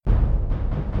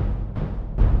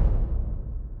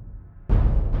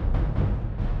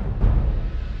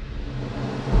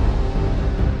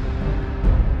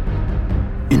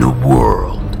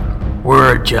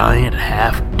giant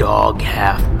half-dog,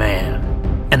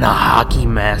 half-man, and a hockey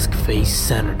mask-faced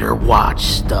senator watch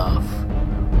stuff.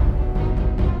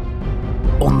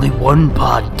 Only one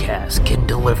podcast can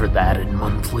deliver that in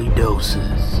monthly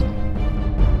doses.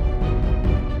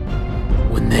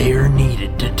 When they are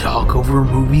needed to talk over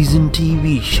movies and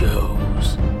TV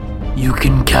shows, you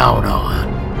can count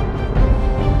on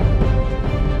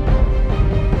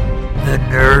the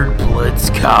Nerd Blitz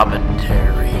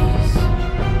Commentaries.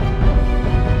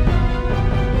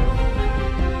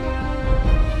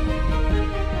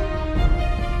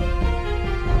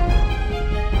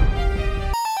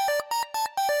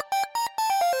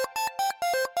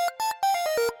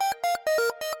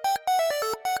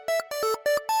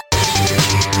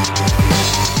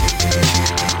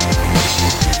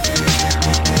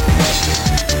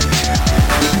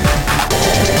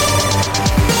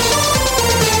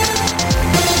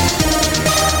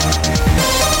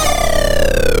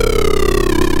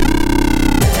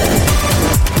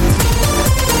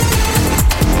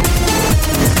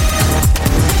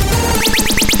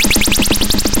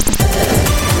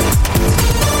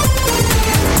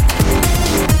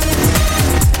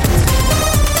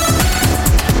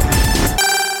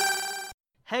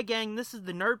 Hey gang, this is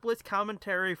the Nerd Blitz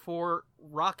commentary for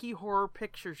Rocky Horror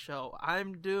Picture Show.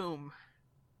 I'm Doom.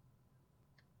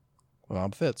 Well, I'm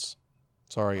Fitz.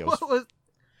 Sorry, I was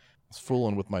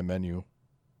fooling with my menu.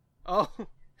 Oh.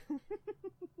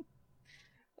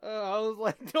 I was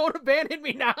like, don't abandon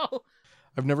me now.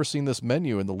 I've never seen this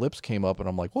menu, and the lips came up, and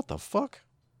I'm like, what the fuck?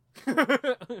 How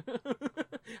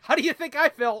do you think I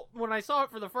felt when I saw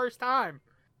it for the first time?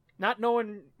 Not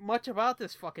knowing much about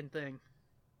this fucking thing.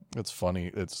 It's funny.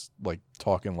 It's like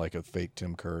talking like a fake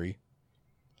Tim Curry.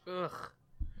 Ugh.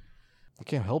 I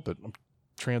can't help it. I'm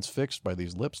transfixed by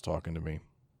these lips talking to me.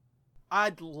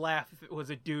 I'd laugh if it was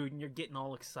a dude and you're getting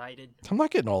all excited. I'm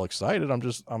not getting all excited.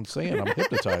 I'm saying I'm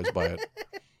hypnotized by it.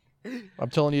 I'm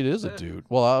telling you it is a dude.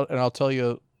 Well, I'll tell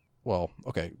you. Well,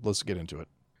 okay, let's get into it.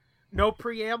 No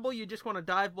preamble. You just want to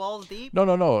dive balls deep?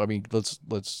 No. I mean,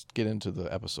 let's get into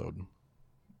the episode.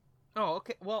 Oh,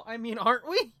 okay. Well, I mean, aren't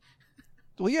we?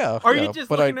 Well, yeah. Are you just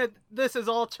looking at this as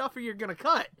all chuff or you're gonna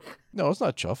cut? No, it's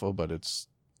not chuffo, but it's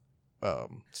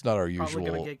not our usual. Probably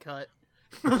gonna get cut.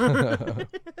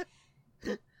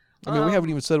 I mean, we haven't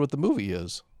even said what the movie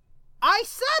is. I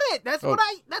said it. That's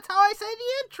That's how I say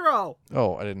the intro.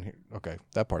 Oh, I didn't hear. Okay,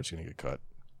 that part's gonna get cut.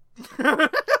 Oh,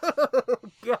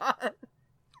 God.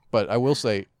 But I will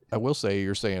say,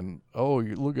 you're saying, oh,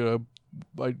 you look at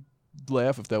I'd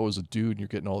laugh if that was a dude and you're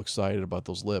getting all excited about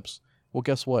those lips. Well,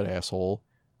 guess what, asshole?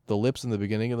 The lips in the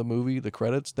beginning of the movie, the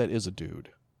credits, that is a dude.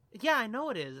 Yeah, I know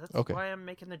it is. That's okay. Why I'm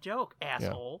making the joke,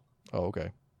 asshole. Yeah. Oh,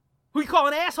 okay. Who you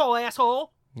calling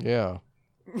asshole? Yeah.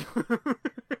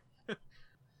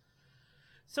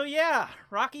 So yeah,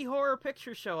 Rocky Horror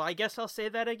Picture Show. I guess I'll say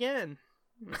that again.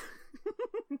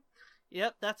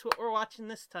 Yep, that's what we're watching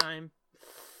this time.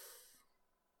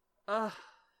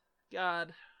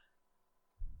 God.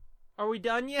 Are we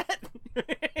done yet?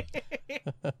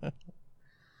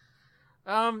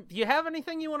 Do you have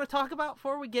anything you want to talk about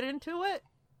before we get into it?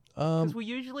 Because we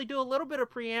usually do a little bit of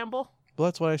preamble. Well,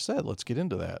 that's what I said. Let's get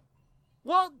into that.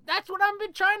 Well, that's what I've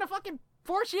been trying to fucking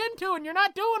force you into, and you're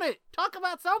not doing it. Talk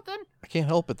about something. I can't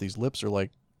help it. These lips are,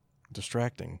 like,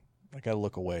 distracting. I gotta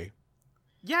look away.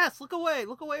 Yes, look away.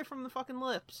 Look away from the fucking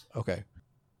lips. Okay.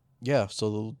 Yeah,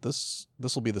 so this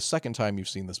will be the second time you've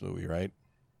seen this movie, right?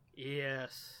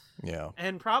 Yes. Yeah.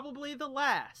 And probably the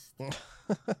last.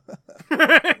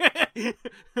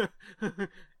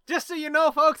 Just so you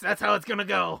know, folks, that's how it's gonna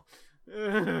go.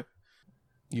 You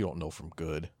don't know from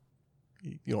good.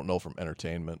 You don't know from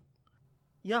entertainment.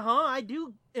 Yeah, I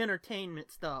do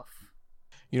entertainment stuff.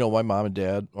 You know, my mom and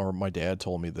dad, or my dad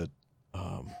told me that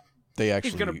they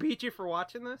actually... He's gonna beat you for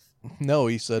watching this? No,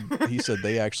 he said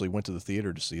they actually went to the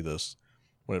theater to see this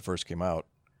when it first came out.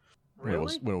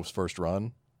 Really? When it was first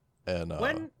run. And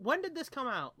when did this come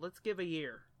out? Let's give a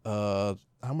year. I'm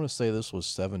gonna say this was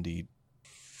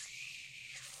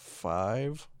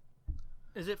 75.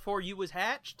 Is it for you was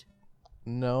hatched?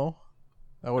 No,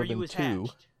 that would have been 2.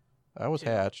 Hatched? I was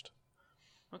hatched.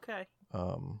 Okay.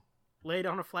 Laid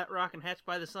on a flat rock and hatched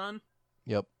by the sun.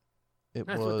 Yep.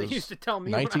 That's what they used to tell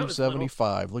me.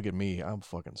 1975. Look at me. I'm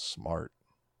fucking smart.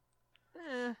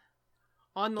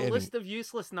 On the list of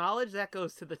useless knowledge, that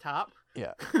goes to the top.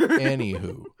 Yeah.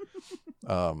 Anywho.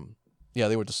 Yeah,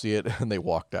 they went to see it and they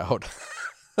walked out.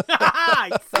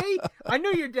 See? I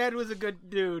knew your dad was a good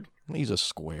dude. He's a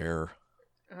square.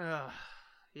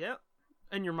 Yep.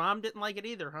 And your mom didn't like it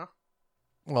either, huh?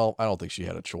 Well, I don't think she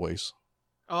had a choice.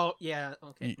 Oh, yeah.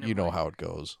 Okay. You know how it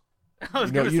goes. I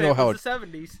was going to say it was the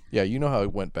 70s. Yeah, you know how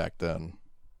it went back then.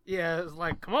 Yeah, it was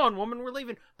like, come on, woman, we're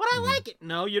leaving. But I like it.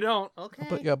 No, you don't. Okay.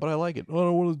 But I like it. I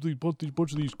don't want to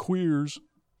bunch of these queers.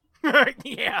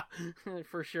 Yeah,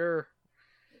 for sure.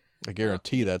 I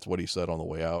guarantee that's what he said on the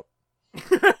way out.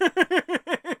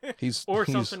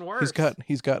 Something worse.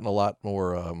 He's gotten a lot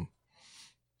more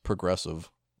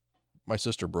progressive. My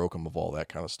sister broke him of all that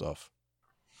kind of stuff.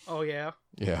 Oh yeah.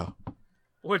 Yeah.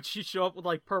 Would she show up with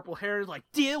like purple hair, like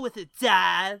deal with it,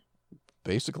 Dad?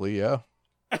 Basically, yeah.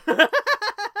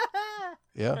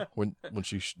 Yeah. When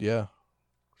she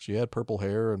had purple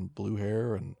hair and blue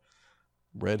hair and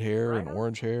red hair and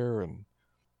orange hair and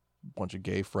a bunch of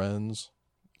gay friends,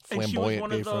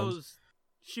 flamboyant gay friends.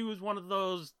 She was one of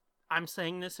those. I'm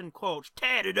saying this in quotes.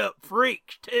 Tatted up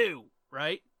freaks too,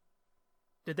 right?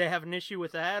 Did they have an issue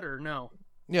with that or no?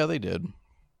 Yeah, they did.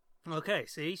 Okay,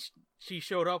 see, she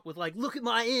showed up with like, "Look at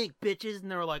my ink, bitches,"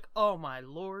 and they were like, "Oh my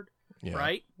lord!" Yeah.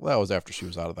 Right? Well, that was after she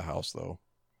was out of the house, though.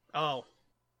 Oh,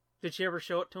 did she ever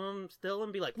show it to him still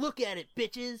and be like, "Look at it,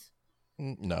 bitches"?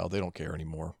 No, they don't care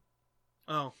anymore.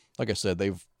 Oh, like I said,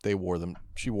 they wore them.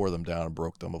 She wore them down and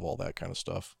broke them of all that kind of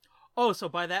stuff. Oh, so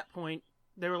by that point,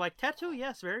 they were like, "Tattoo,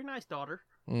 yes, very nice, daughter."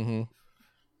 Mm-hmm.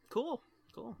 Cool.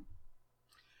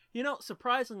 You know,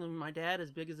 surprisingly, my dad,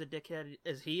 as big as a dickhead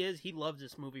as he is, he loves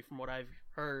this movie from what I've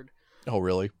heard. Oh,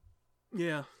 really?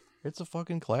 Yeah. It's a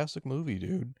fucking classic movie,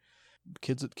 dude.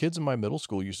 Kids in my middle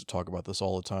school used to talk about this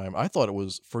all the time. I thought it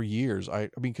was for years. I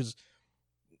mean, because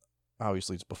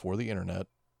obviously it's before the internet.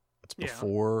 It's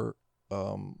before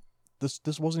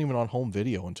this wasn't even on home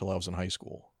video until I was in high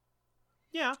school.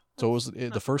 Yeah. So it was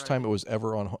the first time it was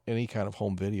ever on any kind of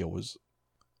home video was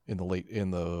in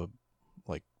the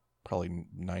probably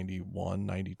 91,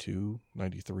 92,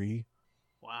 93.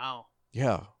 Wow.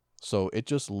 Yeah. So it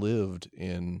just lived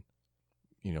in,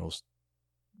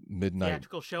 midnight.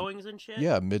 Theatrical showings and shit?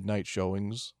 Yeah, midnight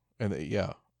showings. And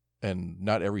and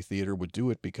not every theater would do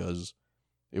it because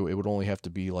it would only have to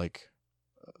be like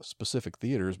specific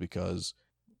theaters because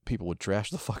people would trash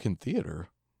the fucking theater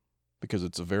because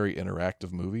it's a very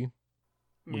interactive movie.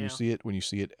 When you see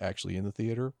it actually in the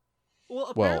theater. Well,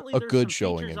 apparently a good there's some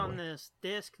showing features anyway. On this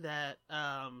disc that,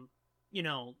 do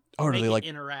make they it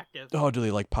interactive. Oh, do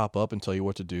they like pop up and tell you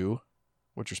what to do?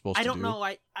 What you're supposed to do? I don't know.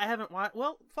 I haven't watched.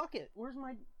 Well, fuck it. Where's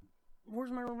my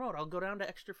remote? I'll go down to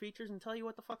extra features and tell you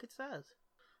what the fuck it says.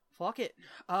 Fuck it.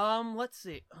 Let's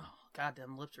see. Oh,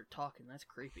 goddamn lips are talking. That's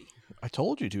creepy. I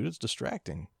told you, dude. It's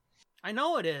distracting. I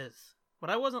know it is, but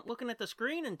I wasn't looking at the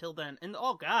screen until then. And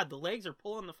oh god, the legs are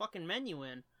pulling the fucking menu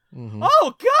in. Mm-hmm.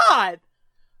 Oh god.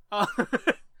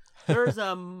 There's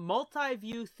a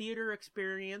multi-view theater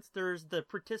experience. There's the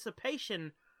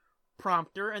participation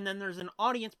prompter, and then there's an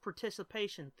audience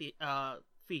participation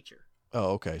feature.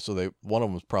 Oh, okay. So one of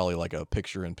them was probably like a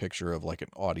picture-in-picture of like an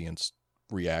audience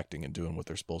reacting and doing what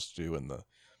they're supposed to do, and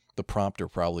the prompter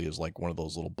probably is like one of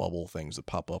those little bubble things that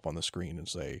pop up on the screen and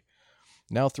say,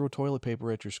 "Now throw toilet paper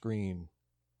at your screen."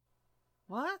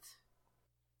 What?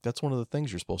 That's one of the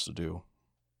things you're supposed to do.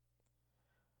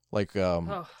 Like,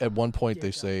 at one point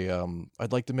they say,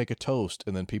 "I'd like to make a toast,"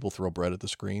 and then people throw bread at the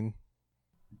screen.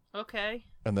 Okay.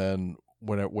 And then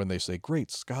when they say, "Great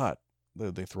Scott,"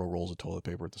 they throw rolls of toilet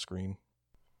paper at the screen.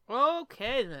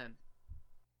 Okay, then.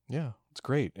 Yeah, it's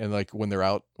great. And like when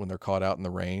they're caught out in the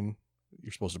rain,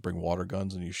 you're supposed to bring water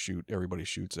guns and everybody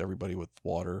shoots everybody with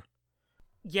water.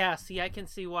 Yeah, see, I can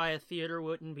see why a theater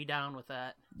wouldn't be down with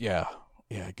that. Yeah,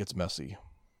 it gets messy.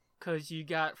 'Cause you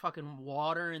got fucking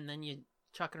water and then you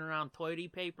chucking around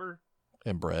toilet paper.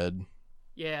 And bread.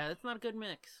 Yeah, that's not a good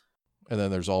mix. And then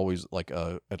there's always like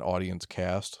an audience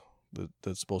cast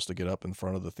that's supposed to get up in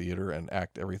front of the theater and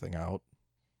act everything out.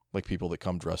 Like people that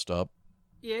come dressed up.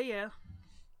 Yeah.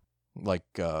 Like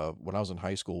when I was in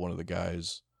high school, one of the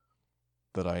guys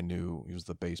that I knew, he was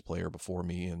the bass player before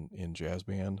me in jazz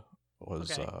band,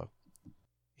 was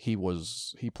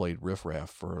he played riffraff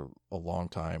for a long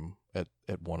time at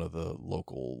one of the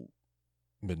local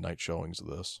midnight showings of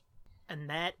this. And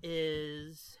that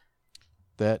is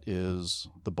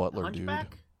the butler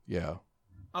Hunchback? dude. Yeah.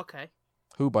 Okay.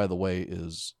 Who, by the way,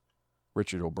 is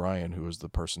Richard O'Brien, who is the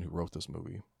person who wrote this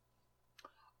movie.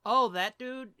 Oh, that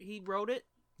dude? He wrote it?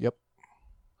 Yep.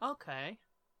 Okay.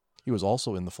 He was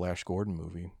also in the Flash Gordon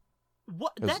movie.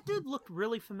 What? That dude looked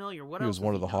really familiar. What else? He was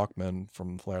one of the Hawkmen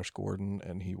from Flash Gordon,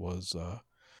 and he was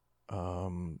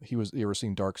you ever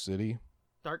seen Dark City?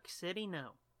 Dark City?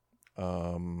 No.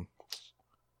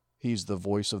 He's the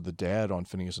voice of the dad on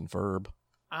Phineas and Ferb.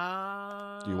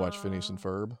 Do you watch Phineas and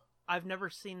Ferb? I've never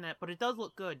seen that, but it does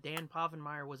look good. Dan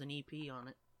Povenmire was an EP on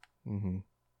it. Mm-hmm.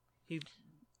 He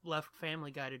left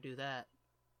Family Guy to do that.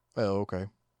 Oh, okay.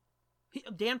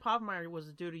 Dan Povenmire was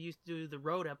the dude who used to do the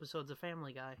road episodes of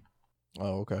Family Guy.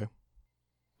 Oh, okay.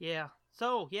 Yeah.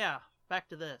 So, yeah, back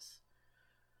to this.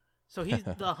 So he's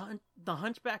the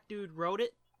Hunchback dude wrote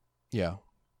it? Yeah.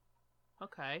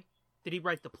 Okay. Did he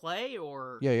write the play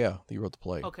or? Yeah. He wrote the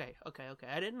play. Okay.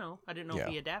 I didn't know. If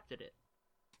he adapted it.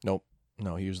 Nope.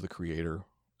 No, he was the creator.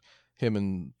 Him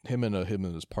and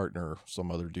his partner,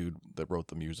 some other dude that wrote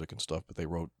the music and stuff, but they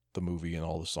wrote the movie and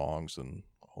all the songs and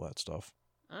all that stuff.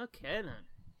 Okay then.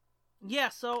 Yeah,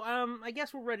 so I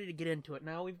guess we're ready to get into it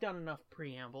now. We've done enough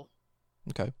preamble.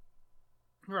 Okay.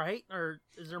 Right? Or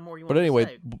is there more you want But to anyway,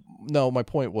 say? no, my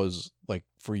point was, like,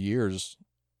 for years,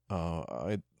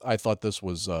 I thought this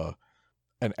was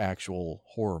an actual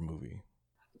horror movie.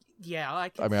 Yeah, I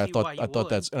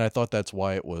thought that's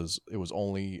why it was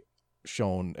only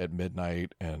shown at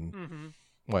midnight, and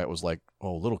why it was like,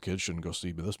 oh, little kids shouldn't go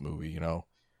see this movie, you know.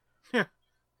 And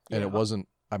it wasn't.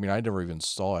 I mean, I never even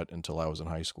saw it until I was in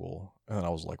high school, and then I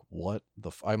was like, what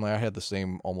the? I mean, I had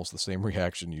almost the same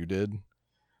reaction you did,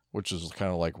 which is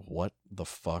kind of like, what the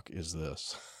fuck is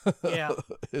this? Yeah.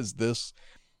 Is this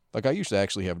like, I used to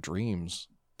actually have dreams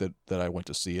that I went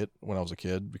to see it when I was a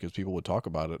kid, because people would talk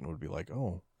about it and would be like,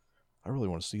 oh, I really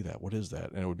want to see that. What is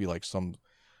that? And it would be like some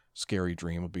scary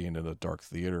dream of being in a dark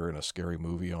theater and a scary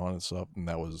movie on and stuff. And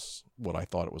that was what I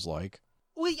thought it was like.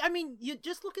 Well, I mean, you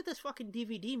just look at this fucking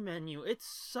DVD menu. It's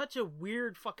such a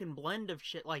weird fucking blend of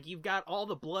shit. Like, you've got all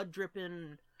the blood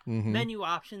dripping menu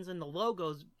options, and the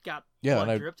logos got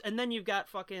blood dripped. And then you've got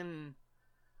fucking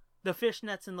the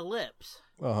fishnets and the lips.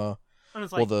 Uh-huh. And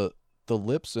it's like, well, the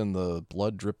lips and the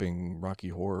blood dripping Rocky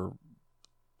Horror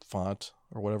font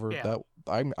or whatever, that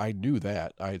I knew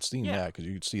that. I had seen that because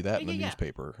you could see that in the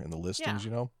newspaper in the listings,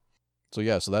 you know? So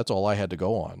that's all I had to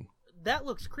go on. That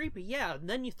looks creepy, yeah. And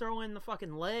then you throw in the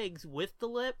fucking legs with the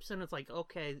lips, and it's like,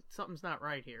 okay, something's not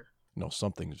right here. No,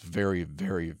 something's very,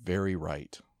 very, very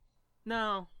right.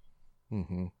 No.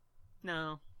 Mm-hmm.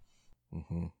 No.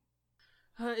 Mm-hmm.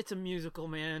 It's a musical,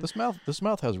 man. This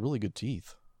mouth has really good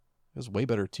teeth. It has way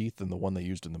better teeth than the one they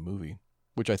used in the movie,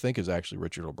 which I think is actually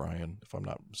Richard O'Brien, if I'm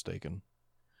not mistaken.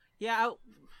 Yeah,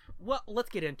 well,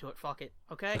 let's get into it, fuck it,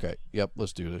 okay? Okay, yep,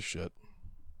 let's do this shit.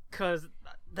 Because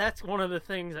that's one of the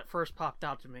things that first popped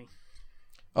out to me.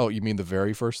 Oh, you mean the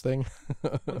very first thing?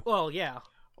 Well, yeah.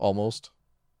 Almost?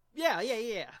 Yeah,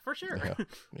 for sure.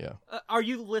 Yeah. Are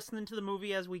you listening to the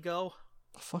movie as we go?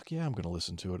 Fuck yeah, I'm going to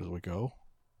listen to it as we go.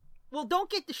 Well, don't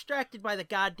get distracted by the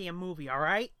goddamn movie, all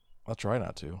right? I'll try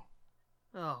not to.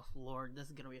 Oh, Lord, this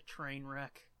is going to be a train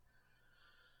wreck.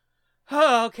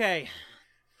 Okay.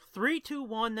 3, 2,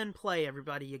 1, then play,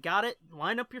 everybody. You got it?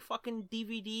 Line up your fucking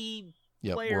DVD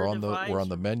player device. We're on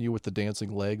the menu with the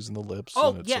dancing legs and the lips.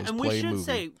 Oh, and yeah, and we should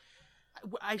movie.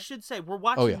 I should say, we're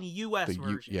watching the U.S.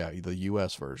 version. The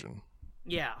U.S. version.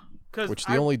 Yeah. Which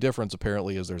the only difference,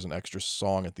 apparently, is there's an extra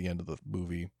song at the end of the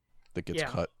movie that gets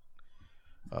cut.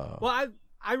 Well,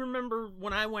 I remember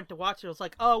when I went to watch it, I was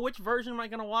like, oh, which version am I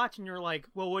going to watch? And you're like,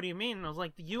 well, what do you mean? And I was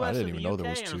like, the U.S. or the UK? And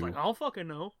I was like, I don't fucking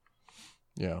know.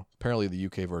 Yeah. Apparently the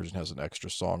UK version has an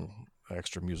extra song, an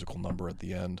extra musical number at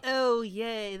the end. Oh,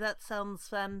 yay. That sounds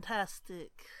fantastic.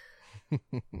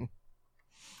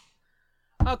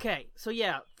 Okay. So,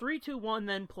 3, 2, 1,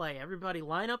 then play. Everybody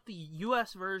line up the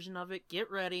U.S. version of it. Get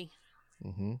ready.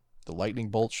 Mm-hmm. The lightning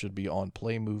bolt should be on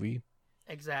Play Movie.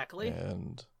 Exactly.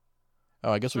 And...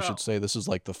 oh, I guess we should say this is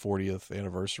like the 40th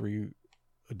anniversary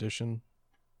edition.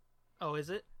 Oh, is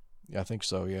it? Yeah, I think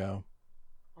so, yeah.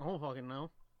 I don't fucking know.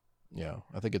 Yeah,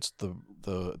 I think it's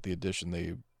the edition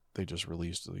they just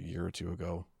released a year or two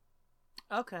ago.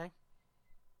 Okay.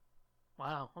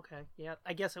 Wow, okay. Yeah,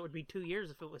 I guess it would be 2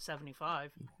 years if it was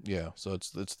 75. Yeah, so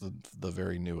it's the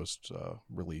very newest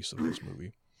release of this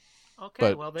movie.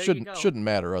 Okay, but well, there you go. Shouldn't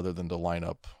matter other than to line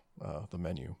up the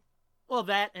menu. Well,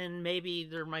 that, and maybe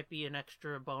there might be an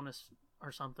extra bonus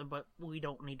or something, but we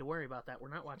don't need to worry about that. We're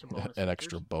not watching bonus An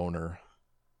extra boner.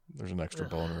 There's an extra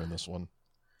boner in this one.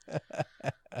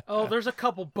 Oh, there's a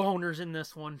couple boners in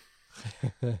this one.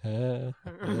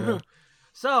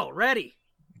 So, ready?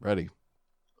 Ready.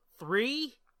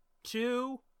 3,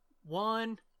 2,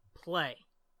 1, play.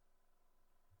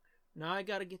 Now I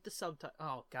gotta get the subtitle.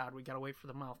 Oh, God, we gotta wait for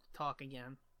the mouth to talk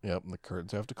again. Yep, and the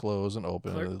curtains have to close and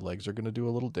open, and the legs are going to do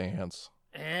a little dance.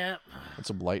 Yep. And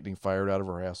some lightning fired out of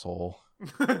her asshole.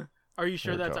 Are you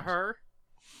sure that's a her?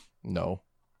 No.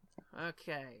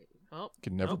 Okay. Well,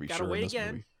 Can never be sure in this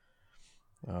movie.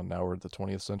 Now we're at the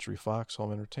 20th Century Fox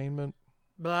Home Entertainment.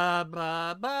 Blah,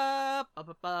 blah, blah, blah,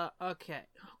 blah, blah. Okay.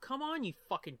 Oh, come on, you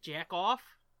fucking jack off.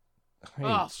 Hey,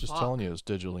 it's just telling you it's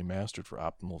digitally mastered for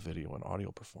optimal video and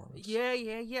audio performance.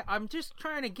 Yeah. I'm just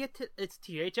trying to get to... It's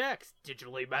THX,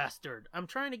 digitally mastered. I'm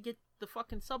trying to get the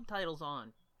fucking subtitles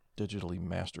on. Digitally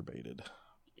masturbated.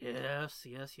 Yes.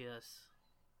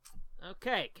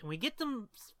 Okay, can we get them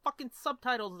fucking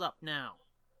subtitles up now?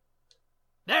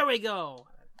 There we go.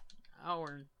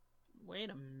 Wait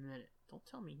a minute. Don't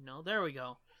tell me no. There we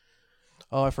go.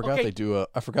 Oh, I forgot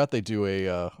they do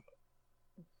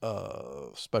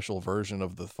a special version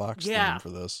of the Fox theme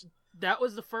for this. That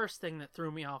was the first thing that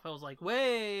threw me off. I was like,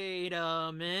 wait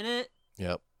a minute.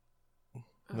 Yep.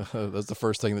 That's the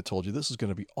first thing that told you this is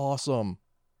going to be awesome.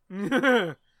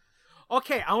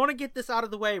 Okay, I want to get this out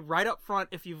of the way right up front.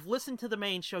 If you've listened to the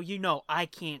main show, you know I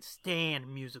can't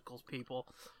stand musicals, people.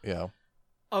 Yeah.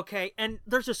 Okay, and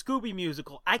there's a Scooby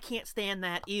musical. I can't stand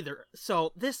that either.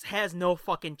 So this has no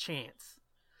fucking chance.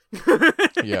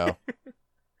 Yeah.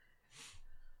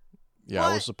 Yeah,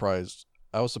 what?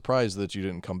 I was surprised that you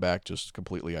didn't come back just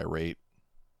completely irate.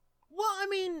 Well, I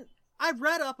mean, I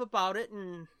read up about it,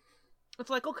 and it's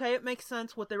like, okay, it makes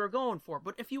sense what they were going for.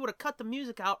 But if you would have cut the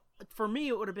music out, for me,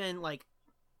 it would have been like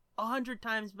 100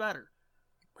 times better.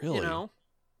 Really? You know?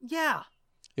 Yeah.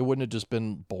 It wouldn't have just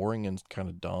been boring and kind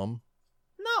of dumb?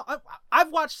 No,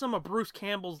 I've watched some of Bruce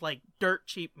Campbell's, like, dirt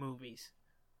cheap movies.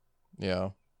 Yeah.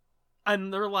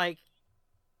 And they're like,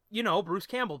 you know, Bruce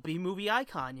Campbell, B-movie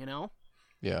icon, you know?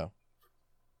 Yeah.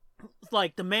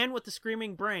 Like, The Man with the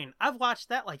Screaming Brain. I've watched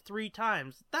that like 3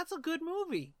 times. That's a good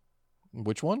movie.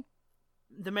 Which one?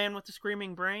 The Man with the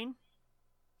Screaming Brain.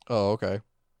 Oh, okay.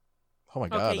 Oh my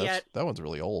god, okay, that one's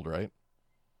really old, right?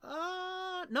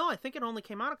 No, I think it only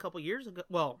came out a couple years ago.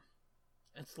 Well,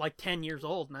 it's like 10 years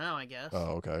old now, I guess.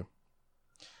 Oh, okay.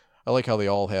 I like how they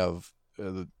all have,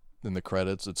 in the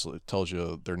credits, it tells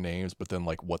you their names, but then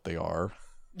like what they are.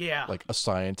 Yeah. Like a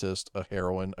scientist, a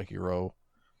heroine, a hero.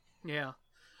 Yeah.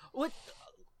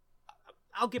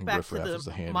 I'll get back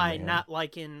to my not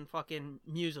liking fucking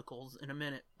musicals in a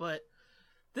minute, but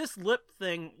this lip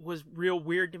thing was real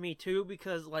weird to me too,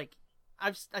 because like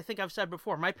I think I've said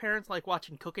before, my parents like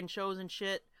watching cooking shows and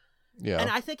shit. Yeah. And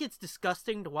I think it's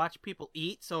disgusting to watch people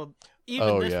eat, so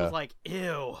even this was like,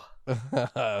 ew.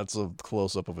 It's a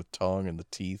close up of a tongue and the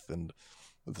teeth and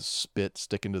the spit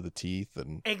sticking to the teeth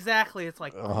and exactly, it's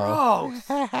like gross.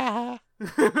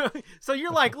 So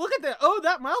you're like, look at that. Oh,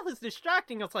 that mouth is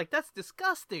distracting. It's like, that's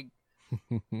disgusting.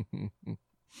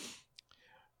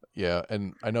 Yeah,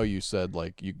 and I know you said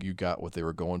like you got what they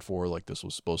were going for. Like this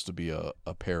was supposed to be a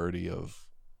parody of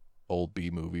old B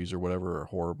movies or whatever, or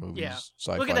horror movies,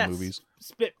 sci-fi look at that movies.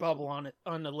 Spit bubble on it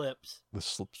on the lips. The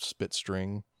spit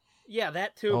string. Yeah,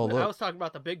 that too. Oh, but I was talking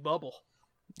about the big bubble.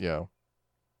 Yeah.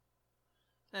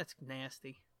 That's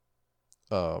nasty.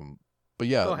 But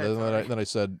yeah, ahead, then I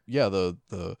said, yeah,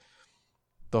 the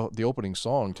opening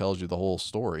song tells you the whole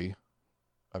story.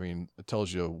 I mean, it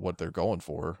tells you what they're going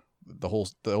for. The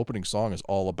opening song is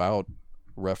all about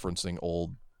referencing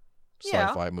old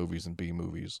sci-fi movies and B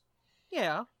movies.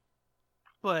 Yeah.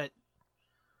 But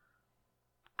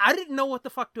I didn't know what the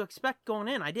fuck to expect going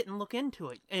in. I didn't look into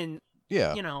it. And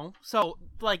yeah, you know, so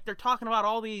like they're talking about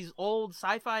all these old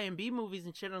sci-fi and B movies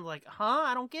and shit, and I was like, huh?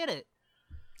 I don't get it.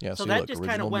 Yeah, so that just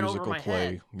kind of went over my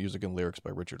head. Music and lyrics by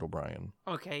Richard O'Brien.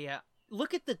 Okay, yeah.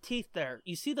 Look at the teeth there.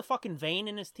 You see the fucking vein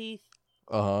in his teeth?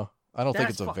 Uh-huh. I don't think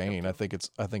it's a vein. I think it's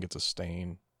a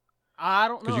stain. I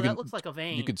don't know. That looks like a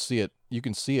vein. You can see it. You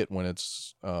can see it when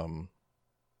it's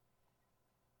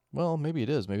well, maybe it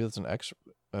is. Maybe that's an X.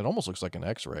 It almost looks like an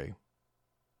X-ray.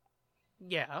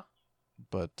 Yeah.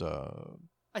 But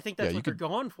I think that's what they're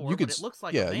going for. But it looks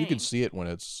like a vein. You can see it when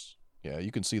it's. Yeah,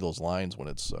 you can see those lines when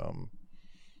it's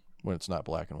not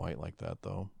black and white like that,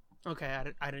 though. Okay,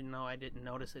 I didn't know. I didn't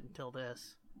notice it until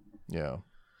this. Yeah.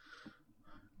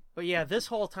 But yeah, this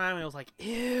whole time I was like,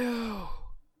 ew.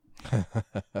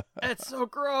 That's so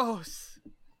gross.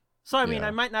 So, I mean,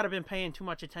 I might not have been paying too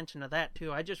much attention to that,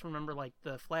 too. I just remember, like,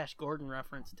 the Flash Gordon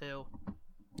reference, too.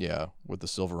 Yeah, with the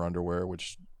silver underwear,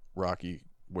 which Rocky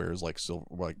wears, like,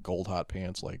 gold hot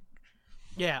pants, like...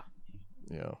 Yeah.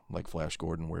 Yeah, like Flash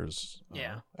Gordon wears...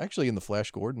 yeah. Actually, in the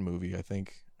Flash Gordon movie, I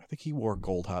think he wore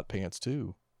gold hot pants,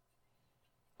 too.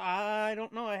 I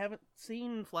don't know. I haven't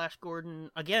seen Flash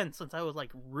Gordon again since I was like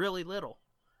really little.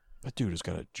 That dude has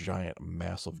got a giant,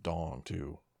 massive dong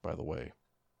too. By the way,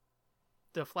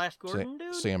 the Flash Gordon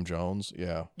dude, Sam Jones,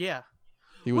 yeah,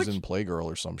 he was in Playgirl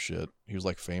or some shit. He was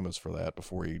like famous for that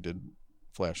before he did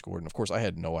Flash Gordon. Of course, I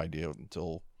had no idea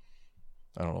until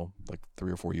I don't know, like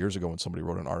 3 or 4 years ago when somebody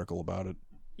wrote an article about it.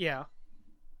 Yeah.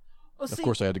 Well, of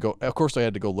course I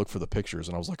had to go look for the pictures,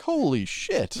 and I was like, holy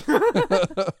shit.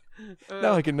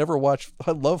 Now I can never watch.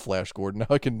 I love Flash Gordon. Now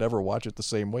I can never watch it the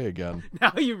same way again.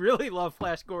 Now you really love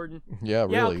Flash Gordon. Yeah,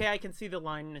 really. Yeah, okay, I can see the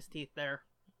line in his teeth there.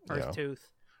 Or his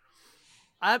tooth.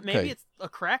 Maybe it's a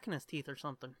crack in his teeth or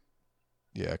something.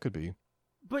 Yeah, it could be.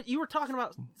 But you were talking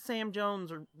about Sam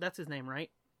Jones, or that's his name,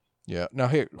 right? Yeah. Now,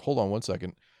 hey, hold on one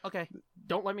second. Okay.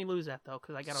 Don't let me lose that, though,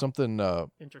 because I got something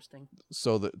interesting.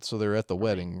 So they're at the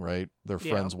wedding, right? Their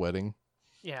friend's wedding.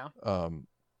 Yeah.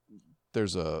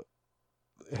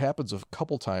 It happens a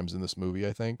couple times in this movie,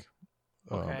 I think.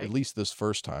 At least this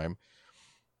first time.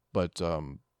 But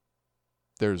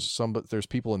there's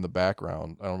people in the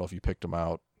background. I don't know if you picked them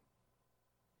out.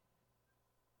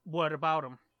 What about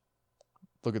them?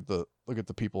 Look at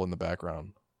the people in the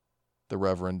background. The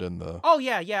Reverend and the... Oh,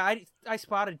 yeah. I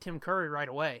spotted Tim Curry right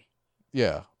away.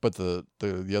 Yeah, but the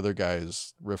other guy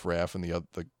is Riff Raff, and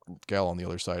the gal on the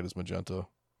other side is Magenta.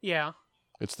 Yeah.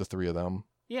 It's the three of them.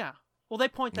 Yeah. Well, they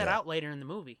point that out later in the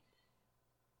movie.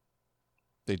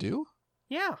 They do?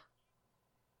 Yeah.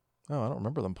 Oh, I don't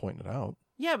remember them pointing it out.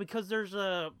 Yeah, because there's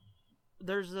that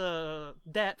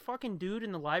fucking dude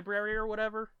in the library or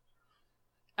whatever.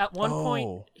 At one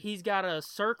point, he's got a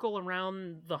circle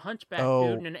around the hunchback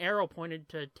dude and an arrow pointed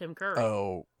to Tim Curry.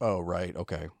 Oh, right.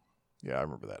 Okay. Yeah, I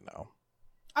remember that now.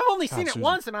 I've only seen it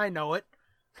once and I know it.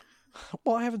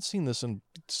 Well, I haven't seen this in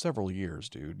several years,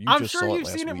 dude. I'm sure you've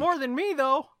seen it more than me,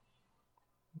 though.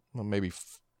 Well, maybe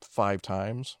 5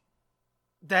 times.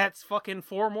 That's fucking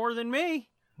 4 more than me.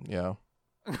 Yeah.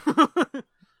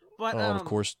 But of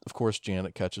course,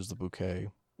 Janet catches the bouquet.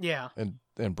 Yeah. And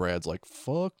Brad's like,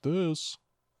 "Fuck this."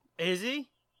 Is he?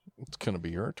 It's gonna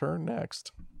be your turn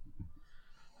next.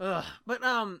 But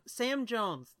Sam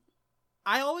Jones,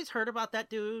 I always heard about that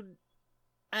dude,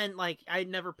 and like I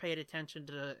never paid attention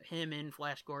to him in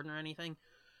Flash Gordon or anything.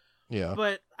 Yeah.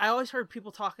 But I always heard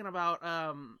people talking about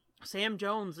Sam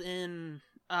Jones in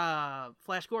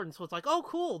Flash Gordon, so it's like, oh,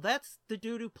 cool, that's the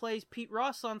dude who plays Pete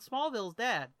Ross on Smallville's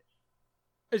dad.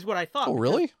 Is what I thought. Oh,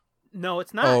 really? No,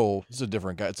 it's not. Oh, it's a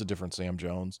different guy. It's a different Sam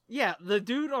Jones. Yeah, the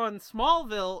dude on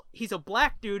Smallville, he's a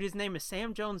black dude. His name is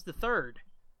Sam Jones III.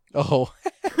 Oh.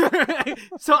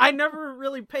 So I never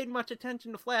really paid much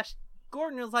attention to Flash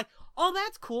Gordon. It was like, oh,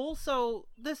 that's cool. So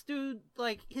this dude,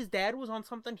 like, his dad was on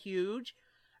something huge,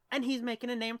 and he's making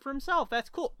a name for himself. That's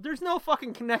cool. There's no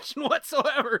fucking connection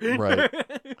whatsoever. Right.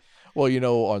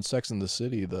 Well, on Sex and the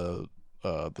City, the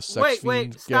sex fiend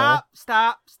Wait, gal.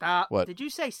 Stop. What? Did you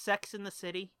say Sex in the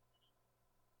City?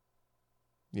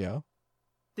 Yeah.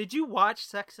 Did you watch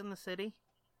Sex in the City?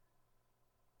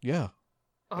 Yeah,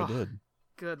 I did.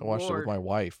 Good I watched it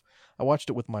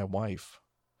with my wife.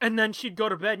 And then she'd go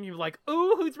to bed and you're like,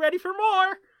 ooh, who's ready for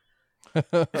more?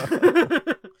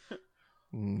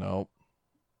 Nope.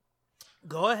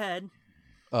 Go ahead.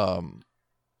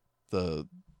 The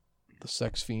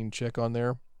sex fiend chick on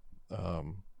there,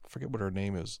 forget what her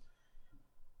name is.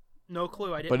 No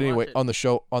clue. I didn't. But anyway, watch it.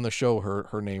 on the show,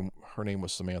 her name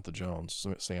was Samantha Jones,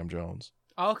 Sam Jones.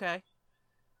 Okay.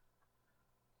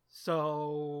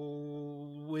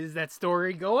 So, is that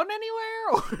story going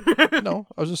anywhere? No,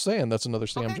 I was just saying that's another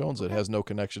Sam Jones that has no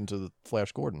connection to the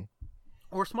Flash Gordon.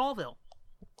 Or Smallville.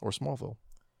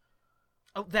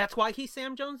 Oh, that's why he's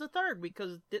Sam Jones III,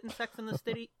 because didn't Sex in the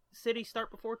City start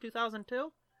before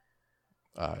 2002?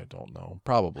 I don't know.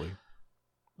 Probably.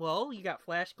 Well, you got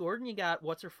Flash Gordon, you got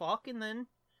What's-Her-Fuck, and then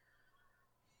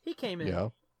he came in. Yeah.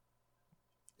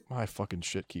 My fucking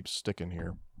shit keeps sticking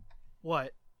here.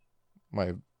 What?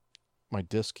 My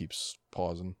disc keeps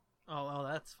pausing. Oh,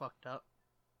 that's fucked up.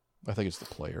 I think it's the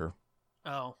player.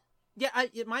 Oh. Yeah,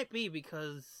 it might be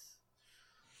because...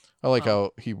 I like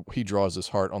how he draws his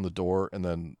heart on the door, and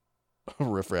then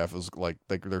Riff Raff is like,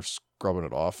 they're scrubbing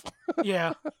it off.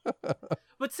 Yeah.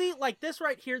 But see, like this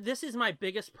right here, this is my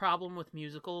biggest problem with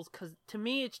musicals, because to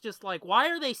me it's just like, why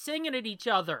are they singing at each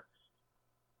other?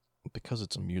 Because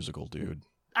it's a musical, dude.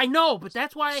 I know, but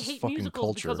that's why I hate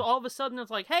musicals, culture. Because all of a sudden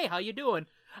it's like, hey, how you doing?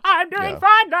 I'm doing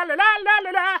fine, la la la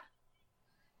la la.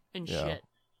 And shit.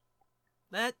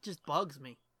 That just bugs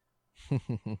me.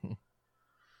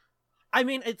 I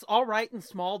mean, it's all right in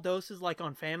small doses, like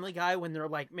on Family Guy, when they're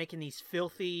like making these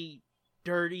filthy,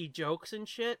 dirty jokes and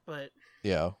shit, but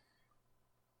yeah,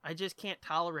 I just can't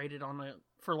tolerate it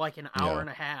for like an hour and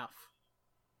a half.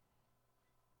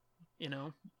 You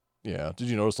know? Yeah. Did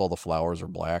you notice all the flowers are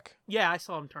black? Yeah, I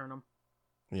saw them turn them.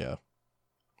 Yeah.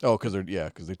 Oh, because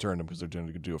they turned them because they're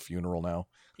going to do a funeral now.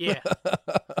 Yeah.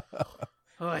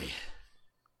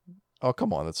 Oh,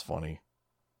 come on, that's funny.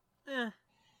 Eh.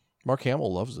 Mark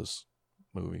Hamill loves this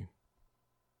movie.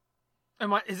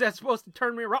 Is that supposed to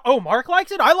turn me around? Oh, Mark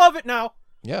likes it? I love it now.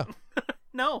 Yeah.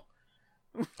 No.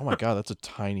 Oh my God, that's a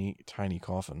tiny, tiny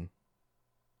coffin.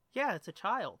 Yeah, it's a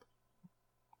child.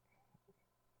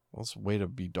 Well, it's a way to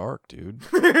be dark, dude.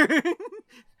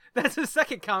 That's the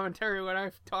second commentary when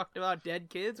I've talked about dead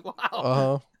kids. What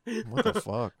Wow. the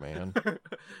fuck, man?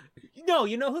 No,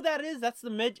 you know who that is? That's the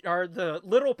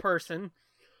little person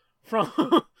from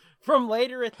from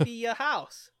later at the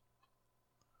house.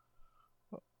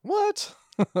 What?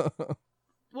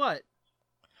 What?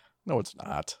 No, it's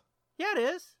not. Yeah, it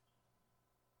is.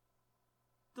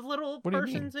 The little What do you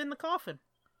person's mean? in the coffin.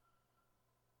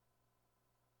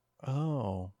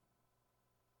 Oh.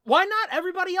 Why not?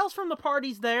 Everybody else from the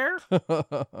party's there.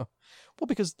 Well,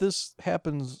 because this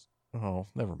happens. Oh,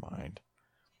 never mind.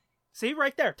 See,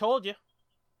 right there. Told you.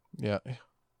 Yeah. They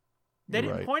You're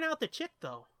didn't right. point out the chick,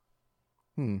 though.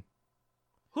 Who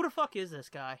the fuck is this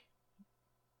guy?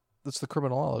 That's the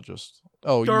criminologist.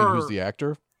 Oh, you Durr. mean who's the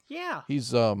actor? Yeah.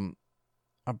 He's I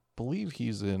believe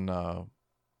he's in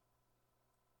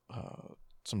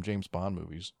some James Bond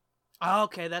movies. Oh,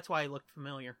 okay, that's why he looked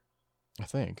familiar. I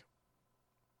think.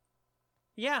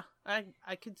 Yeah,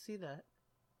 I could see that.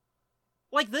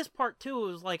 Like this part too,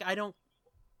 it was like I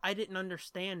didn't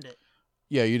understand it.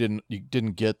 Yeah, you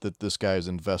didn't get that this guy is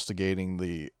investigating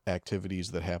the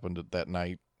activities that happened that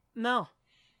night. No.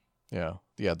 Yeah,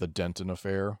 the Denton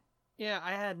affair. Yeah,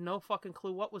 I had no fucking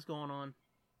clue what was going on.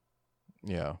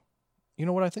 Yeah. You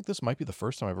know what? I think this might be the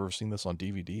first time I've ever seen this on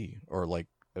DVD or like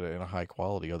in a high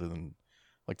quality, other than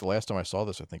like the last time I saw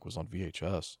this, I think was on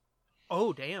VHS.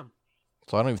 Oh, damn.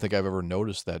 So I don't even think I've ever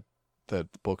noticed that the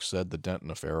book said the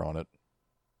Denton affair on it.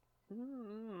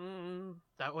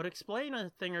 That would explain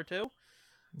a thing or two.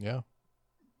 Yeah.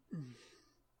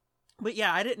 But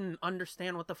yeah, I didn't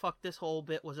understand what the fuck this whole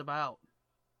bit was about.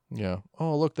 Yeah.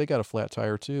 Oh, look, they got a flat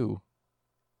tire too.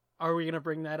 Are we going to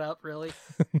bring that up, really?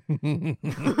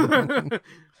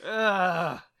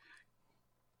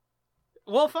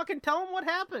 Well, fucking tell him what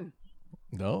happened.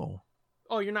 No.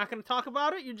 Oh, you're not going to talk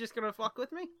about it? You're just going to fuck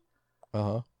with me?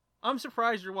 Uh-huh. I'm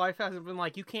surprised your wife hasn't been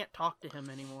like, you can't talk to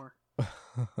him anymore.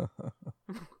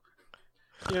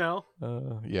 You know?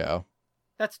 Yeah.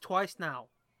 That's twice now.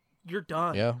 You're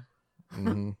done. Yeah.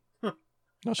 Mm-hmm.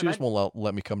 No, she just won't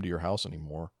let me come to your house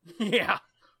anymore. Yeah.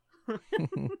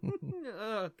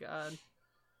 Oh, God.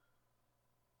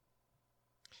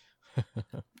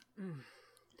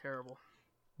 Terrible.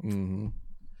 Mm-hmm.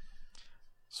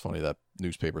 It's funny that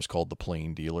newspaper's called The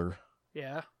Plain Dealer.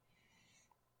 Yeah.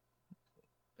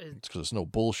 It's because it's no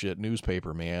bullshit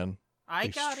newspaper, man. They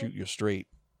got shoot it. You straight.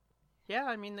 Yeah,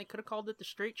 I mean, they could have called it the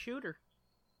Straight Shooter.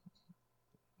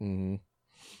 Mm-hmm.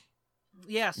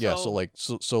 Yeah, so... Yeah,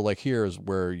 so like here is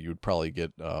where you'd probably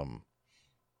get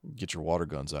your water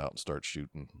guns out and start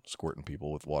squirting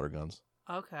people with water guns.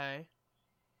 Okay.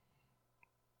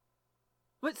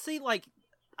 But see, like,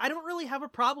 I don't really have a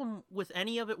problem with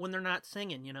any of it when they're not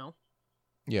singing, you know?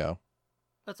 Yeah.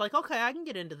 It's like, okay, I can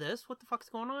get into this. What the fuck's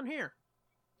going on here?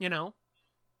 You know?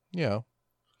 Yeah.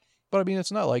 But I mean,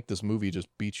 it's not like this movie just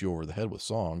beats you over the head with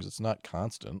songs. It's not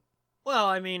constant. Well,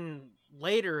 I mean,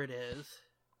 later it is.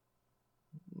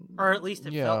 Or at least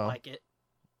it felt like it.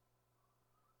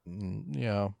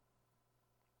 Yeah.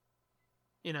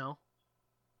 You know?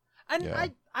 And yeah.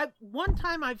 I one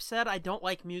time I've said I don't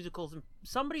like musicals, and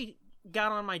somebody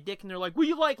got on my dick and they're like, well,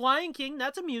 you like Lion King?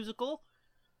 That's a musical.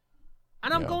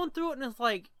 And I'm going through it and it's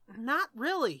like, not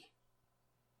really.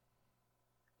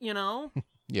 You know?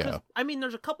 Yeah. I mean,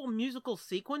 there's a couple musical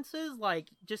sequences, like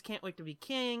Just Can't Wait to Be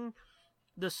King.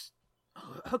 This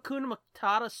Hakuna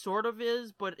Matata sort of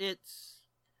is, but it's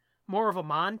more of a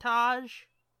montage.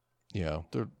 Yeah.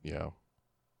 Yeah.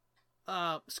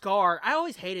 Scar. I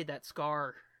always hated that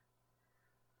Scar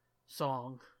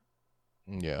song.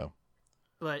 Yeah.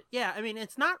 But yeah, I mean,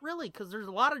 it's not really, because there's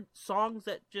a lot of songs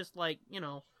that just like, you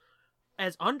know,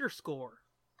 as underscore.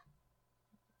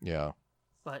 Yeah.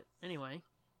 But anyway.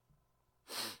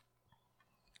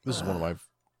 This is one of my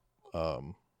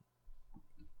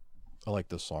I like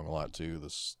this song a lot too.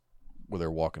 This where they're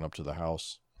walking up to the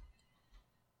house.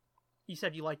 You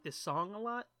said you like this song a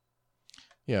lot?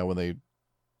 Yeah, when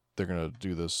they're gonna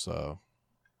do this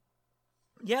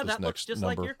yeah, this that looks just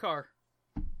number. like your car.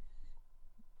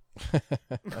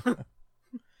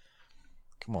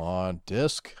 Come on,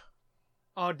 disc.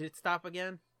 Oh, did it stop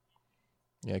again?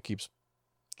 Yeah, it keeps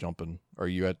jumping. Are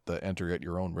you at the enter at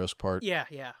your own risk part? Yeah.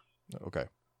 Okay.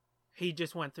 He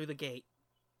just went through the gate.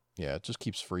 Yeah, it just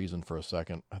keeps freezing for a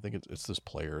second. I think it's this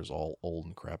player is all old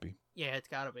and crappy. Yeah, it's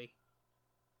gotta be.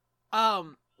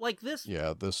 Like this.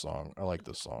 Yeah, this song. I like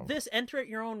this song. This enter at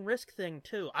your own risk thing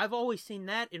too. I've always seen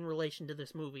that in relation to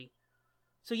this movie.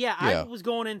 So yeah, I was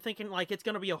going in thinking like it's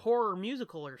going to be a horror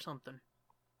musical or something.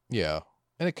 Yeah.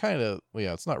 And it kind of,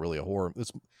 it's not really a horror.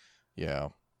 It's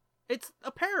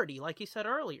a parody, like you said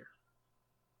earlier.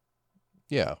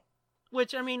 Yeah.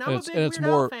 Which, I mean, I'm a big Weird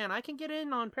Al fan. I can get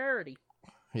in on parody.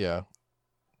 Yeah.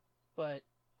 But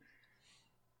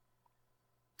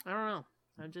I don't know.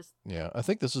 I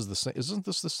think this is the same. Isn't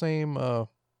this the same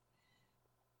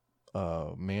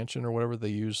mansion or whatever they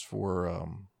used for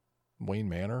Wayne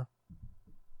Manor?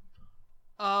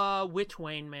 Which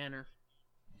Wayne Manor?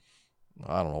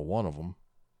 I don't know, one of them.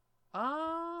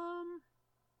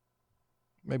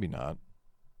 Maybe not.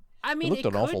 I mean, it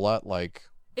looked an awful lot like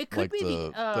it could be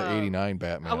the 89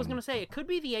 Batman. I was gonna say it could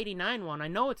be the 89 one. I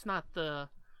know it's not the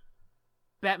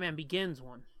Batman Begins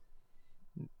one.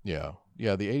 Yeah.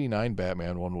 The 89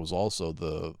 Batman one was also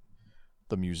the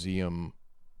museum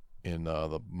in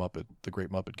the Great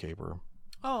Muppet Caper.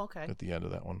 Oh, okay. At the end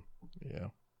of that one. Yeah.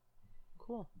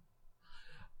 Cool.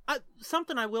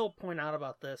 Something I will point out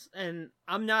about this, and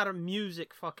I'm not a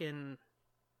music fucking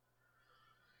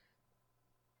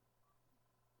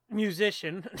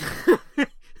musician.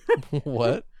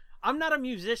 What? I'm not a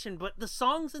musician, but the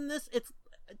songs in this,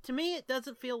 to me, it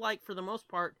doesn't feel like, for the most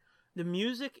part, the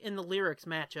music and the lyrics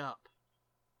match up.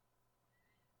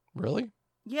 Really?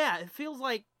 Yeah, it feels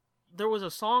like there was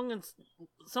a song and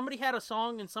somebody had a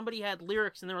song and somebody had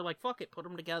lyrics and they were like, fuck it, put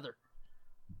them together.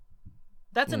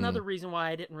 That's another reason why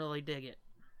I didn't really dig it.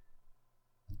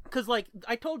 Because, like,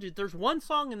 I told you, there's one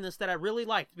song in this that I really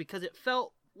liked because it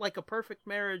felt like a perfect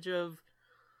marriage of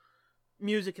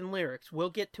music and lyrics.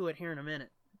 We'll get to it here in a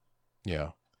minute.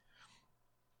 Yeah.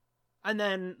 And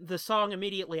then the song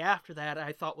immediately after that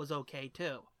I thought was okay,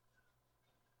 too.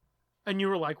 And you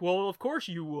were like, well, of course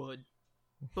you would.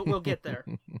 But we'll get there.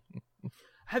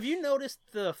 Have you noticed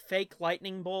the fake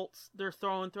lightning bolts they're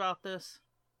throwing throughout this?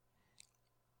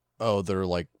 Oh, they're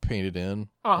like painted in,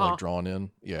 like drawn in.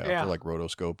 Yeah, they're like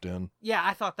rotoscoped in. Yeah,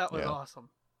 I thought that was awesome.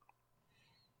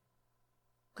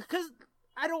 Because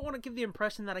I don't want to give the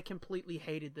impression that I completely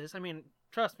hated this. I mean,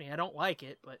 trust me, I don't like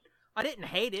it, but I didn't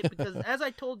hate it because as I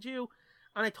told you,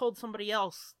 and I told somebody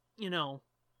else,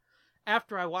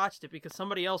 after I watched it, because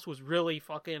somebody else was really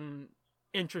fucking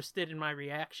interested in my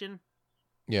reaction.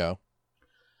 Yeah.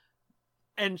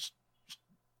 And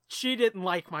she didn't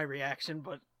like my reaction,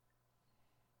 but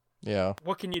yeah,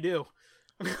 what can you do?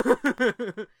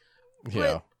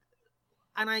 Yeah.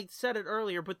 And I said it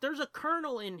earlier, but there's a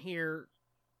kernel in here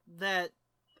that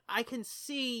I can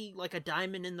see like a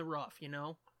diamond in the rough,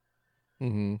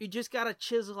 Mm-hmm. You just gotta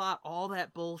chisel out all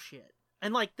that bullshit.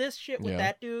 And like this shit with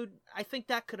that dude, I think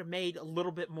that could have made a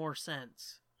little bit more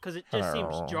sense. Because it just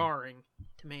seems jarring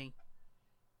to me.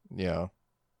 Yeah.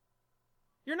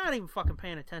 You're not even fucking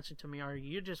paying attention to me, are you?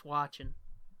 You're just watching.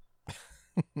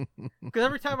 Because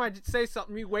every time I say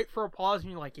something, you wait for a pause and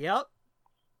you're like, yep.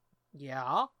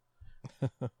 Yeah.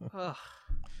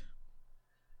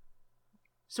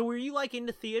 So were you like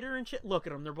into theater and shit? Look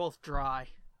at them, they're both dry.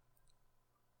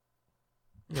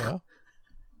 Yeah.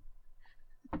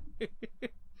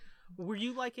 Were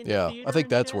you like into theater? Yeah, I think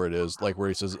that's shit? where it is. Like where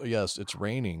he says, yes, it's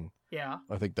raining. Yeah.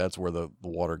 I think that's where the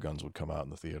water guns would come out in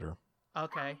the theater.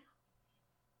 Okay.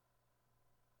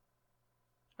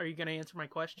 Are you going to answer my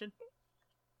question?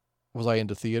 Was I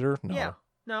into theater? No. Yeah.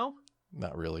 No?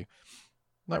 Not really.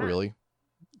 Not really.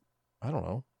 I don't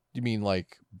know. You mean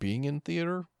like being in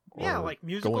theater? Yeah, like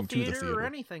musical theater or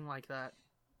anything like that.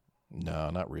 No,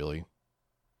 not really.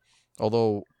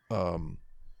 Although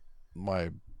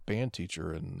my band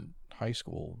teacher in high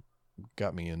school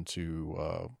got me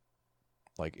into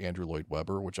like Andrew Lloyd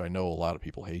Webber, which I know a lot of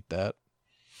people hate that.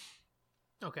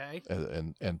 Okay.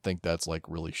 And think that's like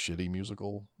really shitty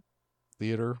musical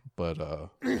theater, but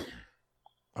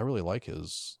I really like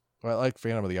I like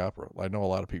Phantom of the Opera. I know a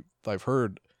lot of people, I've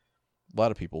heard a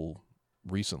lot of people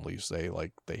recently say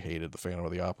like they hated the Phantom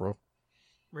of the Opera.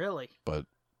 Really? But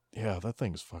yeah, that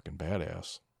thing's fucking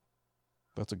badass.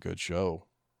 That's a good show.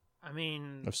 I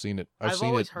mean, I've seen it. I've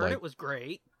always heard it was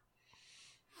great.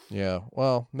 Yeah,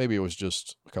 well, maybe it was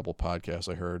just a couple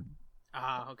podcasts I heard.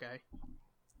 Ah, okay.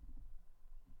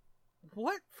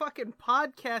 What fucking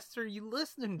podcasts are you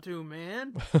listening to,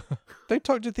 man? They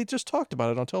just talked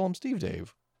about it on Tell 'em Steve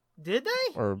Dave. Did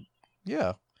they? Or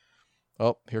yeah.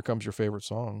 Oh, here comes your favorite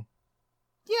song.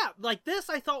 Yeah, like this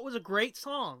I thought was a great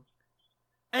song.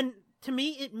 And to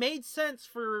me it made sense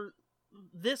for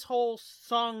this whole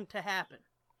song to happen.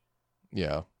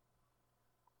 Yeah.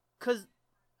 'Cause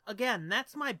again,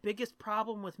 that's my biggest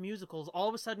problem with musicals. All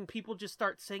of a sudden people just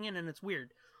start singing and it's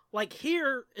weird. Like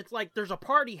here, it's like there's a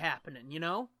party happening,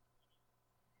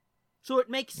 So it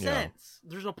makes sense.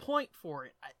 There's a point for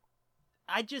it.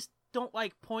 I just don't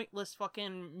like pointless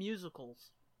fucking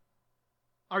musicals.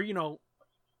 Or, you know,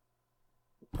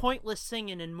 pointless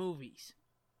singing in movies.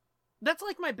 That's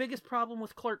like my biggest problem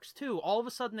with Clerks too. All of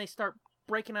a sudden they start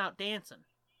breaking out dancing.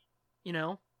 You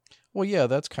know? Well, yeah,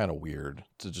 that's kind of weird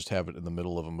to just have it in the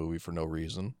middle of a movie for no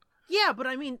reason. Yeah, but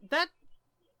I mean, that...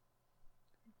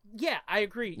 Yeah, I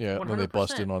agree. Yeah, 100%. when they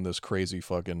bust in on this crazy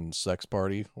fucking sex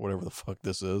party, whatever the fuck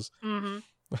this is. Mm-hmm.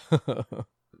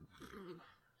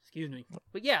 Excuse me.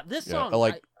 But yeah, this song, I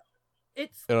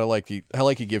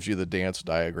like he gives you the dance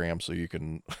diagram so you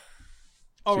can...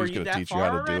 Oh, so are he's you going to that teach you far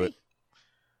how to already? do it.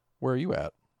 Where are you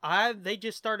at? They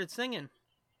just started singing.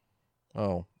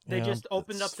 Oh. They yeah, just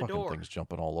opened up the fucking door. Things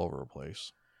jumping all over the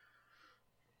place.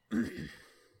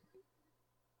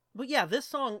 But yeah, this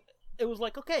song, it was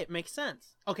like, okay, it makes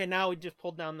sense. Okay, now we just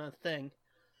pulled down the thing.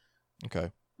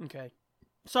 Okay.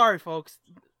 Sorry, folks.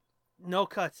 No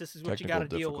cuts. This is what Technical you got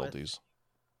to deal with. difficulties.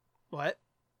 What?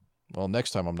 Well,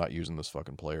 next time I'm not using this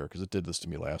fucking player because it did this to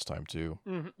me last time too.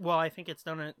 Mm-hmm. Well, I think it's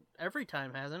done it every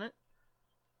time, hasn't it?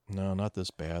 No, not this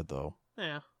bad though.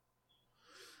 Yeah.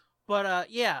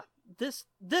 But yeah, this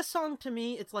song to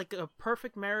me, it's like a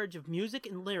perfect marriage of music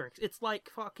and lyrics. It's like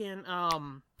fucking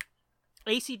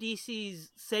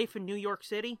AC/DC's "Safe in New York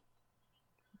City."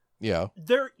 Yeah.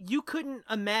 You couldn't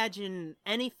imagine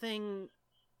anything,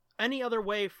 any other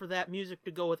way for that music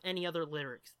to go with any other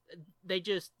lyrics. They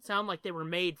just sound like they were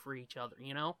made for each other,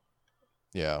 you know?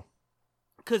 Yeah.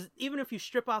 Because even if you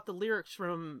strip out the lyrics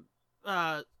from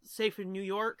Safe in New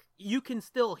York, you can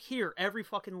still hear every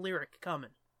fucking lyric coming.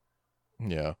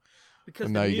 Yeah. Because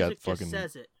and the now music you got just fucking,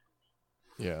 says it.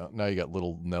 Yeah. Now you got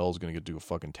little Nell's going to do a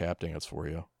fucking tap dance for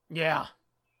you. Yeah.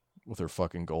 With her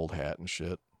fucking gold hat and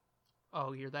shit.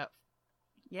 Oh, you're that...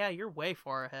 Yeah, you're way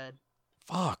far ahead.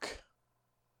 Fuck.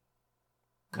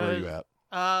 Where are you at?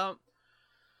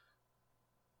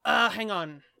 Hang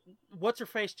on.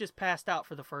 What's-her-face just passed out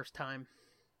for the first time.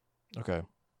 Okay.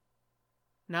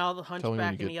 Now the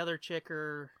hunchback and the other chick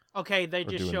are... Okay, they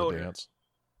just showed her.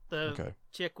 The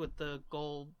chick with the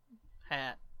gold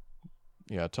hat.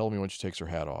 Yeah, tell me when she takes her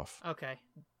hat off. Okay.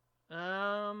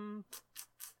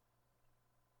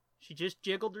 She just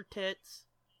jiggled her tits.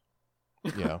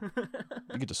 Yeah.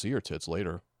 You get to see her tits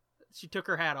later. She took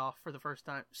her hat off for the first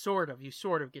time. Sort of. You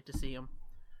sort of get to see them.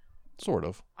 Sort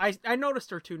of. I noticed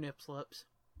her two nip slips.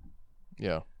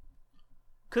 Yeah.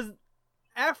 Because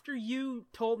after you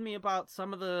told me about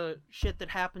some of the shit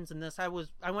that happens in this, I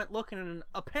went looking, and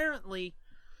apparently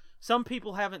some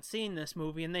people haven't seen this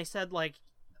movie, and they said, like,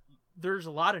 there's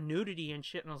a lot of nudity and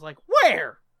shit, and I was like,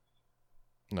 where?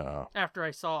 No. After I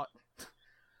saw it.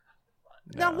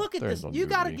 Now look at this. You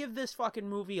gotta give this fucking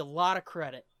movie a lot of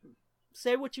credit.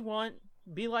 Say what you want,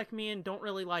 be like me and don't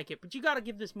really like it, but you gotta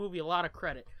give this movie a lot of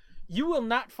credit. You will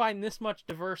not find this much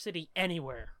diversity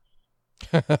anywhere.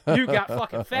 You got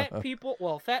fucking fat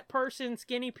people, fat person,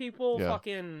 skinny people,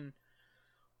 fucking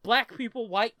black people,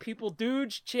 white people,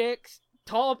 dudes, chicks,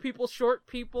 tall people, short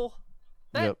people.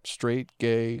 Yep, straight,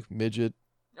 gay, midget,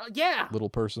 little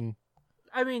person.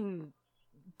 I mean,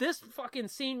 this fucking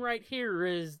scene right here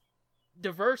is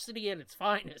diversity at its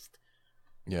finest.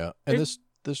 Yeah, and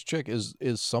this chick is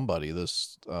somebody.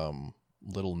 This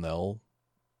little Nell.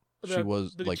 She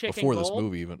was like before this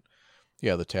movie even.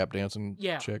 Yeah, the tap dancing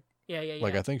chick. Yeah.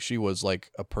 Like I think she was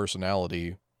like a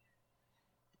personality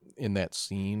in that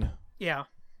scene. Yeah.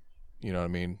 You know what I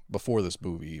mean? Before this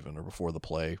movie even, or before the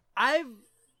play. I've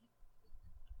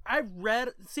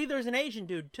read. See, there's an Asian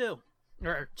dude too,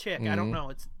 or chick. Mm-hmm. I don't know.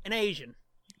 It's an Asian.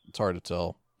 It's hard to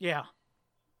tell. Yeah.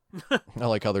 I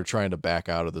like how they're trying to back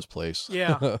out of this place.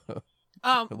 Yeah.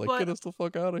 Get us the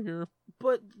fuck out of here.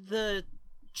 But the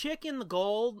chick in the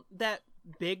gold, that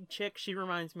big chick, she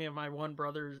reminds me of my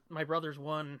brother's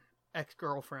one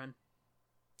ex-girlfriend.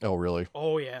 Oh, really?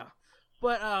 Oh, yeah.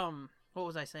 But, what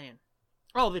was I saying?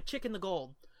 Oh, the chick in the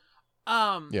gold.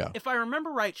 Yeah. If I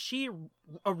remember right, she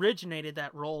originated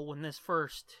that role when this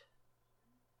first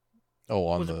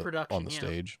on the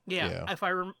stage. Yeah. If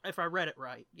I read it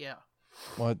right, yeah.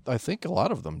 Well, I think a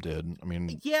lot of them did. I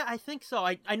mean, yeah, I think so.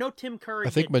 I know Tim Curry. I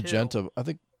think did Magenta. Too.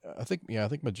 I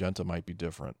think Magenta might be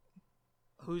different.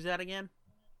 Who's that again?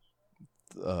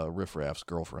 Riff Raff's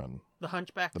girlfriend. The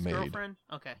Hunchback's girlfriend.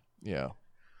 Okay. Yeah.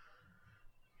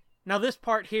 Now this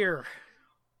part here,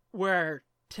 where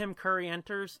Tim Curry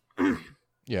enters.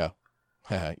 Yeah.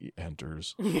 He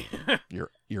enters.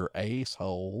 Your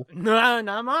asshole. No,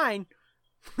 not mine.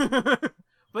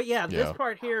 But yeah, this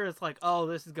part here is like, oh,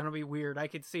 this is gonna be weird. I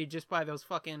could see just by those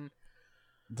fucking...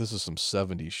 This is some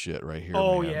 70s shit right here,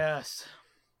 Oh, man. yes.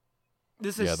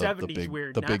 This is 70s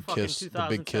weird, the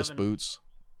big kiss boots.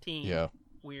 Yeah.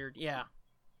 Weird, yeah.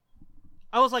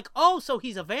 I was like, oh, so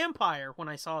he's a vampire when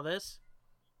I saw this.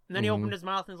 And then he opened his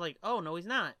mouth and was like, oh, no, he's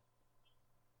not.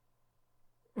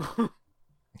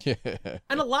 Yeah.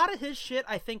 And a lot of his shit,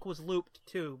 I think, was looped,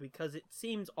 too, because it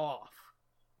seems off.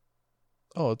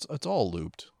 Oh, it's all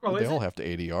looped. Oh, they all have to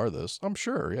ADR this. I'm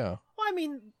sure, yeah. Well, I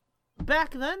mean,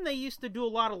 back then they used to do a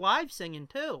lot of live singing,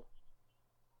 too.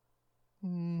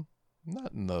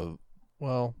 Not in the...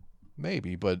 Well,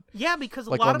 maybe, but... Yeah, because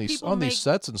a like lot of people on these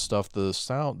sets and stuff, the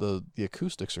sound, the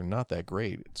acoustics are not that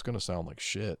great. It's going to sound like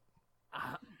shit.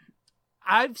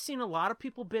 I've seen a lot of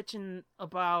people bitching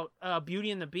about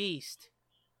Beauty and the Beast.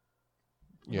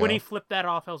 Yeah. When he flipped that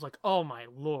off, I was like, oh my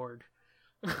lord.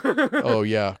 Oh,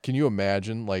 yeah. Can you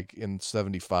imagine, like, in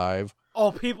 75?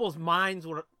 Oh, people's minds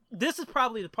would... This is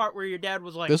probably the part where your dad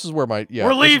was like... This is where my... Yeah,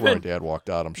 we're leaving. This is where my dad walked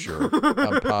out, I'm sure.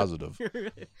 I'm positive.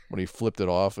 When he flipped it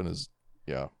off and his...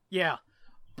 Yeah. Yeah.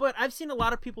 But I've seen a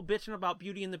lot of people bitching about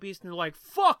Beauty and the Beast, and they're like,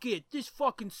 fuck it, this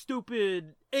fucking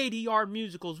stupid ADR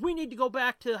musicals. We need to go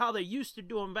back to how they used to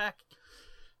do them back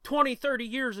 20, 30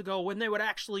 years ago when they would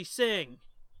actually sing.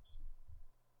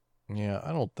 Yeah,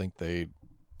 I don't think they...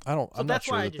 I'm not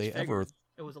sure that they ever...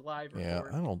 It was a live record. Yeah,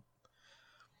 I don't...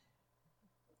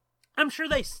 I'm sure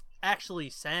they actually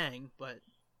sang, but...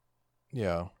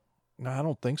 Yeah. No, I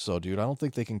don't think so, dude. I don't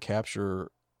think they can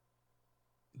capture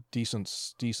decent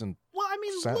well, I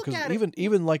mean, sound, look at it.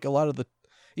 Even like a lot of the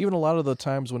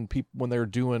times when they're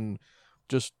doing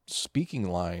just speaking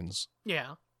lines.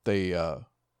 Yeah. They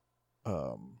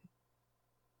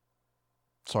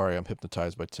sorry, I'm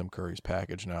hypnotized by Tim Curry's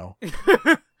package now.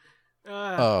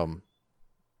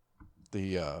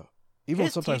 Even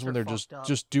sometimes when they're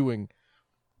just doing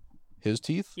his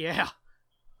teeth. Yeah.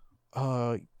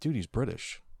 Dude, he's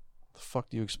British. The fuck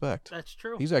do you expect? That's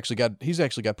true. He's actually got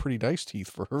pretty nice teeth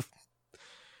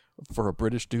for a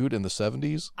British dude in the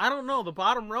 70s. I don't know. The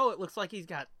bottom row, it looks like he's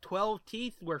got 12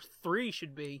 teeth where 3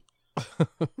 should be.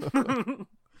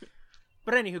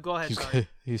 But anywho, go ahead.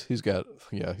 He's got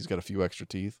a few extra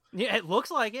teeth. Yeah, it looks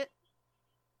like it.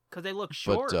 Because they look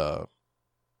short.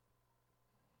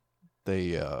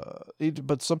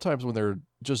 But sometimes when they're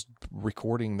just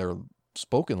recording their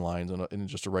spoken lines in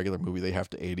just a regular movie, they have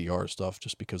to ADR stuff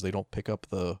just because they don't pick up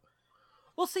the...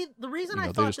 Well, see, the reason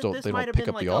I thought that this might have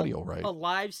been like a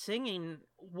live singing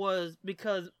was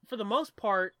because, for the most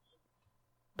part,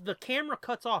 the camera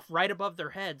cuts off right above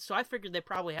their head, so I figured they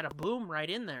probably had a boom right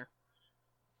in there.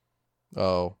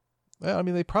 Oh. Yeah, I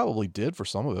mean, they probably did for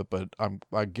some of it, but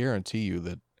I guarantee you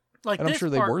that... Like, and I'm sure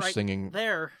they were singing...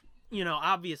 there,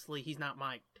 obviously he's not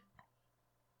mic'd.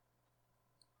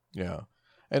 Yeah.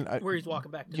 And where he's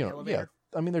walking back to the elevator.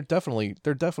 Yeah. I mean, they're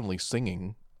definitely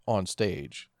singing on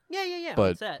stage. Yeah.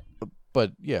 But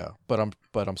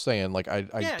I'm saying, like,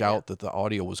 I doubt that the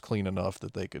audio was clean enough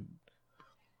that they could,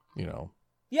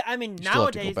 Yeah, I mean,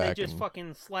 nowadays they just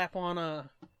fucking slap on a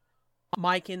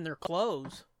mic in their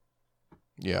clothes.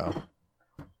 Yeah.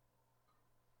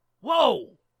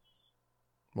 Whoa!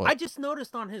 What? I just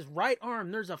noticed on his right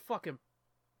arm there's a fucking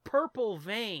purple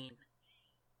vein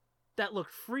that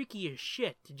looked freaky as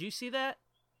shit. Did you see that?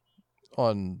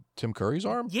 On Tim Curry's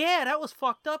arm? Yeah, that was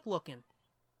fucked up looking.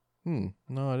 No,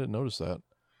 I didn't notice that. It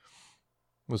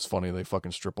was funny, they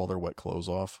fucking strip all their wet clothes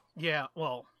off. Yeah,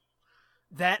 well,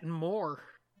 that and more.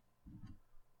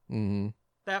 Mm-hmm.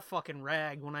 That fucking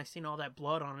rag, when I seen all that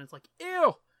blood on it, it's like,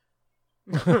 ew!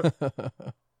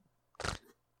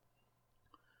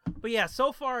 But yeah,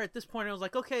 so far at this point, I was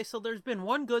like, okay, so there's been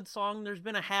one good song, there's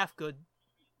been a half good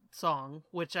song,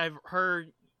 which I've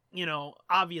heard,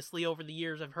 obviously over the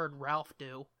years I've heard Ralph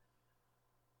do.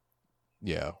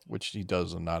 Yeah, which he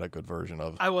does not a good version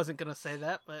of. I wasn't going to say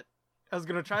that, but I was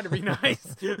going to try to be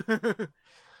nice. No,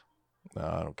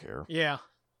 I don't care. Yeah.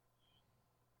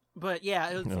 But yeah,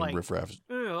 it was like... Riff Raff's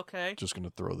okay. just going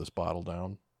to throw this bottle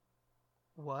down.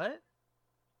 What?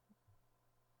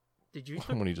 Did you...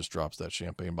 When he just drops that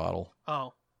champagne bottle.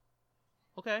 Oh.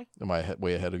 Okay. Am I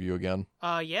way ahead of you again?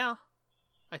 Yeah.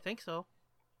 I think so.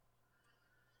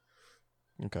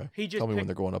 Okay. Tell me when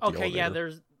they're going up the elevator. Okay, yeah,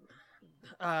 there's...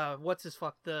 what's his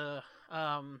fuck? The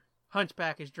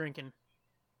Hunchback is drinking.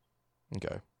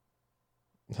 Okay.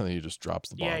 And then he just drops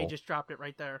the bottle. Yeah, he just dropped it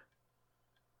right there.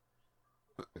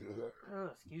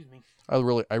 Excuse me. I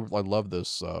love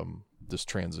this this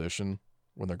transition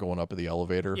when they're going up in the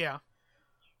elevator. Yeah.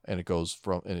 And it goes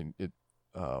from, and it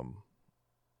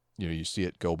you see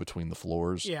it go between the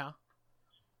floors. Yeah.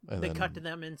 And they then cut to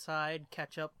them inside,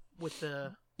 catch up with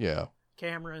the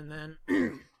camera, and then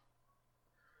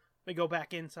they go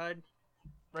back inside.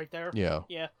 Right there. Yeah.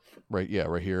 Yeah. Right. Yeah.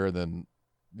 Right here, and then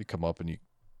you come up and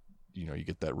you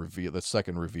get that reveal, that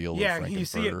second reveal. Yeah, of you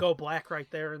see it go black right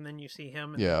there, and then you see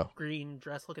him in the green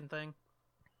dress looking thing.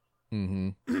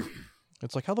 Mm-hmm.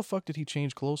 It's like, how the fuck did he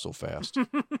change clothes so fast?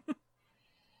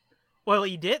 Well,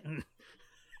 he didn't.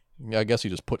 Yeah, I guess he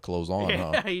just put clothes on,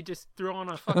 Yeah, he just threw on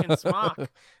a fucking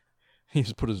smock. He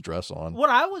just put his dress on. What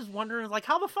I was wondering is, like,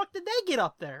 how the fuck did they get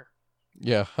up there?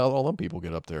 Yeah, how all them people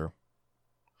get up there?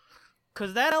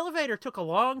 Because that elevator took a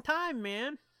long time,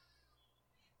 man.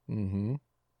 Mm-hmm.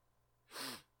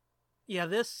 Yeah,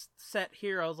 this set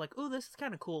here, I was like, ooh, this is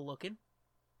kind of cool looking.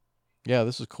 Yeah,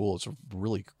 this is cool. It's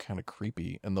really kind of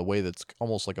creepy, and the way that's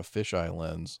almost like a fisheye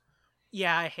lens.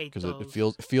 Yeah, I hate those.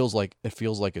 Because it feels like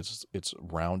it's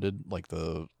rounded, like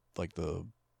the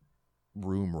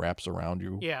room wraps around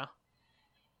you. Yeah.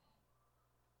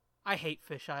 I hate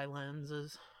fisheye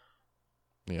lenses.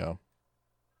 Yeah.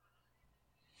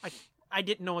 I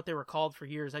didn't know what they were called for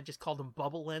years. I just called them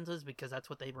bubble lenses because that's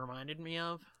what they reminded me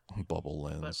of. Bubble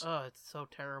lens. But it's so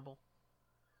terrible.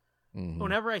 Mm-hmm.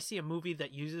 Whenever I see a movie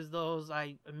that uses those,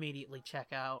 I immediately check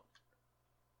out.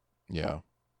 Yeah.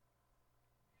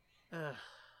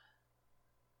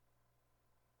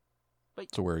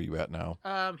 But so where are you at now?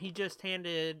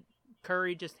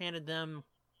 Curry just handed them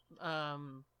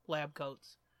lab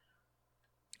coats.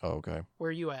 Oh, okay. Where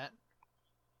are you at?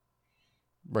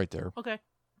 Right there. Okay.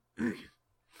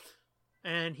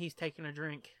 And he's taking a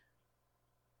drink.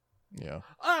 Yeah.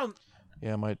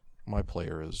 Yeah, my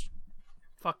player is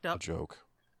fucked up. A joke.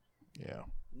 Yeah.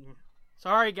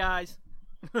 Sorry, guys.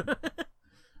 Do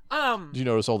you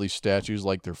notice all these statues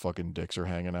like their fucking dicks are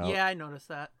hanging out? Yeah, I noticed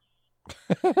that.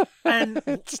 And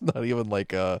it's not even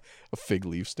like a fig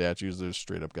leaf statues. They're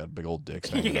straight up got big old dicks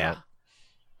hanging out.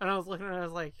 And I was looking at it, I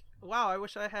was like, wow, I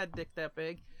wish I had dick that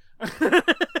big.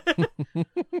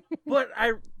 But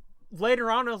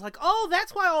later on I was like, oh,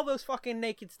 that's why all those fucking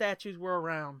naked statues were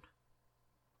around.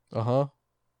 Uh-huh.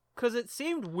 Because it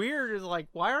seemed weird. It's like,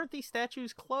 why aren't these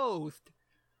statues clothed?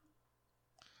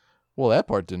 Well, that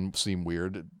part didn't seem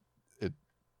weird. It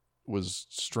was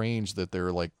strange that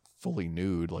they're like fully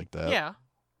nude like that. Yeah.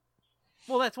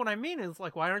 Well, that's what I mean. It's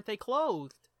like, why aren't they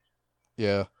clothed?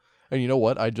 Yeah. And you know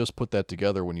what? I just put that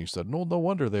together when you said, no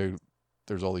wonder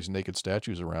there's all these naked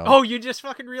statues around. Oh, you just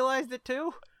fucking realized it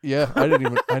too? Yeah, I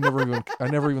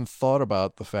never even thought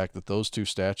about the fact that those two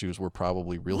statues were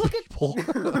probably real people.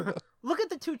 Look at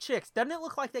the two chicks. Doesn't it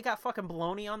look like they got fucking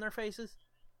baloney on their faces?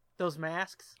 Those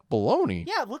masks. Baloney?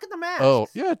 Yeah, look at the masks. Oh,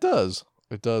 yeah, it does.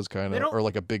 It does kind of. Or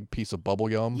like a big piece of bubble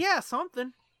gum. Yeah,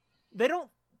 something. They don't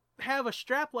have a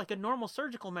strap like a normal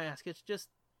surgical mask. It's just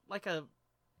like a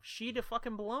sheet of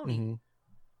fucking baloney.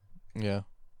 Mm-hmm. Yeah.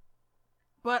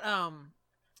 But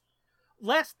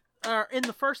in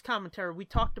the first commentary we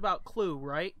talked about Clue,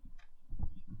 right?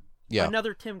 Yeah.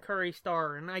 Another Tim Curry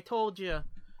star, and I told you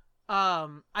I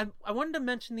wanted to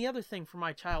mention the other thing from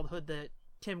my childhood that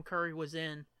Tim Curry was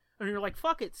in, and you're like,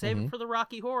 fuck it, save it for the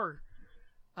Rocky Horror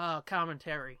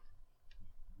commentary.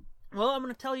 Well, I'm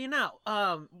going to tell you now.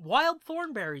 Wild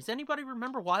Thornberrys. Anybody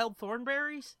remember Wild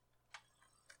Thornberrys?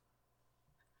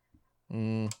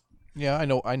 Yeah,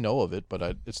 I know of it, but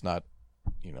it's not,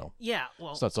 Yeah,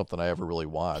 well, it's not something I ever really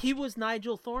watched. He was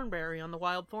Nigel Thornberry on the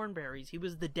Wild Thornberrys. He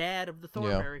was the dad of the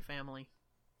Thornberry family.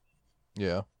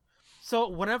 Yeah. So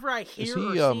whenever I hear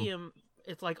or see him,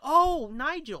 it's like, oh,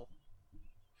 Nigel.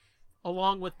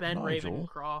 Along with Ben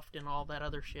Ravencroft and all that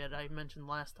other shit I mentioned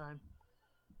last time.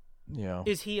 Yeah.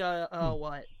 Is he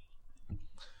what?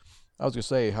 I was gonna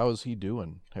say, how is he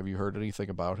doing? Have you heard anything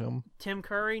about him? Tim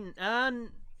Curry?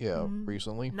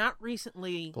 Recently. Not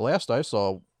recently. The last I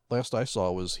saw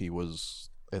was he was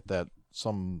at that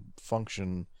some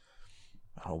function.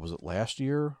 I don't know, was it last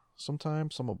year?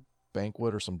 Sometime, some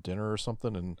banquet or some dinner or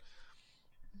something, and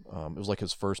it was like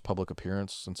his first public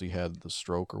appearance since he had the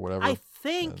stroke or whatever. I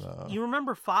think you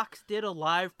remember Fox did a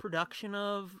live production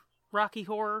of Rocky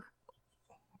Horror.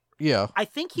 Yeah, I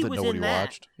think he was in that.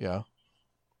 Watched. Yeah,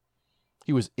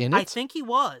 he was in it. I think he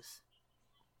was.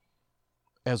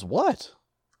 As what?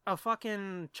 A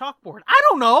fucking chalkboard. I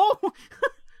don't know.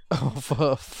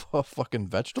 A fucking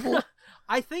vegetable.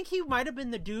 I think he might have been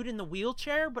the dude in the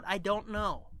wheelchair, but I don't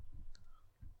know.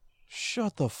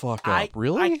 Shut the fuck up!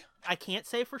 Really? I can't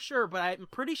say for sure, but I'm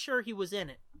pretty sure he was in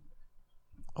it.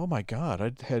 Oh my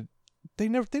god!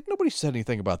 Nobody said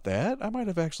anything about that. I might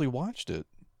have actually watched it.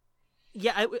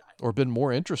 Yeah, or been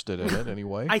more interested in it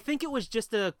anyway. I think it was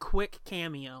just a quick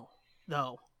cameo,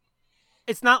 though.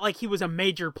 It's not like he was a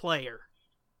major player.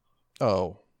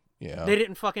 Oh, yeah. They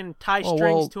didn't fucking tie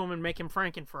strings to him and make him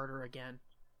Frankenfurter again.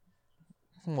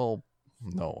 Well,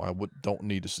 no, don't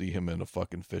need to see him in a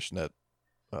fucking fishnet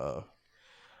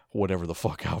whatever the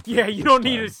fuck outfit. Yeah, you don't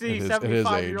need to see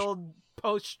 75-year-old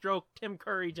post-stroke Tim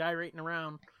Curry gyrating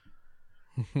around,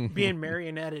 being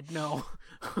marionetted. No.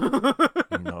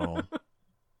 No.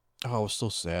 Oh, I was so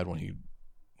sad when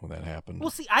that happened. Well,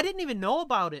 see, I didn't even know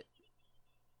about it.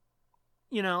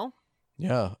 You know?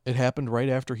 Yeah, it happened right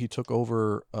after he took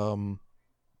over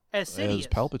as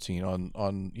Palpatine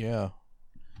on yeah.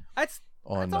 That's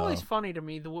always funny to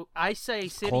me. I say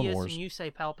Sidious and you say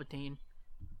Palpatine.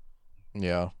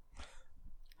 Yeah.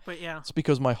 But yeah. It's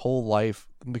because my whole life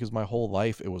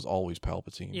it was always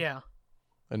Palpatine. Yeah.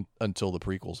 And until the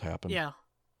prequels happened. Yeah.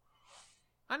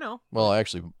 I know. Well,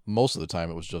 actually, most of the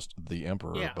time it was just the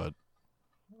Emperor, but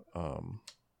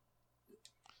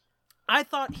I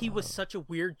thought he was such a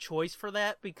weird choice for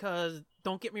that because,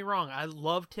 don't get me wrong, I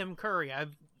love Tim Curry.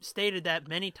 I've stated that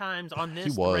many times on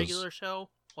this regular show.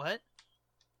 What?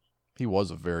 He was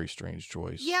a very strange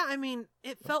choice. Yeah, I mean,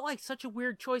 it felt like such a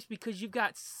weird choice because you've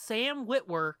got Sam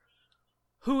Witwer,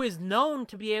 who is known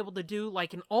to be able to do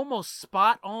like an almost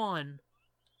spot-on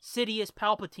Sidious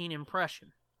Palpatine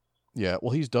impression. Yeah,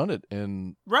 well, he's done it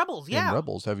in Rebels. Yeah, in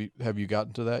Rebels. Have you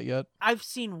gotten to that yet? I've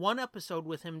seen one episode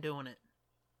with him doing it.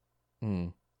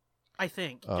 I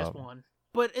think just one.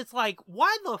 But it's like,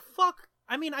 why the fuck?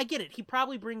 I mean, I get it. He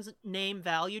probably brings name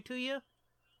value to you,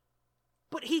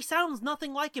 but he sounds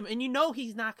nothing like him, and you know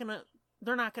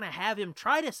they're not gonna have him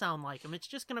try to sound like him. It's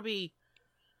just gonna be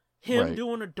him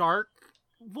doing a dark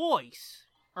voice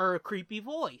or a creepy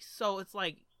voice. So it's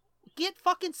like, get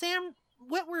fucking Sam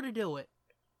Witwer to do it.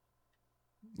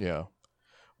 Yeah.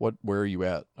 Where are you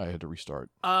at? I had to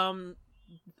restart.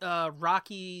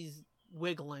 Rocky's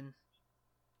wiggling.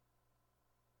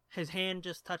 His hand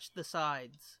just touched the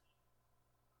sides.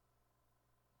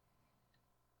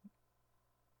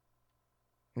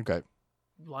 Okay.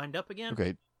 Lined up again?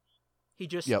 Okay. He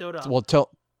just stood up. Well, tell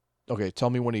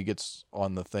me when he gets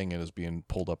on the thing and is being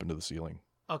pulled up into the ceiling.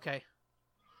 Okay.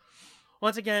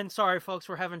 Once again, sorry folks,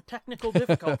 we're having technical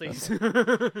difficulties.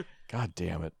 God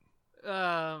damn it.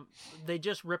 They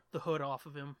just ripped the hood off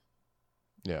of him.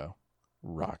 Yeah.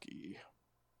 Rocky.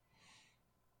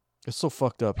 It's so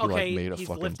fucked up. He's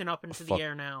lifting up into the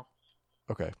air now.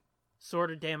 Okay. Sword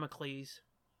of Damocles.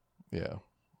 Yeah.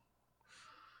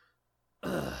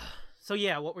 So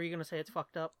yeah, what were you gonna say? It's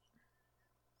fucked up.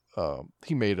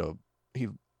 He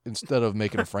instead of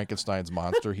making a Frankenstein's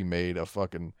monster, he made a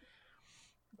fucking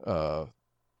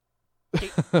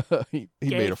he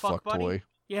made a fuck toy.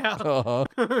 Yeah. Uh-huh.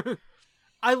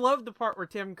 I love the part where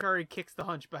Tim Curry kicks the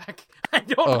hunchback. I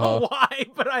don't know why,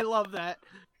 but I love that.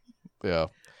 Yeah.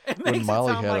 It makes it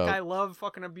sound like I love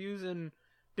fucking abusing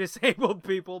disabled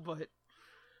people, but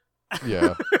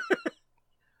yeah.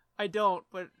 I don't,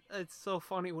 but it's so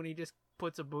funny when he just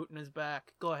puts a boot in his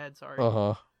back. Go ahead, sorry.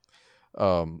 I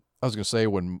was gonna say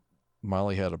when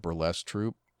Molly had a burlesque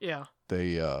troupe, yeah,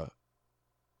 they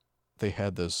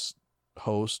had this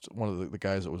host, one of the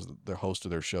guys that was the host of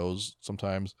their shows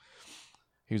sometimes.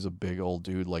 He was a big old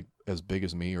dude, like as big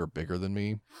as me or bigger than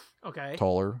me. Okay.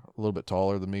 Taller, a little bit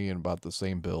taller than me and about the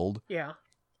same build. Yeah.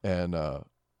 And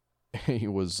he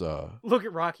was look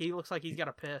at Rocky, he looks like he's got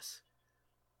a piss.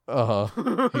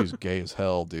 He's gay as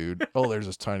hell, dude. Oh, there's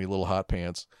his tiny little hot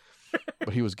pants.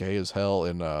 But he was gay as hell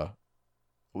in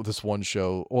this one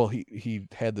show. Well, he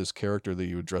had this character that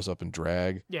he would dress up in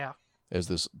drag. Yeah. As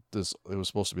this it was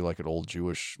supposed to be like an old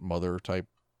Jewish mother type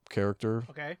character.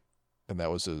 Okay. And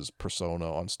that was his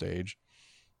persona on stage.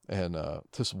 And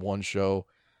this one show,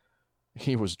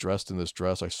 he was dressed in this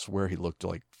dress. I swear he looked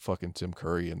like fucking Tim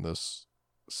Curry in this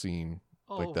scene.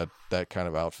 Oh. Like that kind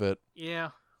of outfit.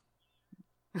 Yeah.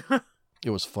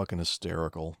 It was fucking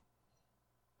hysterical.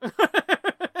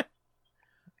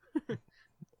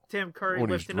 Tim Curry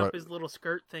lifting up his little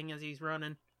skirt thing as he's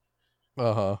running.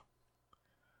 So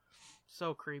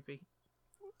creepy.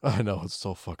 I know, it's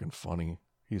so fucking funny.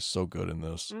 He's so good in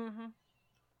this. Mm-hmm.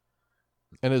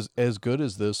 And as good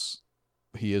as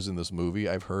he is in this movie,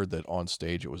 I've heard that on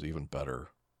stage it was even better.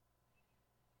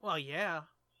 Well, yeah.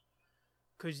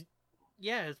 It's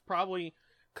probably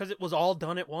because it was all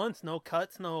done at once. No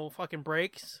cuts, no fucking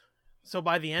breaks. So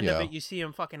by the end of it, you see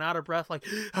him fucking out of breath, like,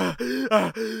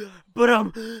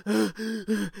 but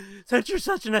since you're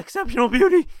such an exceptional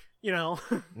beauty, you know.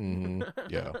 Mm-hmm.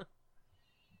 Yeah.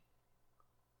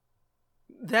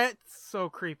 That's so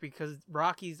creepy because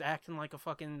Rocky's acting like a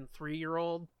fucking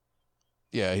 3-year-old.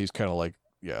 Yeah, he's kind of like,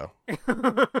 yeah.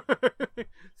 So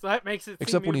that makes it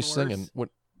except when he's worse. singing.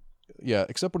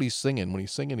 Except when he's singing. When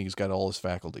he's singing, he's got all his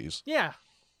faculties. Yeah.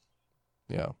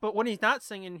 Yeah. But when he's not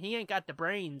singing, he ain't got the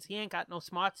brains. He ain't got no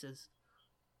smartses.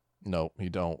 No, he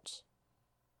don't.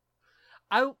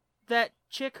 That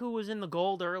chick who was in the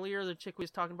gold earlier, the chick we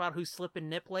was talking about who's slipping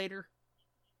nip later.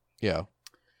 Yeah.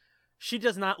 She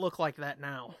does not look like that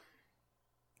now.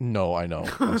 No, I know.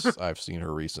 I've seen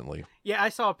her recently. Yeah, I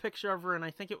saw a picture of her, and I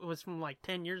think it was from like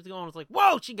 10 years ago, and I was like,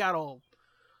 whoa, she got old.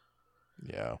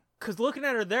 Yeah. Because looking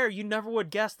at her there, you never would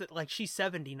guess that like she's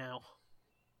 70 now.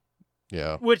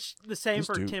 Yeah. Which, the same This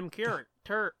for dude... Tim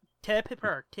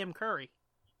Curry.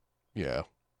 Yeah.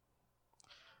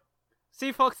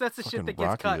 See, folks, that's the Fucking shit that gets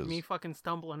Rocky cut. is... Me fucking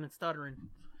stumbling and stuttering.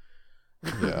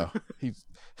 Yeah. He's...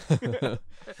 That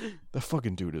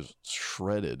fucking dude is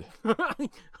shredded.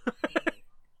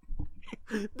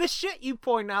 The shit you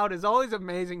point out is always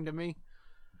amazing to me.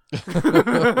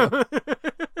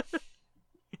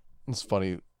 It's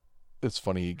funny. It's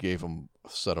funny he gave him a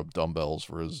set of dumbbells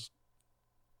for his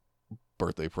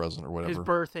birthday present or whatever. His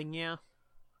birthing, yeah.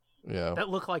 Yeah. That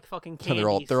look like fucking candies.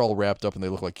 And they're all wrapped up and they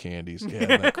look like candies. Yeah,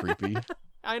 isn't that creepy?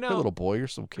 I know. Hey, little boy, you're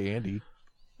so candy.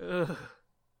 Ugh.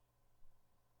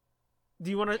 Do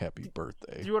you want to Happy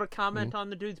birthday. Do you want to comment on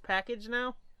the dude's package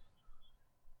now?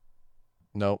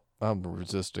 Nope, I'm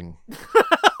resisting.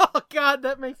 Oh God,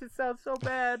 that makes it sound so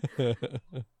bad.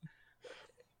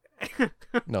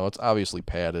 No, it's obviously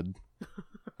padded.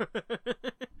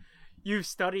 You've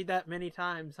studied that many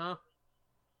times, huh?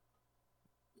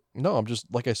 No, I'm just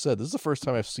like I said. This is the first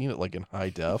time I've seen it like in high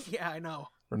def. Yeah, I know.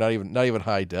 Or not even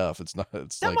high def. It's not.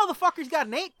 It's that like motherfucker's got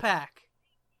an 8-pack.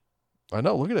 I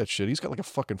know. Look at that shit. He's got like a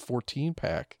fucking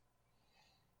 14-pack.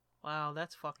 Wow,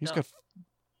 that's fucked He's up. got.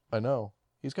 I know.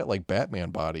 He's got like Batman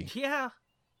body. Yeah.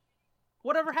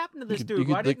 Whatever happened to this dude?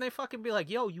 Why didn't they fucking be like,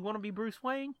 "Yo, you want to be Bruce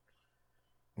Wayne?"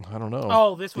 I don't know.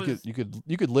 Oh, this was. You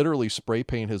could literally spray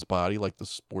paint his body like the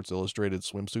Sports Illustrated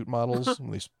swimsuit models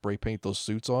when they spray paint those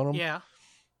suits on him. Yeah.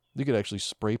 You could actually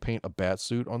spray paint a bat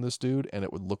suit on this dude, and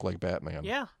it would look like Batman.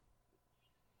 Yeah.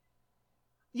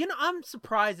 You know, I'm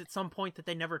surprised at some point that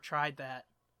they never tried that.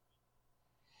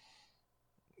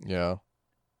 Yeah.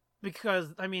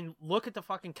 Because, I mean, look at the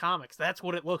fucking comics. That's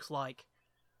what it looks like.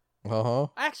 Uh-huh.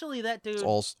 Actually, that dude...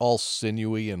 It's all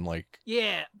sinewy and like...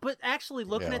 Yeah, but actually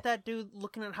looking at that dude,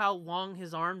 looking at how long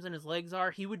his arms and his legs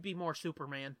are, he would be more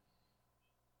Superman.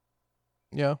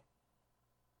 Yeah.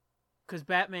 Because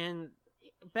Batman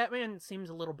seems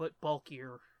a little bit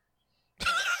bulkier.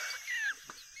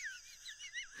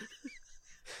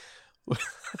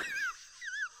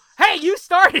 Hey, you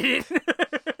started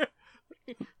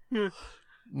it!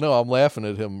 No, I'm laughing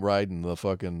at him riding the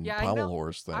fucking pommel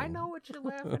horse thing. I know what you're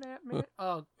laughing at, man.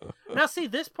 Oh, now see,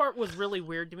 this part was really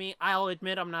weird to me. I'll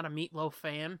admit I'm not a Meatloaf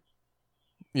fan.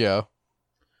 Yeah.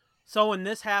 So when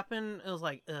this happened, it was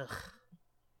like, ugh.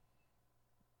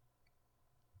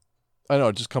 I know,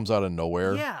 it just comes out of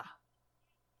nowhere. Yeah.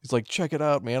 He's like, check it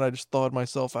out, man. I just thawed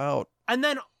myself out. And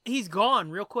then he's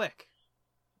gone real quick.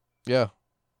 Yeah.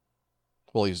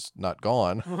 Well, he's not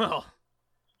gone. Well.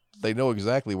 They know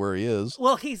exactly where he is.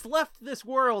 Well, he's left this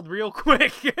world real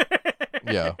quick.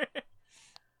 Yeah.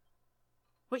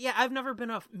 But yeah, I've never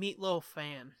been a Meatloaf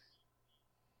fan.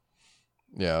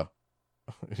 Yeah.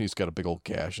 He's got a big old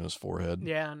gash in his forehead.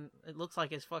 Yeah, and it looks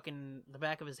like the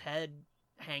back of his head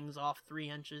hangs off 3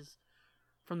 inches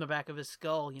from the back of his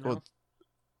skull, you know? Well,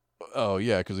 oh,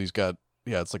 yeah, because he's got,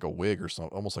 it's like a wig or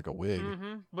something, almost like a wig.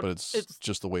 Mm-hmm. But it's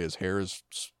just the way his hair is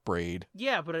sprayed.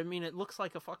 Yeah, but I mean, it looks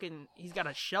like he's got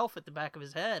a shelf at the back of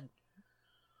his head.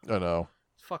 I know.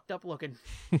 It's fucked up looking.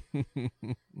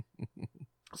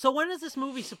 So when is this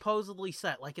movie supposedly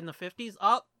set? Like in the 50s?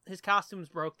 Oh, his costume's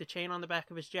broke. The chain on the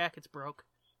back of his jacket's broke.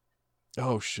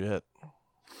 Oh, shit.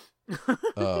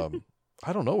 I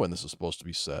don't know when this is supposed to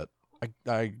be set.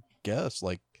 I guess,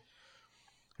 like,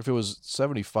 if it was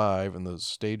 75 and the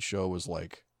stage show was,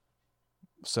 like,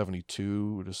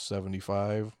 72 to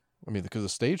 75. I mean, because the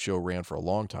stage show ran for a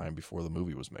long time before the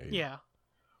movie was made. Yeah.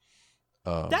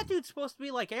 That dude's supposed to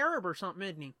be, like, Arab or something,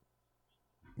 isn't he?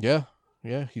 Yeah.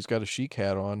 Yeah, he's got a chic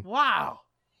hat on. Wow.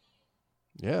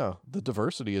 Yeah, the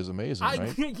diversity is amazing,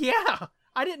 right? Yeah.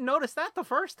 I didn't notice that the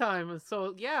first time.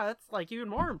 So, yeah, that's, like, even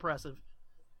more impressive.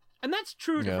 And that's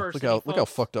true diversity, look how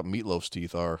fucked up Meatloaf's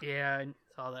teeth are. Yeah, I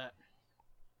saw that.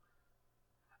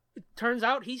 It turns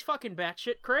out he's fucking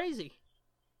batshit crazy.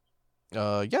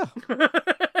 Yeah.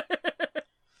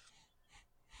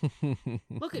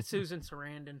 Look at Susan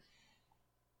Sarandon.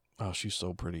 Oh, she's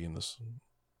so pretty in this.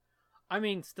 I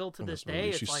mean, still to this day,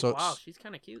 it's like, wow, she's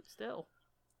kind of cute still.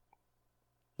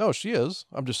 No, she is.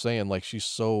 I'm just saying, like, she's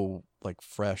so, like,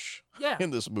 fresh in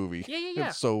this movie. Yeah.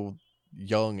 It's so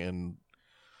young and...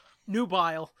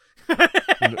 Nubile.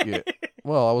 Yeah.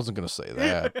 Well, I wasn't going to say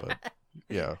that, but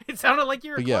yeah. It sounded like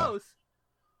you were close.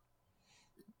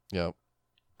 Yeah.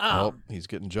 Well, he's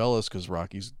getting jealous because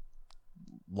Rocky's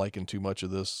liking too much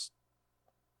of this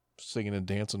singing and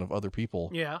dancing of other people.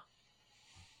 Yeah.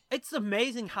 It's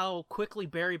amazing how quickly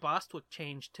Barry Bostwick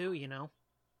changed, too, you know?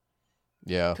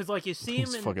 Yeah. Because, like, you see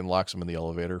him in... fucking locks him in the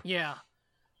elevator. Yeah.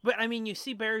 But, I mean, you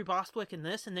see Barry Bostwick in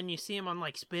this, and then you see him on,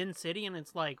 like, Spin City, and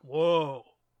it's like, whoa.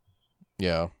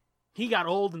 Yeah. He got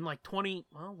old in, like,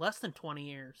 less than 20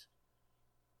 years.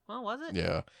 Well, was it?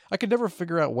 Yeah. I could never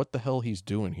figure out what the hell he's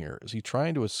doing here. Is he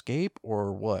trying to escape,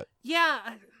 or what?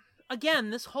 Yeah.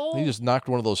 Again, this whole... He just knocked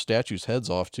one of those statues' heads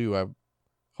off, too. I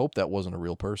hope that wasn't a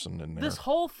real person in there. This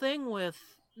whole thing with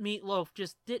Meatloaf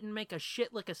just didn't make a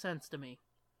shit lick of sense to me.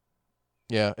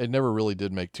 Yeah, it never really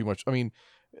did make too much. I mean,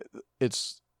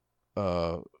 it's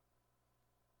so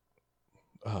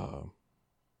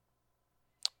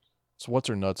what's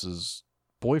her nuts'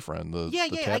 boyfriend, the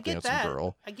tap dancing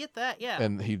girl. I get that, yeah.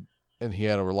 And he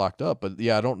had her locked up, but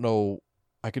yeah, I don't know.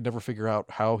 I could never figure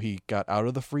out how he got out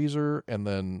of the freezer, and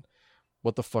then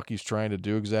what the fuck he's trying to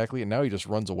do exactly. And now he just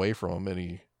runs away from him, and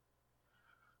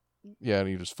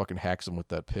he just fucking hacks him with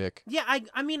that pick. Yeah,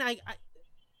 I mean,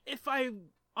 if I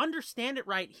understand it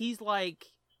right, he's like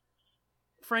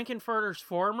Frankenfurter's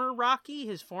former Rocky,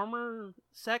 his former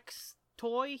sex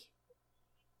toy.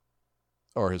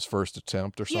 Or his first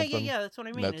attempt or something. Yeah, that's what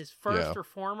I mean. His first or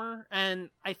former. And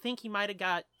I think he might have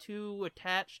got too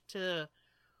attached to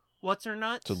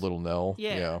What's-Her-Nuts. To Little Nell.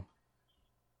 Yeah.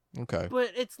 Okay.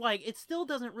 But it's like, it still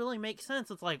doesn't really make sense.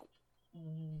 It's like,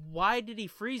 why did he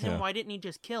freeze him? Why didn't he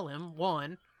just kill him?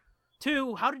 1.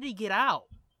 2, how did he get out?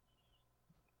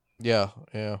 Yeah,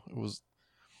 it was...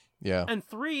 Yeah. And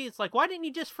 3, it's like, why didn't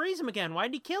he just freeze him again? Why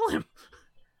did he kill him?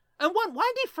 And 1, why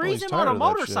did he freeze him on a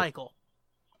motorcycle?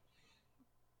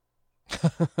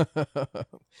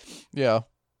 Yeah.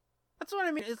 That's what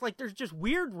I mean. It's like, there's just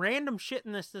weird random shit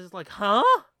in this that's like, huh?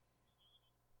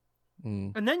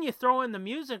 And then you throw in the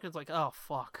music, it's like, oh,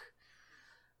 fuck.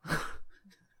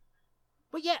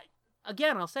 But yeah,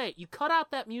 again, I'll say it. You cut out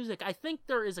that music. I think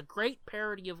there is a great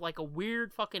parody of like a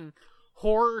weird fucking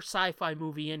horror sci-fi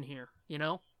movie in here, you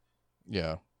know?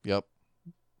 Yeah. Yep.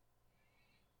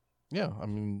 Yeah, I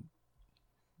mean,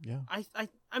 yeah.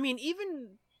 I mean,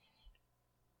 even...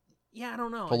 Yeah, I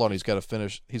don't know. Hold on, he's got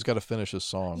to finish his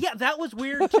song. Yeah, that was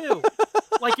weird too.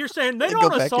 Like you're saying, they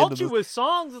don't assault you with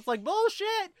songs. It's like,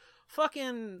 bullshit.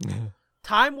 Fucking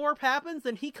time warp happens,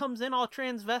 then he comes in all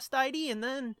transvestite, and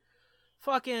then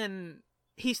fucking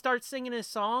he starts singing his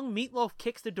song. Meatloaf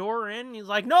kicks the door in, and he's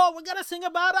like, no, we're gonna sing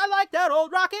about I like that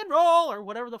old rock and roll, or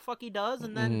whatever the fuck he does,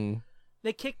 and then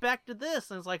they kick back to this,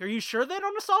 and it's like, are you sure they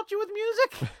don't assault you with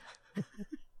music?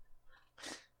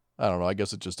 I don't know. I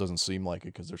guess it just doesn't seem like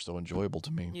it because they're so enjoyable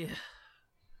to me. Yeah.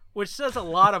 Which says a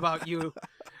lot about you.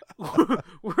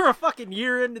 We're a fucking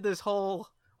year into this whole...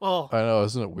 Well, I know,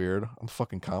 isn't it weird? I'm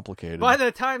fucking complicated. By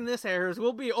the time this airs,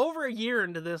 we'll be over a year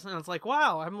into this, and it's like,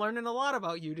 wow, I'm learning a lot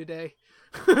about you today.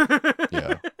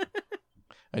 Yeah.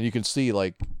 And you can see,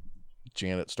 like,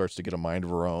 Janet starts to get a mind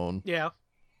of her own. Yeah.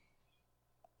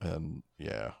 And,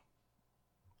 yeah.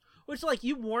 Which, like,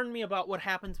 you warned me about what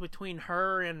happens between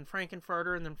her and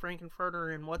Frankenfurter, and then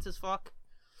Frankenfurter and what's-his-fuck.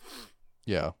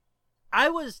 Yeah. I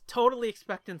was totally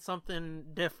expecting something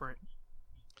different.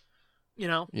 You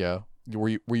know? Yeah.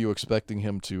 Were you expecting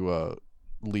him to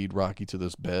lead Rocky to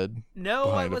this bed? No,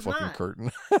 behind I was a fucking not.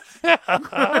 curtain?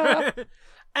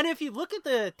 And if you look at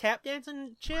the tap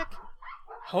dancing chick,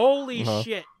 holy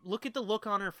shit! Look at the look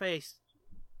on her face.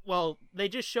 Well, they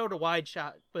just showed a wide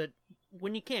shot, but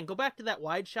when you can, go back to that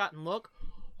wide shot and look.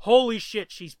 Holy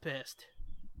shit, she's pissed.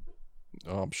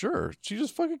 Oh, I'm sure. She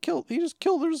just fucking killed. He just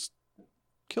killed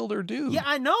her dude. Yeah,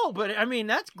 I know, but I mean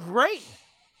that's great.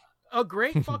 A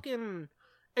great fucking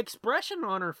expression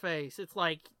on her face. It's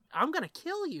like, I'm gonna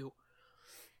kill you.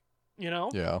 You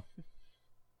know? Yeah.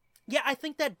 Yeah, I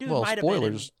think that dude might have been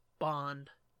in Bond.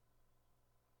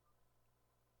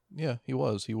 Yeah, he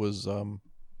was. He was one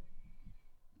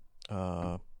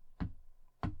of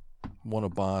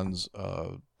Bond's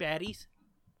baddies.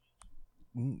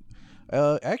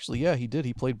 Actually, yeah, he did.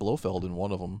 He played Blofeld in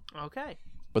one of them. Okay.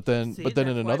 But then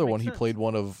in another one, he played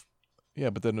one of. Yeah,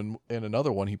 but then in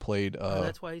another one, he played.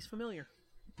 That's why he's familiar.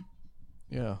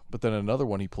 Yeah, but then another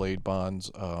one, he played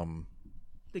Bond's the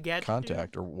Gadget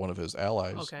contact, dude? or one of his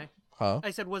allies. Okay. Huh?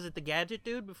 I said, was it the Gadget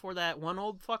dude before that one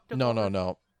old fuck took No,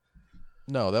 over?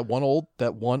 No, that one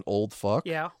old fuck.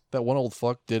 Yeah. That one old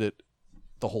fuck did it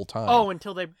the whole time. Oh,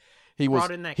 until they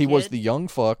brought in that kid? He was the young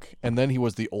fuck, and then he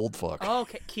was the old fuck. Oh,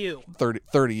 okay, cute.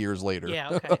 30 years later. Yeah,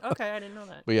 okay. Okay, I didn't know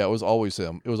that. But yeah, it was always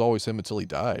him. It was always him until he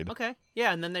died. Okay.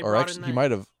 Yeah, and then they brought in that... he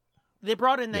might have... They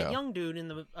brought in that young dude in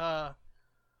the... Well,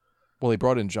 they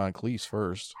brought in John Cleese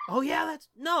first. Oh, yeah, that's...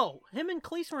 No, him and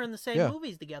Cleese were in the same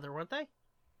movies together, weren't they?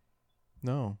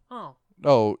 No. Oh.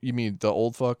 Oh, you mean the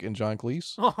old fuck in John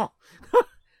Cleese? Oh.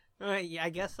 Yeah, I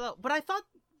guess so. But I thought...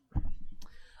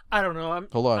 I don't know.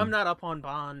 Hold on. I'm not up on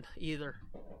Bond either.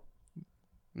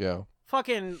 Yeah. Fuck,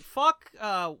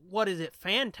 what is it?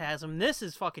 Phantasm. This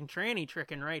is fucking tranny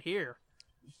tricking right here.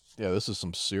 Yeah, this is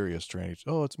some serious tranny.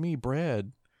 Oh, it's me,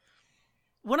 Brad.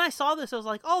 When I saw this, I was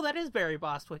like, oh, that is Barry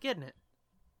Bostwick, isn't it?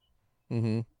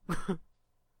 Mm-hmm.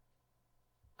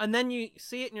 And then you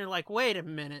see it and you're like, wait a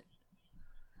minute.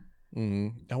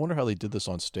 Mm-hmm. I wonder how they did this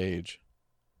on stage.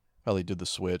 How they did the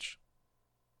switch.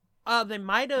 They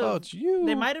might have... Oh, it's you.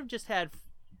 They might have just had...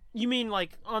 You mean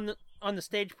like on the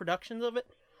stage productions of it?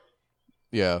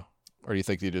 Yeah. Or do you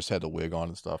think they just had the wig on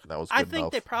and stuff and that was good enough? I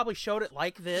think they probably showed it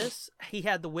like this. He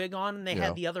had the wig on and they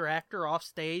had the other actor off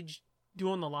stage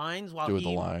doing the lines while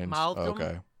he mouthed them.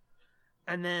 Okay.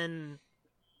 And then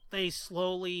they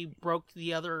slowly cut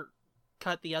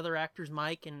the other actor's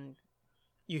mic and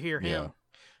you hear him.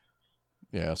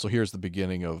 Yeah, so here's the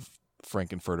beginning of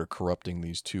Frankenfurter corrupting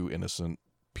these two innocent,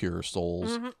 pure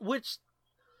souls. Mm-hmm. Which,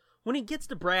 when he gets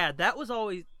to Brad, that was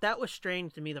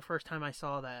strange to me the first time I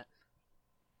saw that.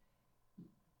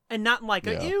 And not like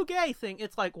a ew gay thing.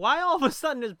 It's like, why all of a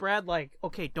sudden is Brad like,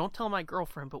 okay, don't tell my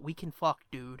girlfriend, but we can fuck,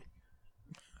 dude.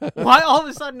 Why all of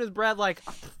a sudden is Brad like,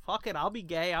 fuck it, I'll be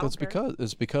gay. It's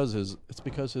because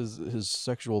his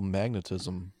sexual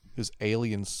magnetism, his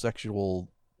alien sexual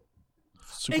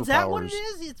superpowers. Is that what it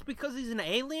is? It's because he's an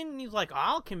alien and he's like,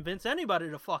 I'll convince anybody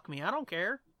to fuck me. I don't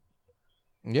care.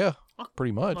 Yeah,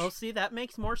 pretty much. Well, see, that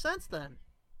makes more sense then.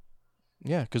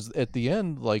 Yeah, because at the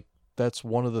end, like, that's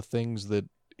one of the things that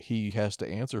he has to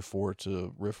answer for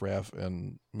to Riff Raff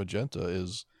and Magenta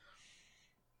is,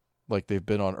 like, they've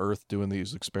been on Earth doing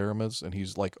these experiments and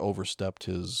he's, like, overstepped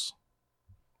his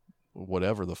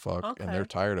whatever the fuck, and they're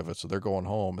tired of it, so they're going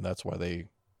home, and that's why they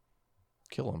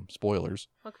kill him. Spoilers.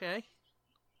 Okay.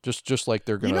 Just like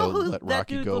they're gonna let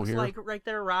Rocky go here. Like right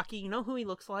there, Rocky. You know who he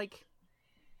looks like?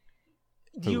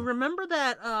 Do you remember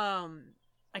that?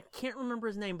 I can't remember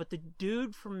his name, but the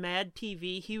dude from Mad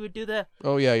TV, he would do the.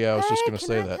 Oh yeah. I was just gonna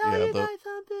say that. Yeah,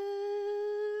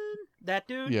 that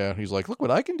dude. Yeah, he's like, look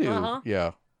what I can do. Uh-huh.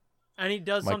 Yeah. And he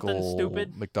does something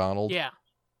stupid. McDonald. Yeah.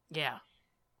 That's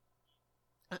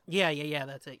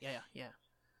it. Yeah.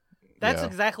 That's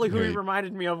exactly who he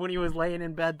reminded me of when he was laying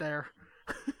in bed there.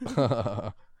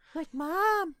 Like,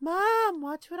 Mom,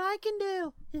 watch what I can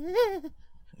do.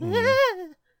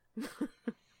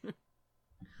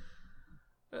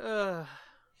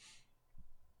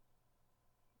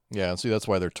 Yeah, and see, that's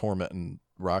why they're tormenting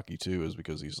Rocky too, is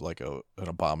because he's like an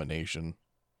abomination.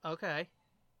 Okay.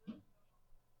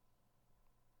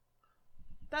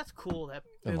 That's cool, that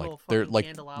big and, like, old they're fucking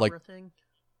candelabra thing.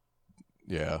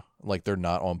 Yeah, like they're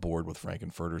not on board with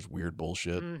Frankenfurter's weird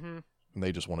bullshit. Mm-hmm. And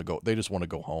they just want to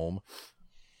go home.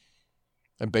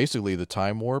 And basically the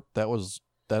time warp,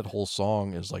 that whole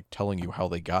song is like telling you how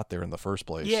they got there in the first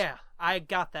place. Yeah, I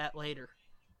got that later.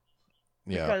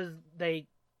 Yeah. Because they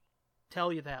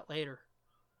tell you that later.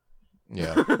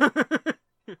 Yeah.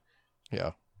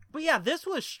 Yeah. But yeah, this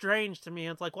was strange to me.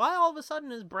 It's like, why all of a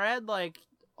sudden is Brad like,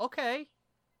 okay,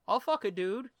 I'll fuck a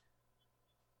dude.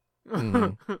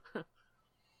 Mm-hmm.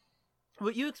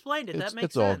 But you explained it. That makes sense.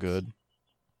 It's all good.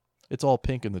 It's all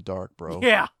pink in the dark, bro.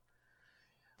 Yeah.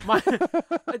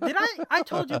 I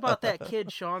told you about that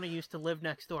kid Sean who used to live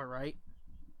next door, right?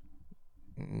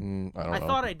 I don't know. I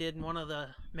thought I did in one of the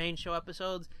main show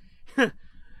episodes.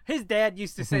 His dad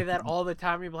used to say that all the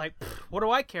time. He'd be like, what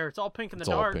do I care? It's all pink in the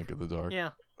dark. It's all pink in the dark.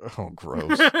 Yeah. Oh,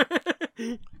 gross.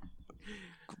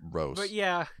 Gross. But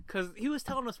yeah, because he was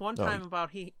telling us one time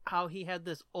about how he had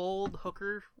this old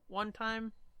hooker one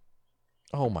time.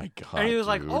 Oh my god. And he was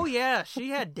like, oh yeah, she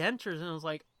had dentures. And it was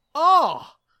like,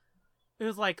 oh. It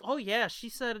was like, oh yeah, she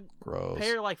said gross.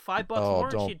 Pay her like $5 more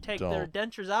and she'd take their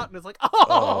dentures out. And it's like,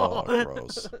 oh.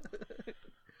 Gross.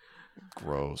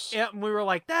 Gross. Yeah, and we were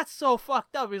like, that's so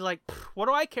fucked up. He's like, what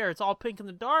do I care? It's all pink in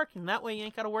the dark, and that way you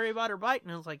ain't got to worry about her biting.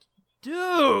 And I was like,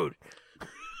 dude.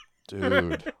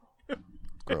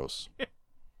 Gross.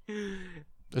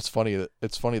 It's funny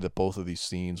that both of these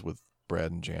scenes with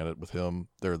Brad and Janet with him,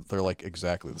 they're like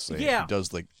exactly the same. Yeah. He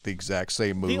does like the exact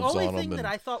same moves on them. The only thing that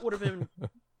I thought would have been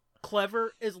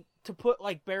clever is to put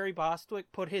like Barry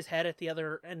Bostwick put his head at the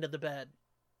other end of the bed.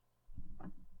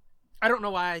 I don't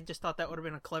know why, I just thought that would have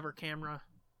been a clever camera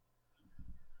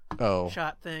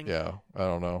shot thing. Yeah, I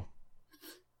don't know.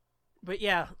 But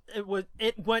yeah, it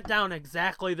went down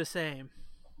exactly the same.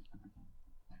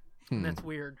 And that's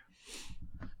weird.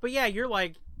 But yeah, you're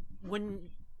like, when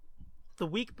the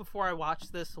week before I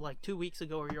watched this, so like 2 weeks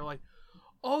ago, where you're like,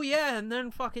 oh yeah, and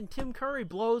then fucking Tim Curry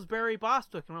blows Barry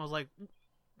Bostwick, and I was like,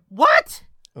 What?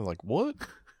 I'm like, what?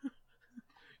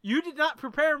 You did not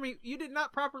prepare me. You did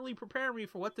not properly prepare me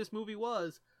for what this movie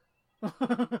was.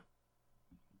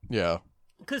 Yeah.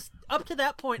 Because up to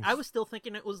that point, I was still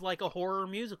thinking it was like a horror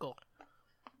musical.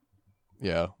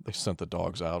 Yeah, they sent the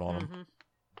dogs out on him.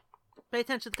 Pay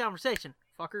attention to the conversation,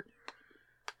 fucker.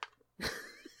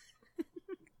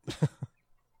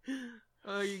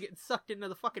 Oh, you're getting sucked into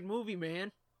the fucking movie,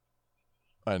 man.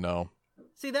 I know.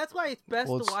 See, that's why it's best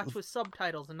to watch with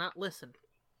subtitles and not listen.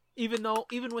 Even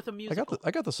with a musical.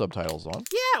 I got the subtitles on.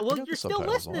 Yeah, well, you're still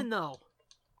listening, though.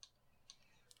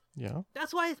 Yeah.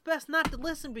 That's why it's best not to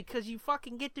listen, because you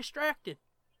fucking get distracted.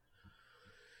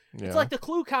 Yeah. It's like the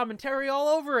Clue commentary all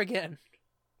over again.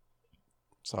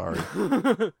 Sorry.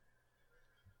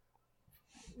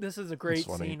 This is a great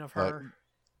scene of her.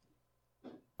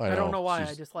 I don't know why,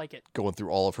 I just like it. Going through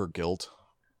all of her guilt.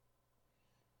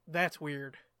 That's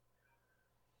weird.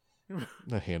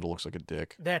 That handle looks like a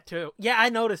dick. That too. Yeah, I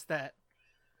noticed that.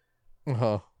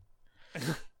 Uh-huh.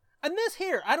 And this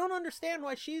here, I don't understand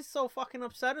why she's so fucking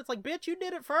upset. It's like, bitch, you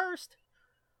did it first.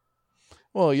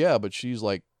 Well, yeah, but she's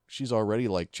already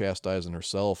like chastising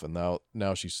herself, and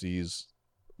now she sees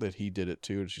that he did it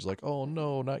too, and she's like, oh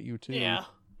no, not you too. Yeah.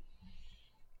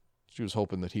 She was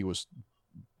hoping that he was.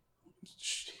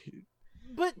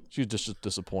 But she was just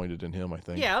disappointed in him, I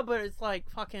think. Yeah, but it's like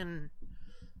fucking.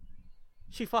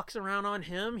 She fucks around on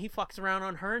him, he fucks around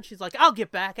on her, and she's like, I'll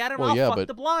get back at him, I'll fuck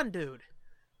the blonde dude.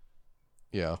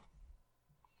 Yeah.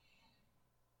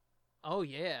 Oh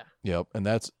yeah. Yep, and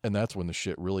that's when the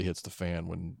shit really hits the fan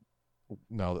when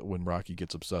Rocky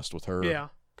gets obsessed with her. Yeah.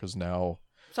 Because now.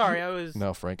 Sorry,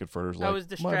 now Frankenfurter's like, I was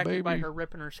distracted by her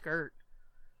ripping her skirt.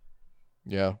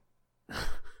 Yeah.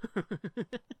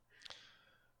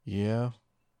 Yeah.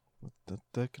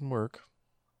 That can work.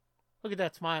 Look at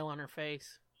that smile on her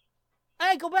face.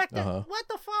 Hey, go back to what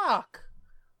the fuck?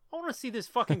 I want to see this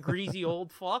fucking greasy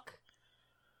old fuck.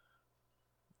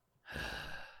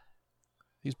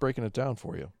 He's breaking it down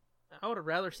for you. I would have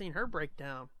rather seen her break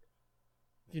down.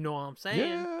 You know what I'm saying?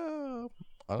 Yeah.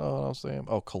 I know what I'm saying.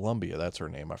 Oh, Columbia. That's her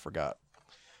name. I forgot.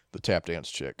 The tap dance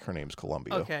chick. Her name's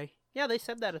Columbia. Okay. Yeah, they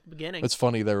said that at the beginning. It's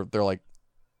funny. They're like,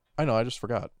 I know. I just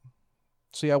forgot.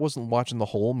 See, I wasn't watching the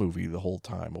whole movie the whole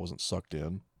time. I wasn't sucked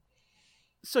in.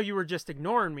 So you were just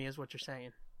ignoring me, is what you're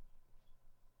saying.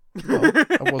 No,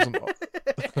 I wasn't.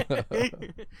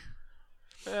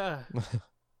 I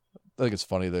think it's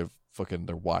funny they're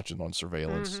watching on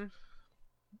surveillance.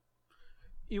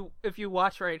 Mm-hmm. If you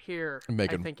watch right here, I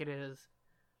think it is.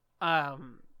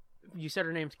 You said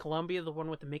her name's Columbia, the one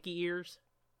with the Mickey ears.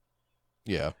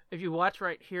 Yeah. If you watch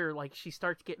right here, like she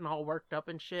starts getting all worked up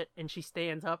and shit, and she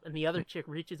stands up, and the other chick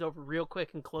reaches over real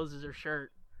quick and closes her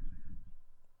shirt.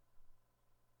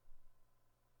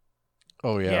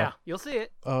 Oh yeah. Yeah, you'll see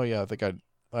it. Oh yeah, I think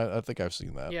I've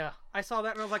seen that. Yeah, I saw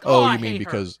that and I was like, oh, you mean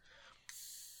because?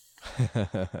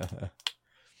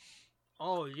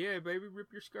 Oh yeah, baby,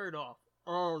 rip your skirt off.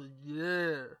 Oh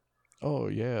yeah. Oh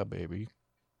yeah, baby.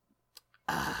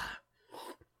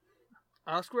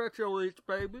 I'll scratch your itch,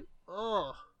 baby.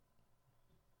 Oh.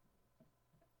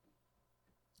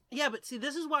 Yeah, but see,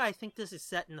 this is why I think this is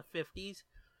set in the 50s.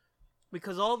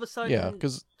 Because all of a sudden,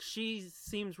 she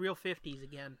seems real 50s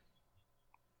again.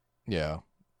 Yeah.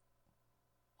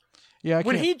 Yeah,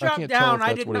 when he dropped down,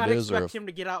 I did not expect him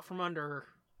to get out from under her.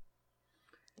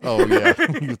 Oh, yeah.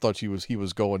 You thought he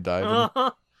was going diving.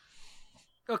 Uh-huh.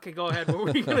 Okay, go ahead. What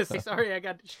were you going to say? Sorry, I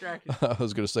got distracted. I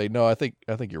was going to say, no, I think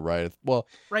you're right. Well,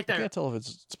 right there. I can't tell if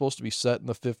it's supposed to be set in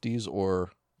the 50s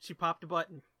or... She popped a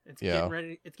button. It's getting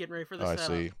ready. It's getting ready for the setup. I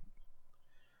see.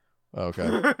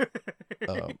 Okay.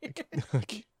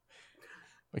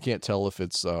 I can't tell if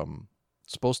it's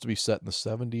supposed to be set in the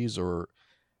 70s or...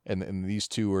 And these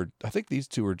two are... I think these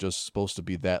two are just supposed to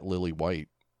be that Lily White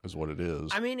is what it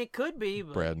is. I mean, it could be,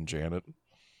 but... Brad and Janet.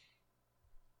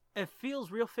 It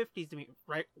feels real 50s to me.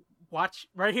 Right? Watch.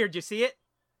 Right here. Did you see it?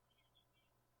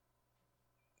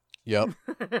 Yep.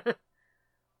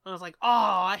 I was like, oh,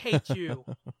 I hate you.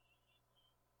 And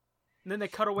then they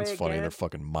cut away again. It's funny. They're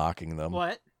fucking mocking them.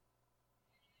 What?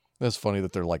 It's funny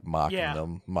that they're like mocking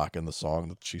them, mocking the song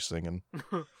that she's singing.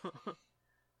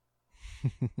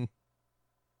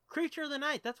 Creature of the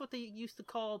Night. That's what they used to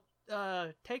call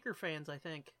Taker fans, I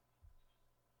think.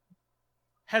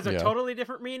 Has a totally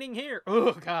different meaning here.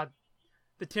 Oh, God.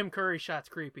 The Tim Curry shot's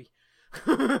creepy.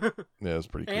 Yeah, it's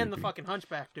pretty creepy. And the fucking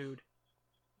hunchback dude.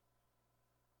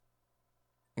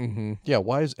 Mm-hmm. Yeah,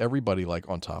 why is everybody like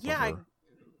on top of her?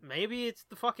 Maybe it's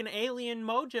the fucking alien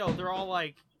mojo. They're all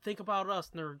like, think about us,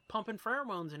 and they're pumping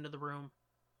pheromones into the room.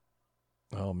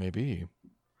 Oh, maybe.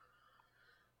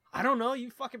 I don't know. You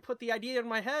fucking put the idea in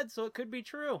my head, so it could be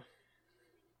true.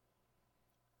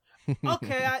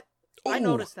 Okay, I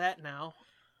noticed that now.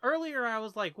 Earlier, I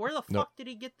was like, where the fuck did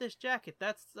he get this jacket?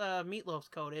 That's Meatloaf's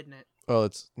coat, isn't it? Oh,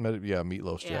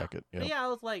 Meatloaf's jacket. Yeah. But yeah, I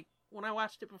was like, when I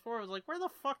watched it before, I was like, where the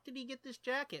fuck did he get this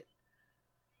jacket?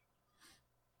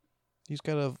 He's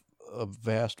got a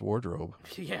vast wardrobe.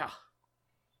 Yeah.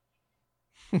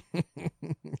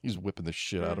 He's whipping the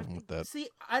shit out of him with that. See,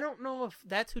 I don't know if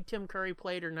that's who Tim Curry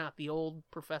played or not, the old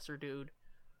professor dude.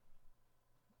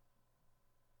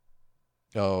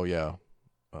 Oh, yeah.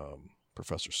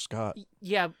 Professor Scott.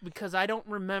 Yeah, because I don't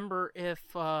remember if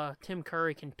Tim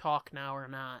Curry can talk now or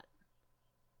not.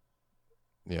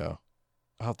 Yeah.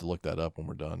 I'll have to look that up when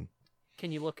we're done.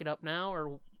 Can you look it up now,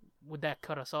 or would that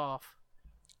cut us off?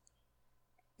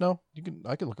 No,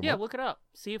 I can look him up. Yeah, look it up.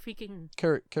 See if he can...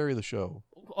 Carry the show.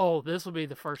 Oh, this will be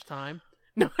the first time.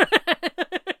 No.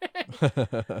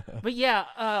 But yeah,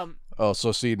 Oh,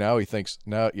 so see, now he thinks,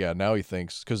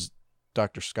 because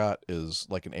Dr. Scott is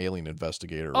like an alien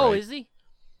investigator, oh, right? is he?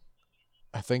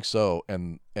 I think so,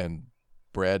 and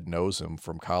Brad knows him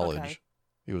from college. Okay.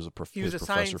 He was He was his a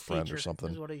professor science friend teacher, or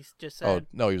something. is what he just said. Oh,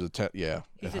 no, he was in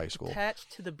He's high school.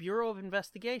 attached to the Bureau of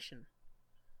Investigation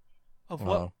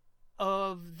of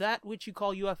of that which you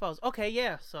call UFOs. Okay,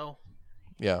 yeah, so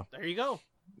yeah, there you go.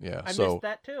 Yeah, I missed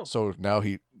that too. So now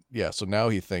he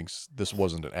thinks this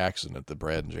wasn't an accident that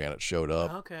Brad and Janet showed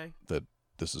up. Okay. That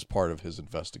this is part of his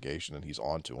investigation and he's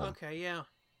on to him. Okay, yeah.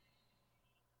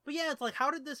 But yeah, it's like,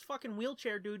 how did this fucking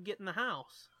wheelchair dude get in the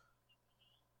house?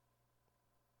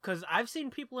 Because I've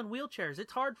seen people in wheelchairs.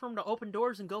 It's hard for them to open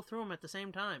doors and go through them at the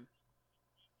same time.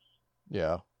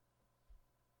 Yeah.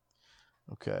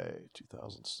 Okay,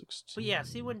 2016. But yeah,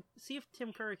 see if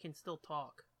Tim Curry can still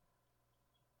talk.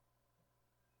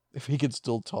 If he can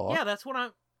still talk? Yeah, that's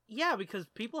what yeah, because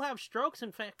people have strokes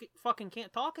and fucking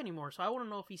can't talk anymore. So I want to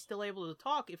know if he's still able to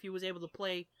talk, if he was able to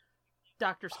play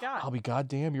Dr. Scott. I'll be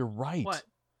goddamn, you're right. What?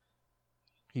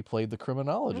 He played the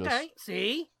criminologist. Okay,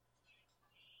 see?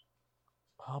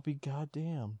 I'll be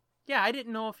goddamn. Yeah, I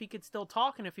didn't know if he could still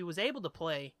talk and if he was able to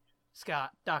play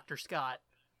Dr. Scott.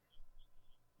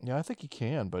 Yeah, I think he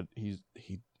can, but he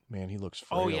looks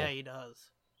frail. Oh yeah, he does.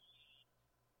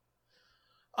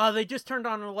 They just turned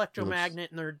on an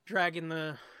electromagnet and they're dragging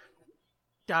the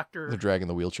doctor. They're dragging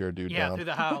the wheelchair dude down. Yeah, through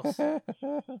the house.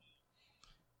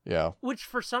 Yeah. Which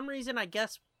for some reason, I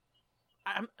guess,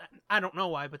 I don't know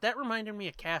why, but that reminded me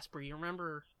of Casper. You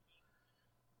remember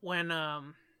when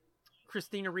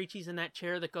Christina Ricci's in that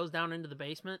chair that goes down into the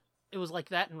basement? It was like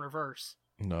that in reverse.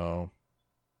 No.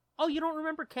 Oh, you don't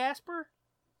remember Casper?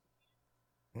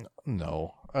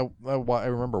 No. I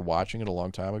remember watching it a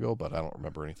long time ago, but I don't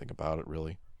remember anything about it,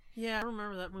 really. Yeah, I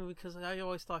remember that movie because I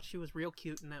always thought she was real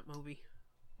cute in that movie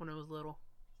when I was little.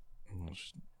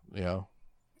 Yeah.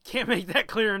 Can't make that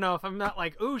clear enough. I'm not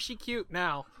like, ooh, she cute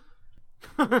now.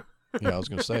 Yeah, I was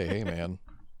going to say, hey, man,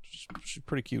 she's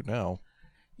pretty cute now.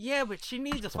 Yeah, but she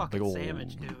needs a fucking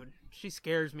sandwich, dude. She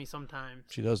scares me sometimes.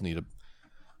 She does need a...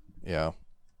 Yeah.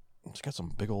 She's got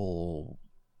some big old...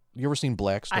 You ever seen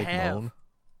Black Snake Moan?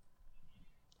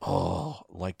 Oh,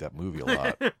 I like that movie a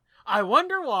lot. I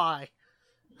wonder why.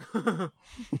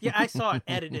 Yeah, I saw it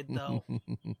edited, though.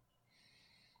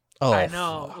 Oh, I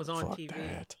know, it was on TV.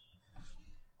 That.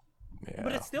 Yeah.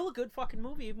 But it's still a good fucking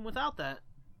movie, even without that.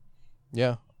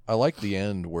 Yeah, I like the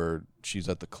end where she's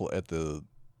at the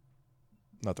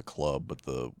not the club, but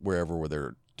where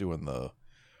they're doing the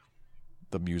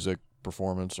music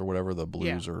performance or whatever, the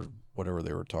blues or whatever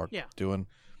they were doing.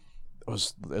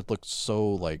 It looked so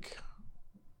like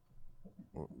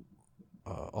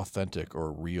authentic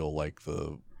or real, like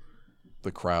the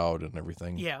crowd and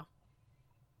everything. Yeah.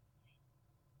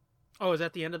 Oh, is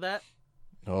that the end of that?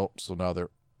 Oh, so now they're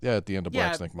at the end of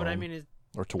Black Snake Moan. But I mean, is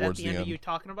or towards the end of you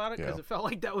talking about it? Because it felt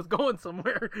like that was going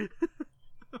somewhere.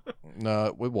 No,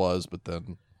 it was, but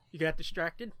then you got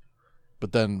distracted.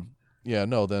 But then,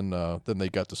 then they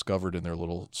got discovered in their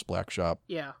little splack shop.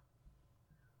 Yeah.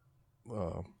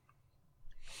 But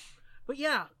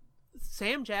yeah,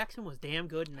 Sam Jackson was damn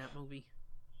good in that movie.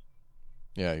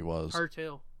 Yeah, he was. Her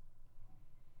too.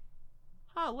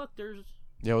 Oh, look, there's...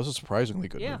 Yeah, it was a surprisingly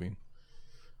good movie.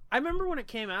 I remember when it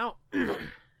came out,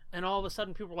 and all of a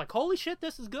sudden people were like, holy shit,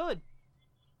 this is good.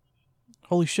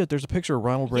 Holy shit, there's a picture of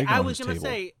Ronald Reagan on his table. I was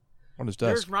going to say, on his desk.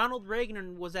 There's Ronald Reagan,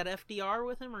 and was that FDR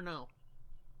with him or no?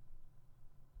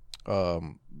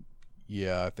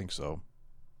 Yeah, I think so.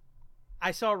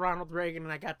 I saw Ronald Reagan,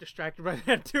 and I got distracted by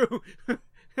that too.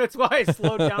 That's why I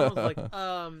slowed down. I was like,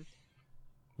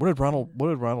 What did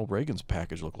Ronald Reagan's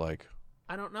package look like?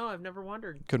 I don't know. I've never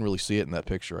wondered. Couldn't really see it in that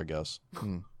picture, I guess.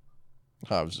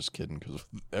 I was just kidding because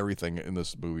everything in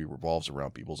this movie revolves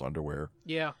around people's underwear.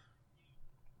 Yeah.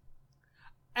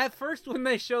 At first, when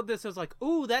they showed this, I was like,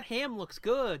 "Ooh, that ham looks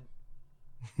good."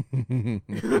 And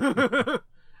then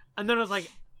I was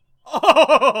like,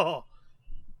 "Oh!"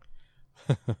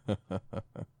 What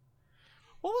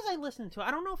was I listening to?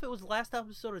 I don't know if it was the last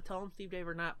episode of Tell 'em Steve Dave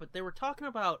or not, but they were talking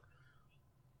about,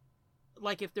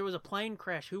 like, if there was a plane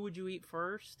crash, who would you eat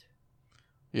first?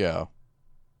 Yeah.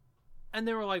 And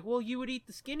they were like, well, you would eat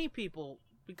the skinny people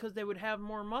because they would have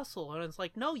more muscle. And it's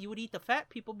like, no, you would eat the fat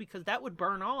people because that would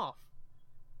burn off.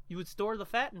 You would store the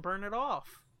fat and burn it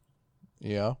off.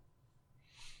 Yeah.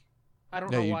 I don't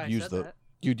know why I said that.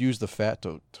 You'd use the fat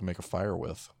to make a fire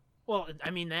with. Well, I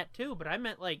mean that too, but I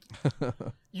meant like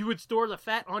you would store the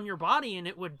fat on your body and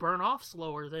it would burn off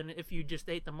slower than if you just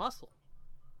ate the muscle.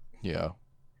 Yeah.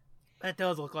 That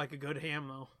does look like a good ham,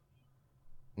 though.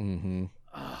 Mm-hmm.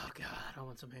 Oh, God, I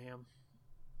want some ham.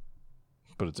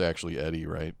 But it's actually Eddie,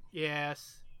 right?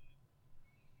 Yes.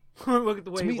 Look at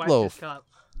the way he wiped his cup.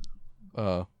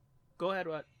 Go ahead,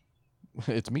 what?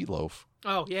 It's meatloaf.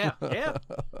 Oh, yeah, yeah.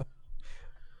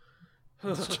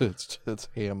 it's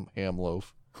ham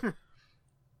loaf.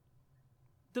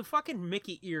 The fucking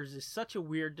Mickey ears is such a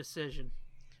weird decision.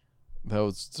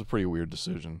 It's a pretty weird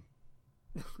decision.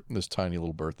 This tiny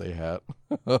little birthday hat.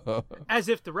 As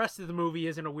if the rest of the movie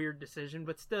isn't a weird decision,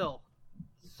 but still.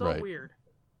 So right. Weird.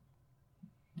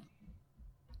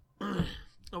 I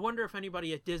wonder if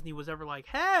anybody at Disney was ever like,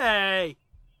 hey!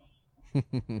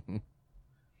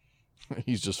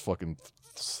 He's just fucking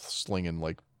slinging,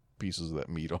 like, pieces of that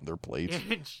meat on their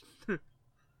plates.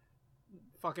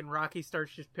 Fucking Rocky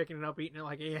starts just picking it up, eating it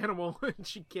like an animal, and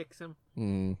she kicks him.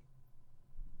 Mm.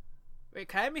 We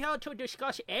came here to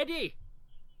discuss Eddie.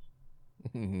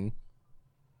 Mm-hmm.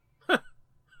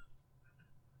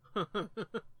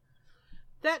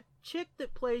 That chick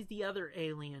that plays the other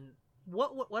alien,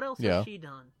 what else has she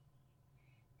done?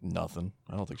 Nothing.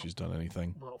 I don't think she's done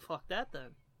anything. Well, fuck that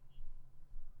then.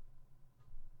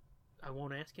 I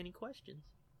won't ask any questions.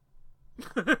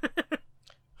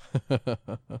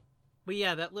 But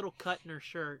yeah, that little cut in her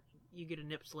shirt, you get a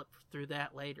nip slip through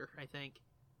that later, I think.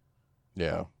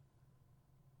 Yeah.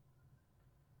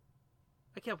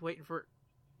 I kept waiting for...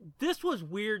 This was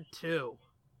weird, too.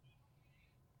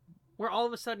 Where all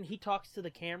of a sudden he talks to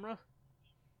the camera.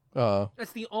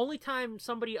 That's the only time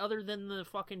somebody other than the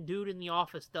fucking dude in the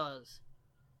office does.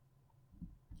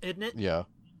 Isn't it? Yeah.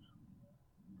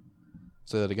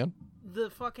 Say that again? The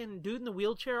fucking dude in the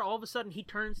wheelchair, all of a sudden he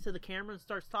turns to the camera and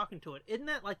starts talking to it. Isn't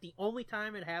that like the only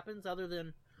time it happens other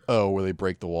than... Oh, where they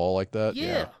break the wall like that?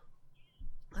 Yeah.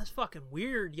 That's fucking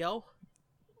weird, yo.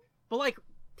 But like...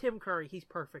 Tim Curry, he's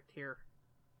perfect here.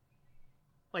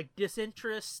 Like,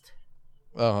 disinterest.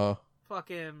 Uh-huh.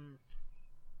 Fucking...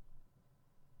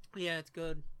 Yeah, it's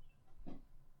good.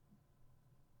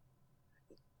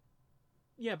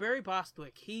 Yeah, Barry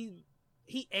Bostwick, he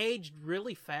aged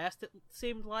really fast, it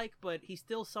seemed like, but he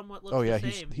still somewhat looks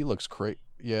the same. He looks crazy.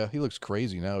 Yeah, he looks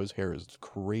crazy now. His hair is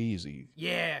crazy.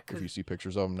 Yeah, if you see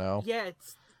pictures of him now. Yeah,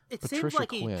 it seems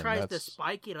like he tries to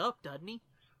spike it up, doesn't he?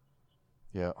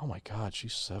 Yeah. Oh my God,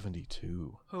 she's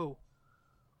 72. Who?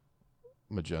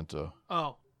 Magenta.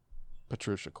 Oh.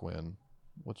 Patricia Quinn.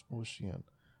 What was she in?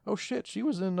 Oh shit, she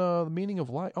was in The Meaning of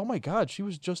Life. Oh my God, she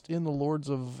was just in The Lords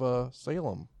of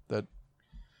Salem.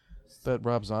 That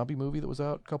Rob Zombie movie that was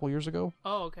out a couple years ago.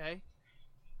 Oh, okay.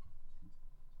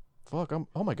 Fuck,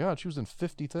 oh my God, she was in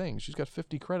 50 things. She's got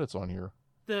 50 credits on here.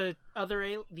 The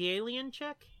alien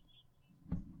chick?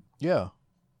 Yeah.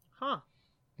 Huh.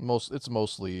 It's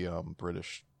mostly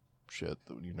British shit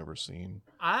that you've never seen.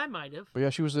 I might have. But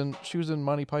yeah, she was in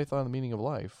Monty Python: The Meaning of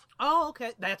Life. Oh,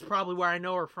 okay. That's probably where I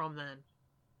know her from then.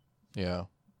 Yeah.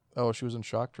 Oh, she was in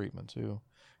Shock Treatment too.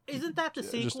 Isn't that the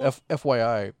sequel? Just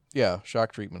FYI, yeah,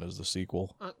 Shock Treatment is the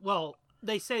sequel. Well,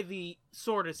 they say the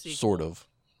sort of sequel. Sort of.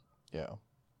 Yeah.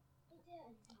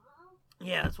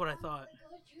 Yeah, that's what I thought.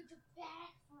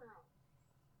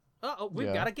 Uh-oh,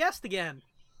 we've got a guest again.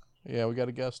 Yeah, we got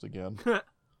a guest again.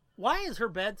 Why is her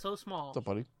bed so small? What's up,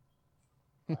 buddy?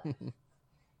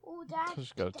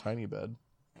 She's got a tiny bed.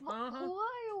 Uh-huh. Who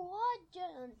are you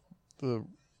watching?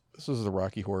 This is the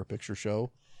Rocky Horror Picture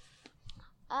Show.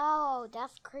 Oh,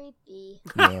 that's creepy.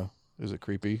 Yeah. Is it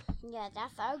creepy? Yeah,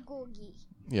 that's ugly.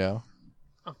 Yeah.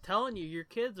 I'm telling you, your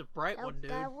kid's a bright one,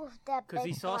 dude. Because Because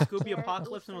he saw Scooby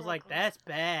Apocalypse and was like, "That's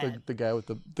bad." The guy with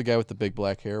the big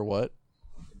black hair. What?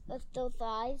 With those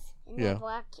eyes and the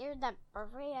black hair, that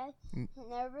perfect eyes and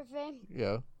everything.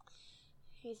 Yeah.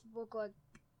 He looks like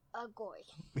ugly.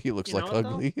 He looks like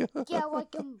ugly. Yeah,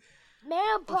 like a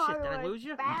vampire. Oh shit! Did I lose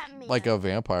you? Batman. Like a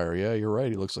vampire. Yeah, you're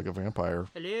right. He looks like a vampire.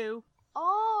 Hello. Oh,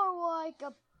 like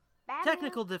a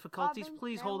technical difficulties.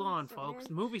 Please hold on, folks.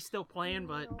 The movie's still playing,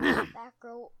 but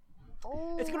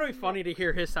it's gonna be funny to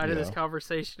hear his side of this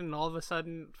conversation, and all of a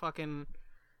sudden, fucking,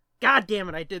 god damn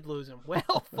it, I did lose him.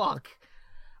 Well, fuck.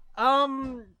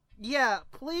 Yeah,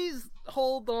 please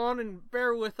hold on and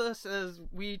bear with us as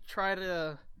we try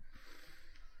to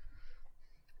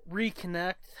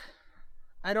reconnect.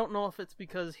 I don't know if it's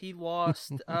because he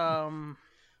lost,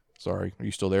 Sorry, are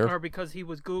you still there? or because he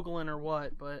was Googling or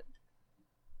what, but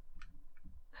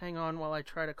hang on while I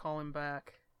try to call him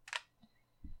back.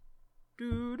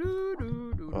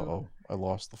 Uh-oh, I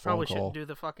lost the phone Probably call. shouldn't do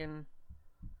the fucking...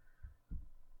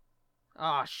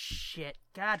 Oh, shit.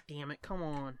 God damn it, come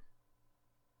on.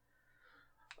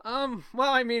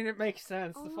 Well, I mean, it makes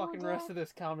sense. The fucking rest of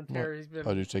this commentary's been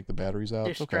did you take the batteries out?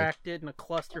 distracted and a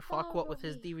clusterfuck, what with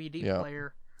his DVD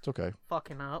player. It's okay.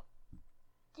 Fucking up.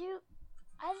 Dude,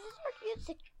 I just heard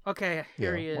music. Okay,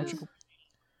 here he is.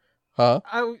 Huh?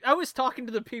 I was talking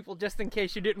to the people just in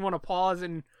case you didn't want to pause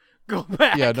and go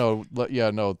back. Yeah,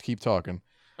 no, keep talking.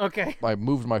 Okay. I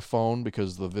moved my phone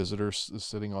because the visitor is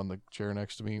sitting on the chair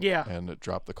next to me. Yeah. And it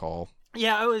dropped the call.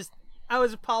 Yeah, I was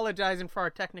apologizing for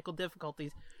our technical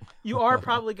difficulties. You are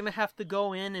probably going to have to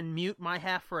go in and mute my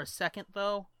half for a second,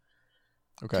 though.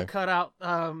 Okay. To cut out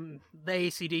the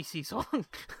AC/DC song.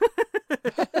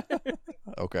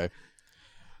 Okay.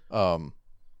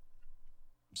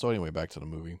 So anyway, back to the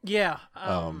movie. Yeah.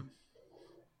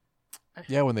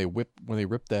 Yeah, when they whip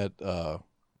that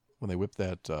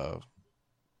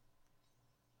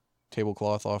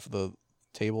tablecloth off the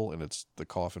table and it's the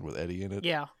coffin with Eddie in it.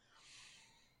 Yeah.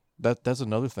 That's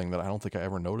another thing that I don't think I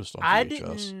ever noticed on VHS. I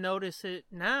didn't notice it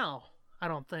now, I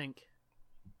don't think.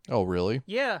 Oh, really?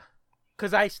 Yeah.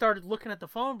 Because I started looking at the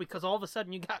phone because all of a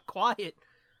sudden you got quiet.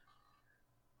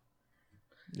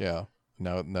 Yeah.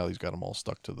 Now he's got them all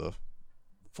stuck to the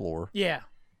floor. Yeah.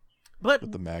 But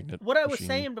with the magnet what I was machine.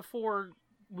 saying before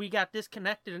we got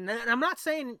disconnected, and I'm not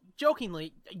saying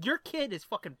jokingly, your kid is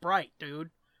fucking bright, dude.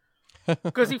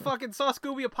 Because he fucking saw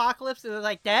Scooby Apocalypse and they're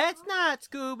like, that's not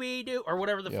Scooby-Doo, or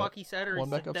whatever the fuck he said, or he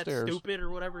said that's stupid,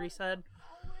 or whatever he said.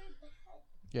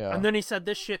 Yeah. And then he said,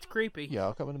 this shit's creepy. Yeah,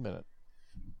 I'll come in a minute.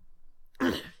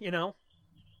 You know?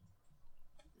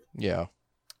 Yeah.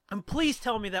 And please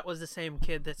tell me that was the same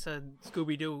kid that said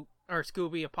Scooby-Doo, or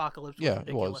Scooby Apocalypse was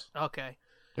ridiculous. It was. Okay.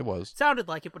 It was. Sounded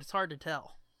like it, but it's hard to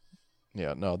tell.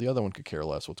 Yeah, no, the other one could care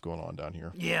less what's going on down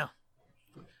here. Yeah.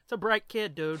 It's a bright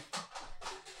kid, dude.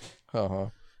 Uh-huh.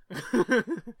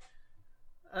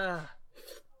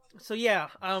 So yeah,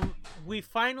 we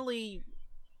finally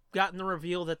gotten the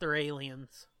reveal that they're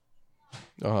aliens.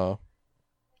 Uh-huh.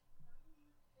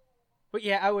 But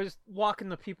yeah, I was walking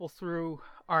the people through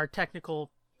our technical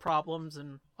problems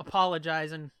and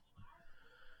apologizing.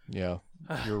 Yeah,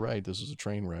 you're right. This is a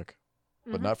train wreck.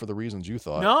 But not for the reasons you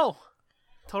thought. No.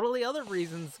 Totally other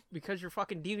reasons. Because your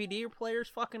fucking DVD player's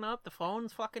fucking up, the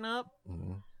phone's fucking up.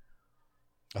 Mm-hmm.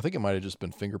 I think it might have just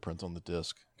been fingerprints on the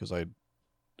disc because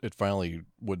it finally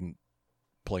wouldn't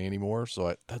play anymore.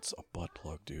 So that's a butt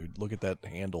plug, dude. Look at that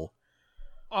handle.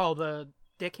 Oh, the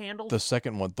dick handle? The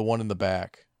second one, the one in the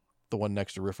back, the one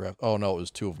next to Riff Raff. Oh no, it was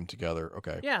two of them together.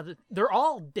 Okay. Yeah, they're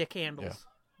all dick handles. Yeah.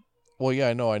 Well, yeah,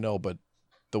 I know, but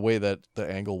the way that the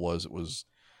angle was, it was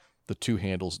the two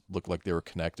handles looked like they were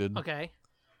connected. Okay.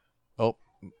 Oh,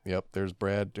 yep. There's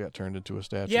Brad got turned into a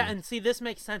statue. Yeah, and see, this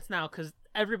makes sense now because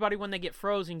everybody, when they get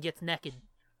frozen, gets naked.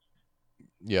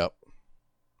 Yep.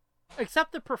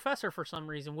 Except the professor for some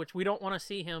reason, which we don't want to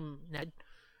see him naked.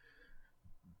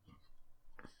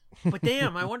 But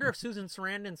damn, I wonder if Susan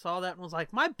Sarandon saw that and was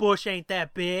like, my bush ain't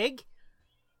that big.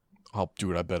 Oh,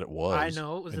 dude, I bet it was. I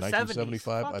know, it was in the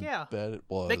 1975, 70s. Fuck yeah. I bet it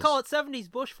was. They call it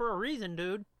 70s bush for a reason,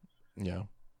 dude. Yeah.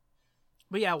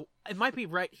 But yeah, it might be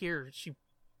right here. She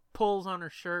pulls on her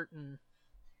shirt and...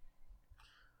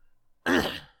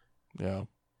 Yeah.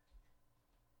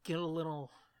 Get a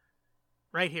little...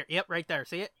 Right here. Yep, right there.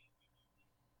 See it?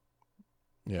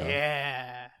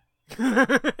 Yeah.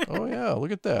 Yeah. Oh, yeah,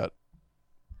 look at that.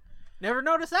 Never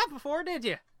noticed that before, did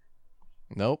you?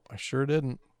 Nope, I sure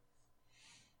didn't.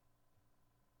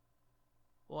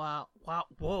 Wow.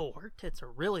 Whoa, her tits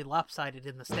are really lopsided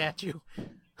in the statue.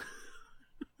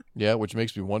 Yeah, which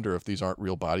makes me wonder if these aren't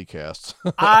real body casts.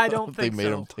 I don't think they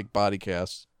made them take body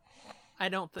casts. I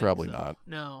don't think Probably so. not.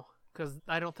 No, because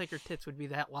I don't think her tits would be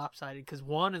that lopsided, because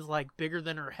one is like bigger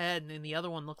than her head, and then the other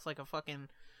one looks like a fucking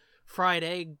fried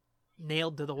egg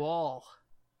nailed to the wall.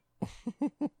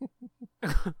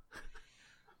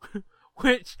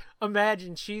 Which,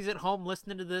 imagine she's at home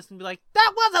listening to this and be like,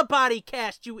 that was a body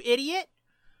cast, you idiot!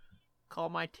 Call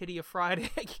my titty a fried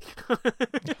egg.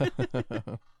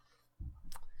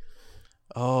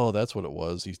 Oh, that's what it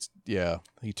was. He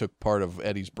took part of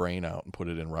Eddie's brain out and put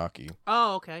it in Rocky.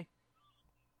 Oh, okay.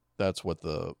 That's why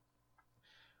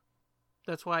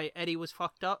Eddie was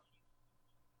fucked up?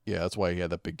 Yeah, that's why he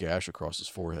had that big gash across his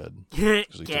forehead.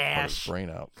 Because he took part of his brain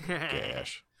out.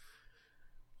 Gash.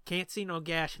 Can't see no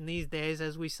gash in these days,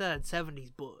 as we said.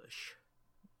 70s Bush.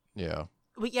 Yeah.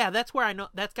 But yeah, that's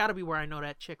got to be where I know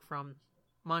that chick from.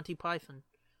 Monty Python.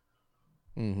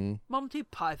 Mm-hmm. Monty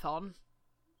Python.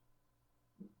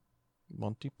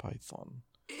 Monty Python.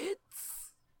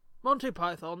 It's Monty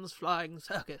Python's Flying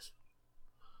Circus.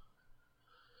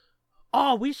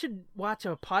 Oh, we should watch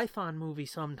a Python movie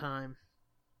sometime.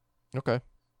 Okay.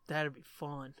 That'd be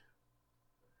fun.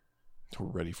 We're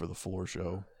ready for the floor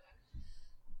show.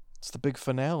 It's the big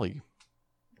finale.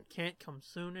 Can't come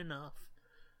soon enough.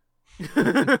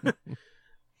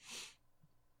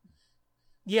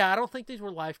 Yeah, I don't think these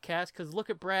were live casts, because look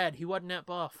at Brad. He wasn't that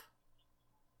buff.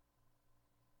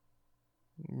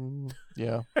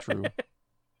 Yeah, true.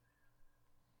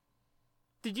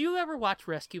 Did you ever watch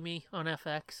Rescue Me on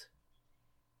FX?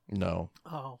 No.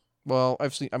 Oh. Well,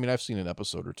 I've seen an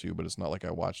episode or two, but it's not like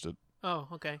I watched it. Oh,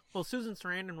 okay. Well, Susan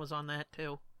Sarandon was on that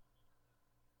too.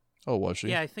 Oh, was she?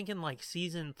 Yeah, I think in like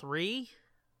season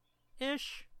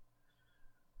 3-ish.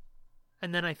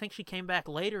 And then I think she came back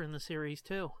later in the series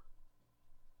too.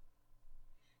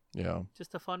 Yeah.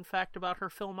 Just a fun fact about her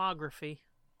filmography.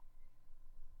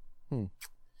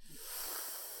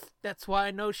 That's why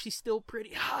I know she's still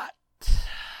pretty hot.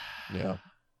 Yeah.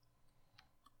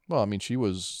 Well, I mean, she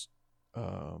was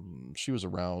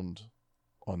around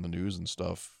on the news and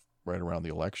stuff right around the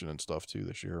election and stuff too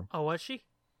this year. Oh, was she?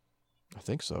 I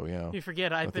think so, yeah. You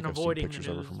forget I've been avoiding the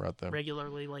news from right there.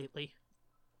 regularly lately.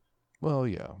 Well,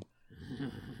 yeah.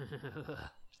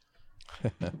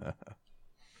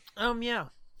 Yeah.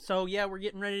 So, yeah, we're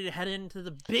getting ready to head into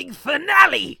the big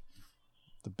finale.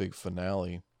 The big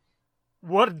finale.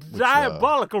 What a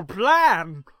diabolical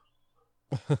plan.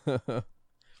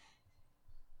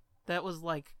 That was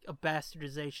like a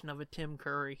bastardization of a Tim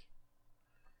Curry.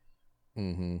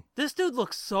 Mm-hmm. This dude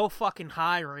looks so fucking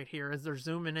high right here as they're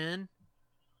zooming in.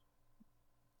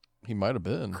 He might have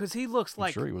been. Because he looks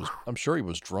like... I'm sure he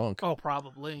was drunk. Oh,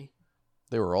 probably.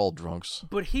 They were all drunks.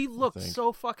 But he looked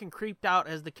so fucking creeped out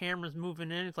as the camera's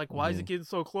moving in. It's like, why is it getting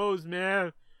so close,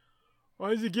 man?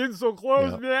 Why is it getting so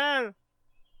close, man?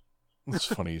 It's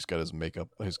funny. He's got his makeup.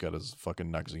 He's got his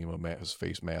fucking Noxzema, his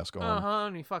face mask on. Uh-huh,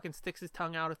 and he fucking sticks his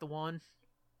tongue out at the one.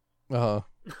 Uh-huh.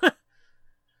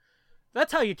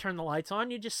 That's how you turn the lights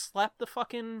on. You just slap the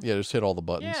fucking... Yeah, just hit all the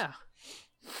buttons. Yeah.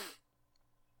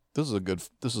 This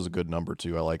is a good number,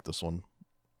 too. I like this one.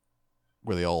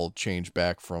 Where they all change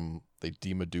back from... They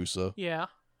de-Medusa. Yeah.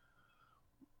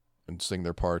 And sing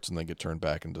their parts and then get turned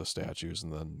back into statues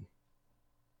and then...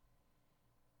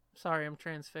 Sorry, I'm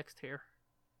transfixed here.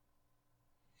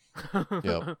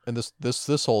 Yeah. And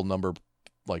this whole number,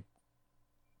 like,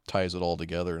 ties it all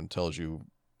together and tells you,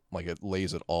 like, it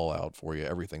lays it all out for you.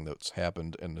 Everything that's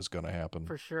happened and is going to happen.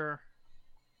 For sure.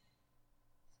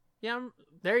 Yeah,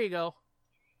 there you go.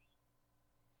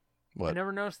 What? I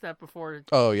never noticed that before.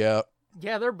 Oh, yeah.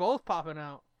 Yeah, they're both popping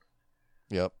out.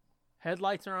 Yep.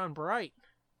 Headlights are on bright.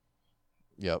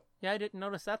 Yep. Yeah, I didn't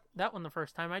notice that one the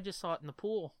first time. I just saw it in the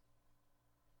pool.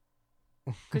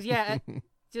 Because, yeah,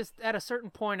 just at a certain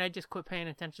point, I just quit paying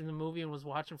attention to the movie and was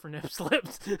watching for nip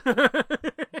slips.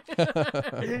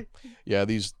 Yeah,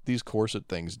 these corset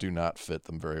things do not fit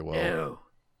them very well. Ew.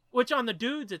 Which on the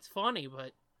dudes, it's funny,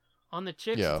 but on the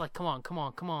chicks, yeah. It's like, come on. Come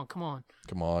on,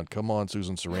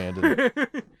 Susan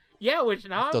Sarandon. Yeah, which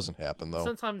now... It doesn't happen, though.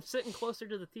 Since I'm sitting closer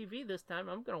to the TV this time,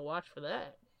 I'm going to watch for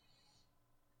that.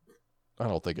 I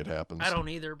don't think it happens. I don't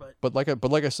either, but... But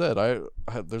like I said,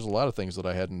 there's a lot of things that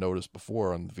I hadn't noticed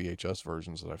before on the VHS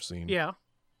versions that I've seen. Yeah.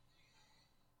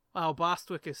 Wow,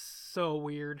 Bostwick is so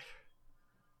weird.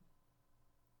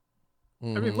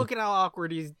 Mm-hmm. I mean, look at how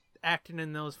awkward he's acting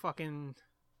in those fucking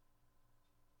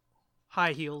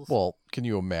high heels. Well, can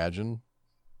you imagine?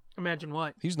 Imagine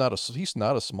what? He's not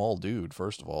a small dude,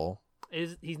 first of all.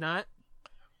 He's not?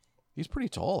 He's pretty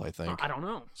tall, I think. I don't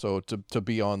know. So to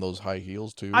be on those high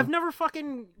heels too. I've never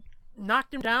fucking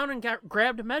knocked him down and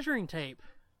grabbed a measuring tape.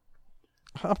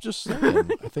 I'm just saying.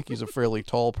 I think he's a fairly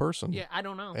tall person. Yeah, I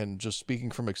don't know. And just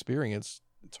speaking from experience,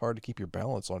 it's hard to keep your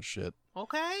balance on shit.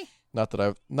 Okay. Not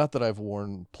that I've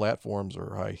worn platforms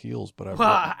or high heels, but I've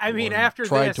tried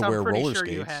to wear I'm pretty roller sure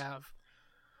skates. You have.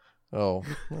 Oh,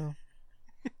 well.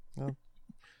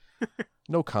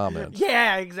 No comment.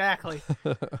 Yeah, exactly.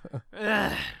 But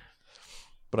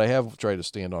I have tried to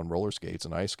stand on roller skates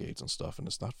and ice skates and stuff, and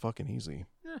it's not fucking easy.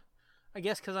 I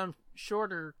guess because I'm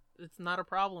shorter, it's not a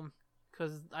problem.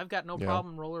 because I've got no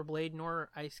problem rollerblading or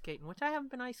ice skating, which I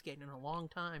haven't been ice skating in a long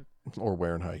time. Or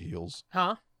wearing high heels.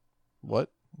 Huh? What?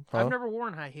 Huh? I've never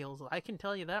worn high heels. I can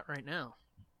tell you that right now.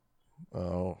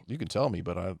 Oh, you can tell me,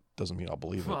 but it doesn't mean I'll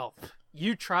believe it. Well,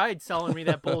 you tried selling me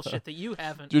that bullshit that you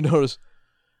haven't. Did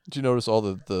you notice all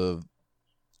the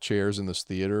chairs in this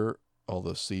theater? All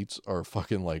the seats are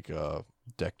fucking like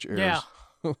deck chairs. Yeah.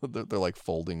 they're like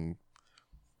folding.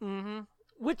 Mm-hmm.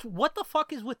 What the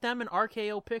fuck is with them in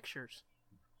RKO Pictures?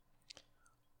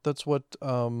 That's what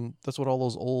all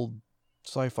those old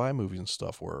sci-fi movies and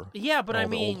stuff were. Yeah, but all I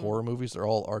mean, the old horror movies, they're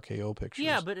all RKO Pictures.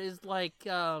 Yeah, but is like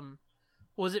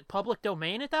was it public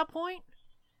domain at that point?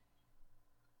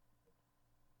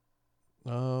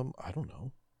 I don't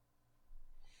know.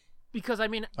 Because I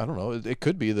mean, I don't know. It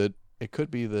could be that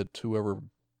whoever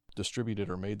distributed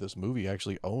or made this movie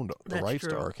actually owned the rights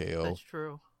to RKO. That's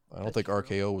true. I don't think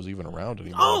RKO was even around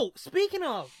anymore. Oh, speaking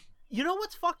of, you know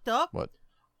what's fucked up? What?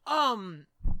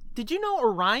 Did you know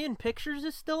Orion Pictures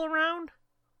is still around?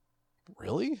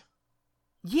 Really?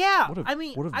 Yeah.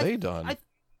 What have they done?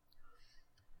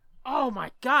 Oh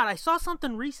my god, I saw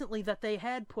something recently that they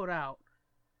had put out,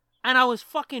 and I was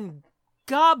fucking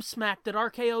gobsmacked that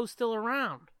RKO's still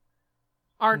around.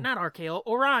 Or not RKO,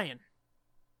 Orion.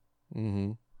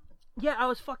 Mm-hmm. Yeah, I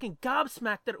was fucking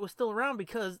gobsmacked that it was still around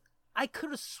because I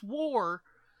could have swore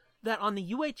that on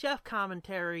the UHF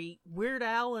commentary, Weird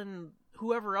Al and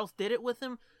whoever else did it with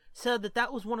him said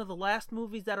that was one of the last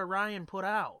movies that Orion put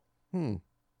out. Hmm.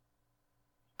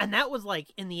 And that was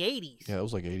like in the 80s. Yeah, it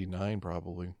was like 89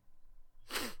 probably.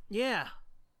 Yeah.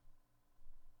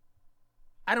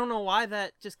 I don't know why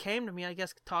that just came to me. I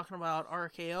guess talking about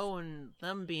RKO and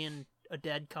them being a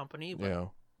dead company. But yeah.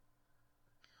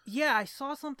 Yeah, I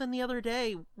saw something the other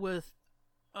day with,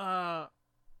 I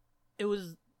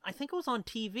think it was on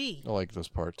TV. I like this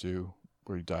part too,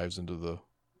 where he dives into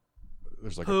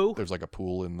there's like a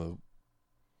pool in the.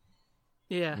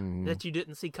 Yeah, that you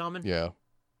didn't see coming. Yeah.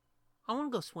 I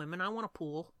want to go swimming. I want a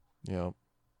pool. Yeah.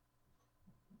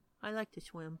 I like to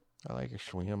swim. I like to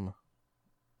swim.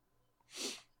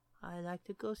 I like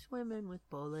to go swimming with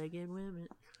bow-legged women.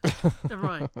 Never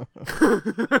mind. Well,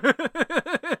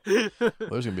 there's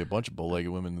going to be a bunch of bow-legged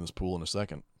women in this pool in a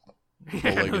second.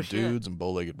 Bow-legged dudes and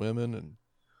bow-legged women. And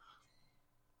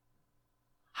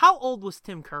how old was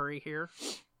Tim Curry here?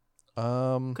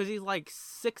 Because he's like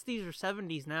 60s or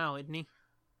 70s now, isn't he?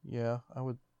 Yeah, I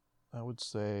would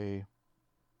say.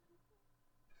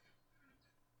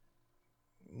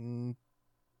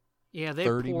 Yeah, they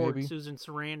 30 poured maybe? Susan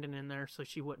Sarandon in there so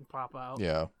she wouldn't pop out.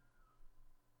 Yeah.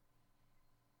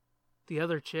 The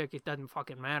other chick, it doesn't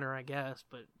fucking matter, I guess,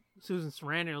 but Susan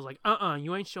Sarandon was like,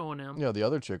 you ain't showing him. Yeah, the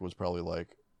other chick was probably like,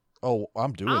 oh,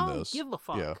 I'm doing this. I don't give a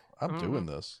fuck. Yeah, I'm doing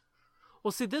this.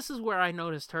 Well, see, this is where I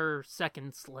noticed her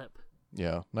second slip.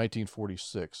 Yeah,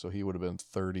 1946, so he would have been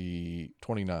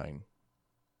 29.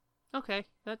 Okay,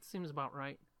 that seems about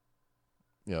right.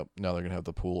 Yep, now they're going to have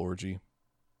the pool orgy.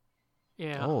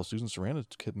 Yeah. Oh, Susan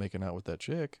Sarandon's kid making out with that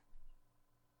chick.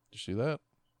 Did you see that?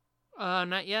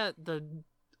 Not yet.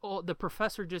 The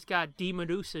professor just got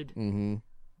demedused. Mm-hmm.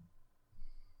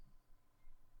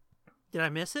 Did I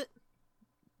miss it?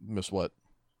 Miss what?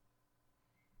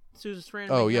 Susan Sarandon.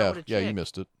 Oh, making out yeah. with a Yeah, chick. you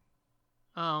missed it.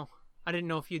 Oh, I didn't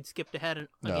know if you'd skipped ahead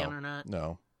again or not.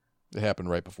 No. It happened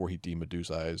right before he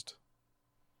demedusized.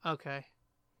 Okay.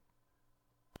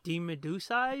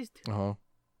 Demedused? Uh-huh.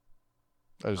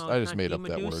 I just made up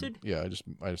that word. Yeah, I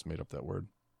just made up that word.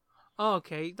 Oh,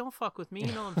 okay. Don't fuck with me.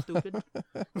 You know I'm stupid.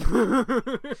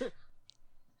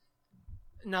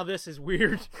 Now this is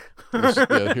weird.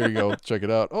 Yeah, here you go. Check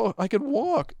it out. Oh, I can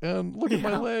walk and look at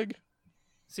my leg.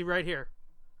 See right here.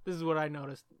 This is what I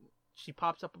noticed. She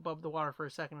pops up above the water for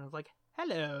a second and I was like,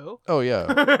 hello. Oh, yeah.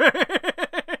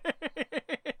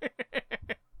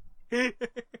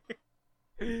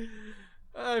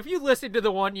 If you listen to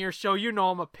the 1 year show, you know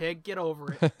I'm a pig. Get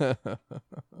over it.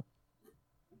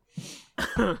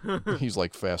 He's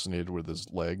like fascinated with his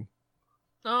leg.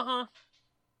 Uh-huh.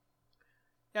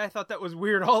 Yeah, I thought that was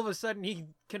weird. All of a sudden, he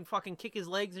can fucking kick his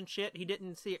legs and shit. He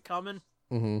didn't see it coming.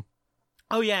 Mm-hmm.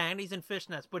 Oh, yeah, and he's in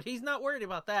fishnets. But he's not worried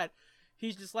about that.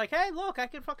 He's just like, hey, look, I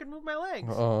can fucking move my legs.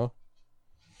 Uh-huh.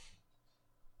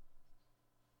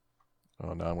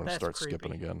 Oh, now I'm going to start creepy.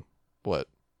 skipping again. What?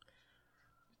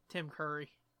 Tim Curry.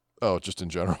 Oh, just in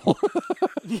general?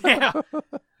 Yeah.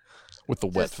 With the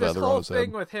wet feather on his head. This whole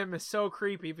thing with him is so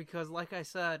creepy because, like I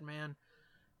said, man,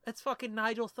 that's fucking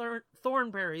Nigel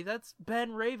Thornberry. That's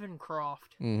Ben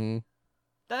Ravencroft. Mm-hmm.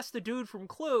 That's the dude from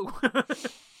Clue.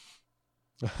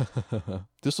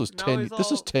 This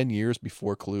is 10 years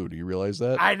before Clue. Do you realize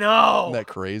that? I know. Isn't that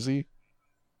crazy?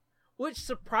 Which,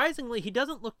 surprisingly, he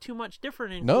doesn't look too much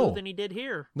different in Clue than he did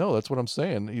here. No, that's what I'm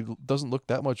saying. He doesn't look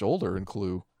that much older in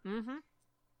Clue. Mm-hmm.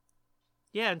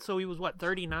 Yeah, and so he was,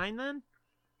 39 then?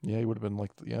 Yeah, he would have been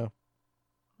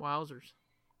Wowzers.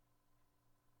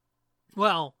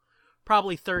 Well,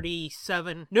 probably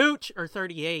 37, Nooch, or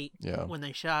 38 when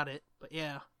they shot it, but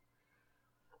yeah.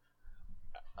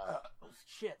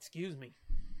 Shit, excuse me.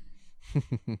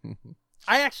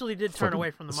 I actually did turn away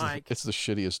from the mic. It's the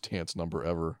shittiest dance number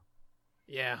ever.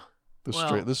 Yeah. This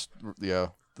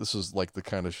is like the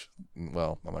kind of...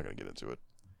 well, I'm not going to get into it.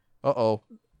 Uh-oh.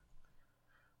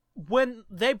 When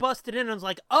they busted in, I was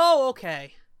like, oh,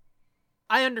 okay.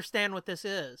 I understand what this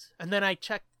is. And then I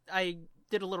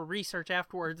did a little research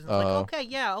afterwards, and it's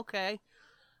okay.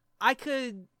 I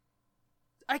could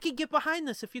get behind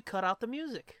this if you cut out the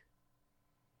music.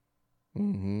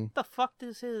 Mm-hmm. What the fuck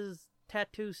does his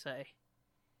tattoo say?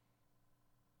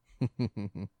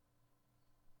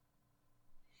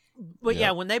 But yeah,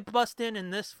 when they bust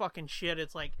in this fucking shit,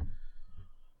 it's like,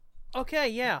 okay,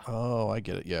 yeah. Oh, I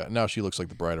get it. Yeah, now she looks like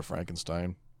the Bride of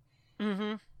Frankenstein.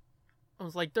 Mm-hmm. I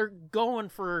was like, they're going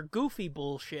for goofy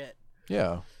bullshit.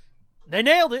 Yeah. They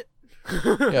nailed it.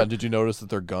 Yeah, did you notice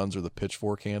that their guns are the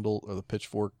pitchfork handle, or the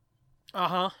pitchfork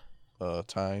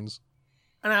tines?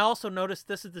 And I also noticed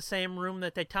this is the same room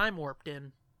that they time warped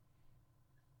in.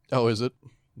 Oh, is it?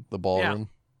 The ballroom?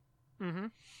 Yeah. Mm-hmm.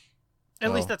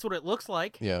 At least that's what it looks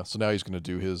like. Yeah, so now he's going to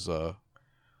do his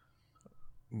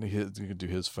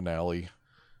finale.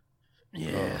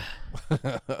 Yeah.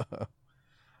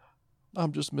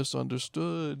 I'm just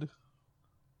misunderstood.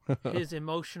 His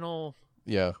emotional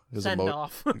his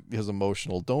send-off. His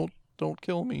emotional, don't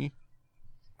kill me.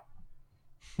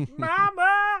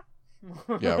 Mama!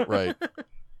 Yeah, right.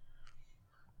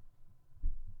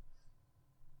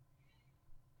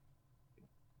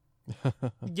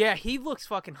 Yeah, he looks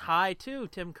fucking high too,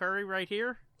 Tim Curry right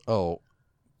here. Oh,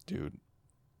 dude.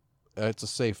 It's a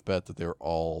safe bet that they're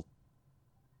all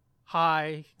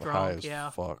high, drunk, high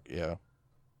as fuck, yeah.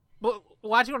 But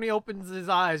watch when he opens his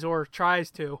eyes or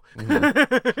tries to.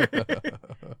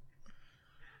 Mm-hmm.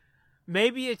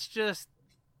 Maybe it's just...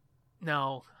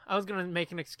 No, I was going to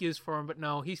make an excuse for him, but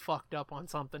no, he's fucked up on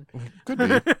something. Could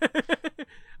be.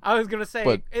 I was going to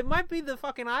say, it might be the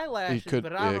fucking eyelashes,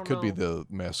 but I don't know. It could be the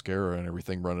mascara and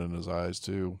everything running in his eyes,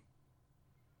 too.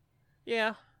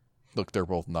 Yeah. Look, they're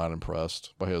both not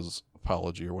impressed by his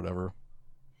apology or whatever.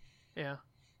 Yeah.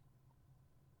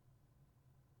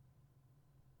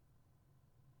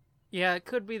 Yeah, it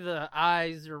could be the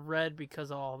eyes are red because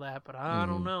of all that, but I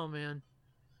don't know, man.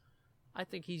 I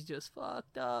think he's just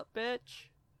fucked up, bitch.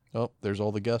 Oh, there's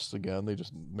all the guests again. They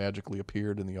just magically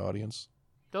appeared in the audience.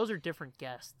 Those are different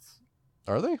guests.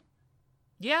 Are they?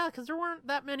 Yeah, because there weren't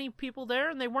that many people there,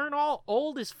 and they weren't all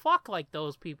old as fuck like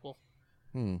those people.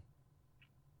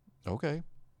 Okay.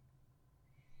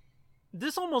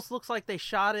 This almost looks like they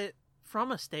shot it from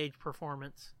a stage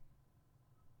performance.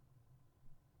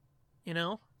 You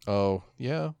know? Oh,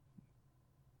 yeah.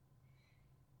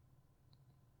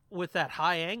 With that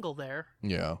high angle there.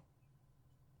 Yeah.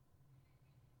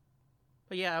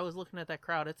 But yeah, I was looking at that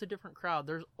crowd. It's a different crowd.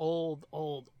 There's old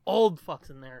fucks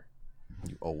in there.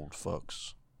 You old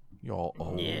fucks. Y'all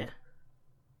old. Yeah.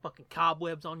 Fucking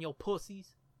cobwebs on your pussies.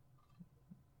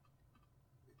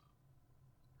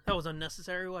 That was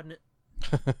unnecessary, wasn't it?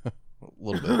 A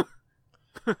little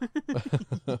bit.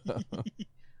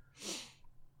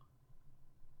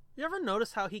 You ever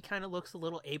notice how he kind of looks a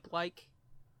little ape-like?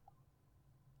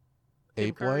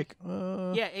 Ape-like?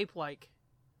 Yeah, ape-like.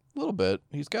 A little bit.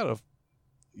 He's got a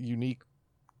unique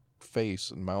face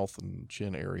and mouth and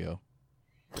chin area.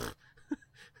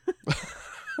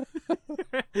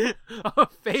 A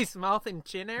face, mouth, and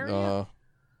chin area?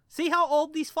 See how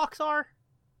old these fucks are?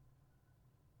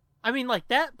 I mean, like,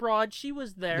 that broad, she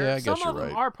was there. Yeah, I guess Some of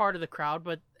them are part of the crowd,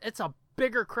 but it's a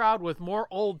bigger crowd with more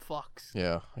old fucks.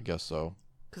 Yeah, I guess so.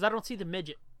 Because I don't see the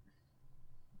midget.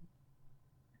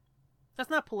 That's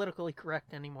not politically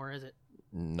correct anymore, is it?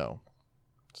 No,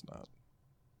 it's not.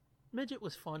 Midget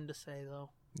was fun to say,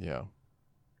 though. Yeah.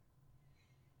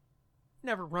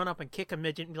 Never run up and kick a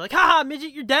midget and be like, "Ha,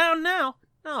 midget, you're down now."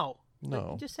 No. No.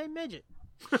 Like, just say midget.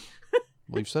 Well,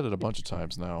 you've said it a bunch of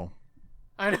times now.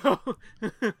 I know.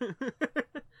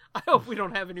 I hope we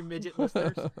don't have any midget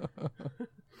listeners.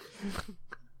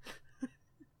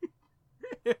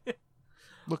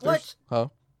 Look, there's... Huh?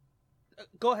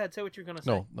 Go ahead, say what you're going to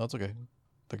say. No, it's okay.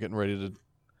 They're getting ready to...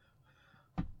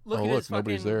 Look,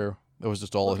 nobody's there. It was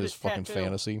just all of his fucking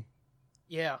fantasy.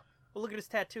 Yeah. Well, look at his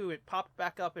tattoo. It popped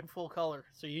back up in full color,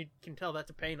 so you can tell that's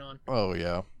a paint on. Oh,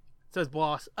 yeah. It says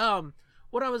boss.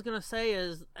 What I was going to say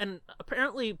is, and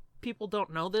apparently people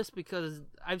don't know this because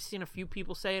I've seen a few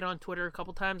people say it on Twitter a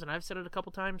couple times, and I've said it a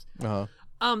couple times.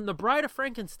 The Bride of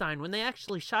Frankenstein, when they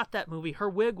actually shot that movie, her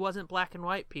wig wasn't black and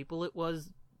white, people. It was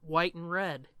white and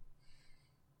red.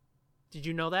 Did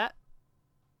you know that?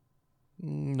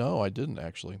 No, I didn't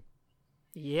actually.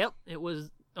 Yep, it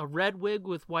was a red wig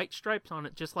with white stripes on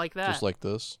it, just like that. Just like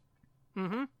this?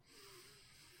 Mm-hmm.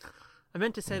 I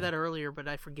meant to say that earlier, but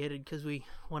I forget it because we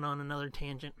went on another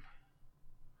tangent.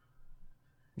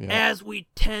 Yeah. As we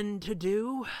tend to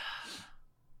do.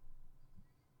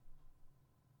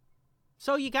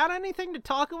 So you got anything to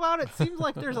talk about? It seems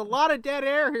like there's a lot of dead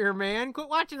air here, man. Quit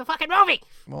watching the fucking movie!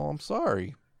 Well, I'm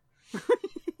sorry.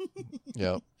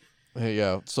 Yeah. Hey,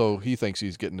 yeah, so he thinks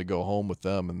he's getting to go home with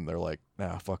them, and they're like,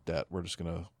 nah, fuck that. We're just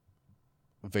going to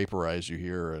vaporize you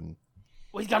here. And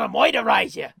we're going to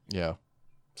moiderize you. Yeah.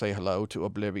 Say hello to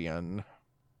oblivion.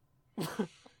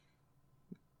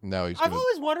 Now I've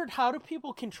always wondered, how do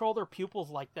people control their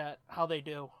pupils like that? How they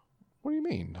do? What do you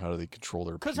mean? How do they control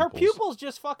their pupils? Because her pupils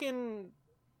just fucking...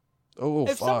 Oh,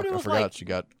 fuck. I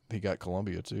forgot he got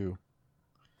Columbia, too.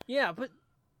 Yeah, but,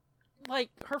 like,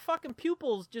 her fucking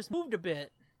pupils just moved a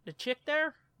bit. The chick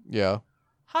there? Yeah.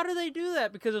 How do they do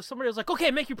that? Because if somebody was like, okay,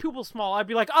 make your pupils small, I'd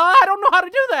be like, I don't know how to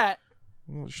do that.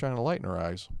 Well, shine a light in her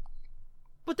eyes.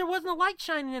 But there wasn't a light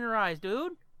shining in her eyes,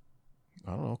 dude.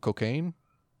 I don't know. Cocaine?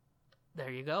 There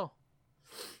you go.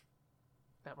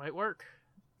 That might work.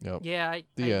 Yep. Yeah, I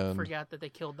forgot that they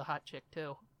killed the hot chick,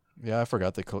 too. Yeah, I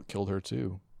forgot they killed her,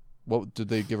 too. What did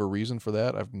they give a reason for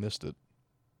that? I've missed it.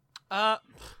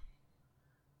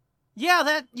 Yeah,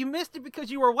 that you missed it because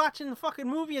you were watching the fucking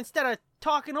movie instead of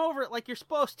talking over it like you're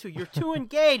supposed to. You're too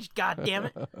engaged,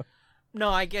 goddammit. No,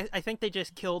 I think they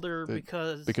just killed her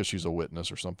because she's a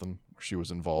witness or something. She was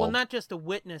involved. Well, not just a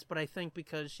witness, but I think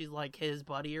because she's like his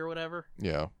buddy or whatever.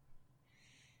 Yeah.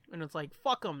 And it's like,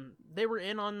 fuck them. They were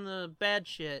in on the bad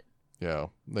shit. Yeah,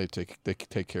 they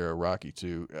take care of Rocky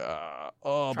too.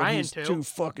 But he's too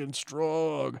fucking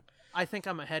strong. I think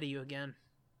I'm ahead of you again.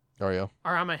 Are you?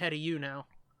 Or I'm ahead of you now.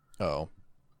 Oh.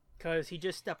 Because he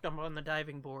just stepped up on the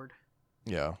diving board.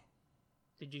 Yeah.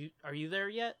 Are you there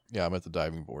yet? Yeah, I'm at the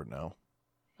diving board now.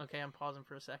 Okay, I'm pausing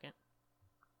for a second.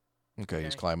 Okay,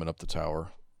 he's climbing up the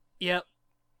tower. Yep.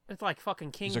 It's like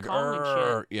fucking King Kong and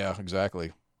shit. Yeah,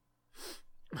 exactly.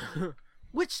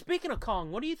 Which, speaking of Kong,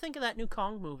 what do you think of that new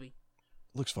Kong movie?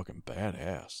 Looks fucking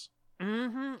badass.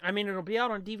 Mm-hmm. I mean, it'll be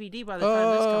out on DVD by the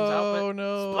time this comes out. Oh,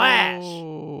 no.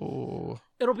 Splash!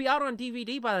 It'll be out on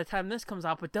DVD by the time this comes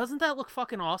out, but doesn't that look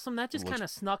fucking awesome? That just kind of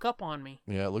snuck up on me.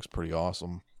 Yeah, it looks pretty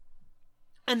awesome.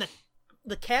 And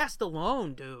the cast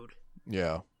alone, dude.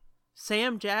 Yeah.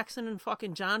 Sam Jackson and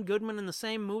fucking John Goodman in the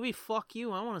same movie? Fuck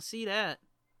you. I want to see that.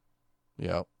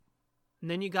 Yeah. And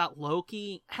then you got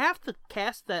Loki. Half the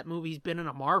cast of that movie's been in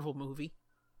a Marvel movie.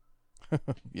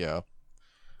 Yeah.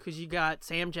 Because you got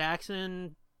Sam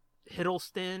Jackson,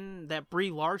 Hiddleston, that Brie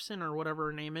Larson or whatever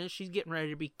her name is. She's getting ready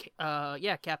to be,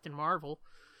 Captain Marvel.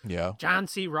 Yeah. John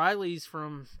C. Reilly's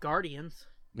from Guardians.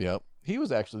 Yep. He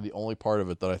was actually the only part of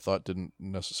it that I thought didn't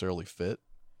necessarily fit.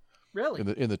 Really?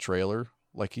 In the trailer.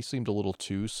 Like, he seemed a little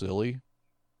too silly.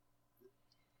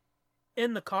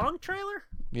 In the Kong trailer?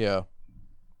 Yeah.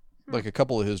 Like, a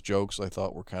couple of his jokes I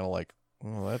thought were kind of like,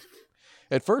 oh, that's...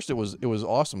 At first, it was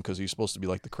awesome because he's supposed to be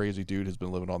like the crazy dude who's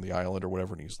been living on the island or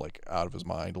whatever, and he's like out of his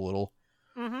mind a little.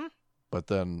 Mm-hmm. But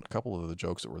then a couple of the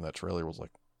jokes that were in that trailer was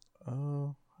like, I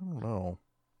don't know.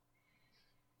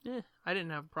 Yeah, I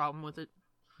didn't have a problem with it.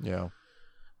 Yeah.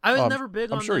 I was never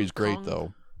big on I'm sure he's great, Kong...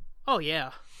 though. Oh,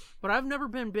 yeah. But I've never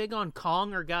been big on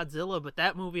Kong or Godzilla, but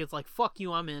that movie is like, fuck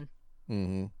you, I'm in.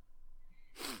 Mm-hmm.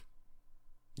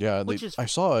 Yeah, I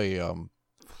saw a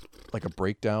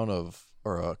breakdown of,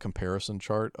 or a comparison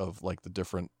chart of like the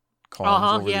different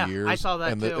Kongs over the years. I saw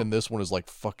that too. And this one is like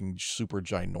fucking super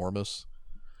ginormous.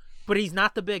 But he's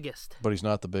not the biggest.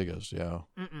 Yeah.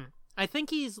 Mm-mm. I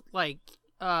think he's like,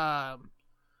 I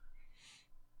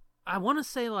want to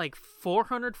say like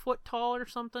 400 foot tall or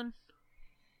something.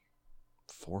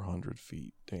 400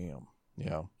 feet. Damn.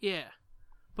 Yeah. Yeah.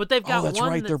 But they've got that's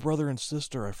right. They're brother and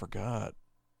sister. I forgot.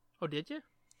 Oh, did you?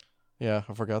 Yeah,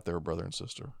 I forgot they were brother and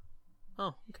sister.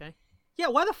 Oh, okay. Yeah,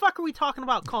 why the fuck are we talking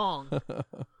about Kong?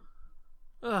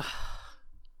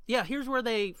 Yeah, here's where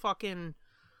they fucking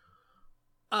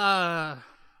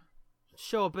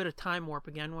show a bit of time warp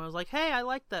again, where I was like, hey, I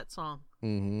like that song.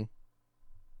 Mm-hmm.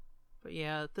 But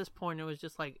yeah, at this point, it was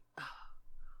just like,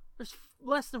 there's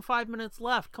less than 5 minutes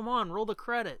left. Come on, roll the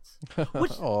credits.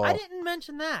 Which, I didn't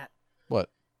mention that. What?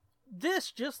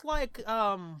 This, just like,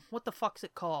 what the fuck's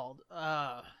it called?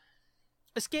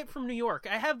 Escape from New York.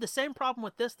 I have the same problem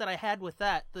with this that I had with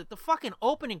that. The fucking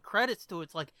opening credits to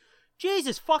it's like,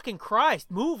 Jesus fucking Christ,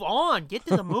 move on, get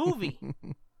to the movie.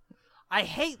 I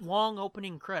hate long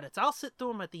opening credits. I'll sit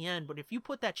through them at the end, but if you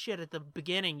put that shit at the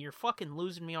beginning, you're fucking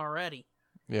losing me already.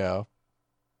 Yeah.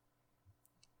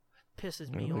 Pisses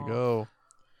me off. There we go.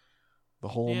 The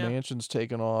whole mansion's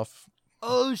taken off.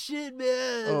 Oh shit,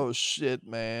 man. Oh shit,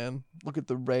 man. Look at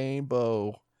the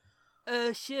rainbow.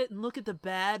 Shit, and look at the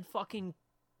bad fucking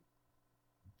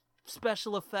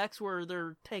special effects where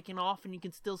they're taking off and you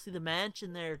can still see the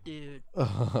mansion there, dude. What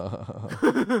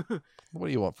do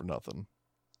you want for nothing?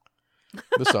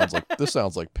 This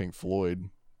sounds like Pink Floyd.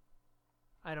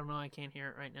 I don't know, I can't hear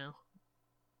it right now.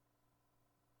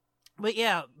 But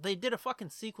yeah, they did a fucking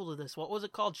sequel to this. What was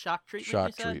it called? Shock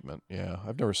Treatment? Shock Treatment, yeah.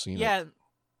 I've never seen it. Yeah,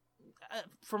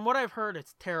 from what I've heard,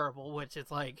 it's terrible, which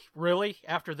is like, really?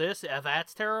 After this?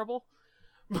 That's terrible?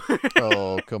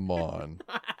 Oh, come on.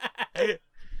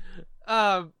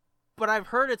 But I've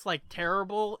heard it's like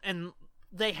terrible, and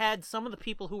they had some of the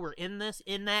people who were in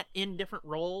different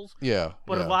roles. Yeah.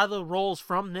 But a lot of the roles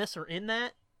from this are in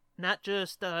that. Not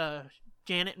just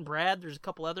Janet and Brad. There's a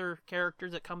couple other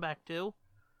characters that come back too.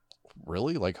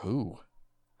 Really? Like who?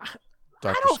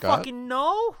 Dr. I don't fucking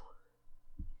know.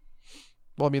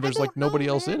 Well, I mean, there's like nobody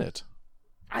else in it.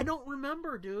 I don't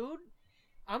remember, dude.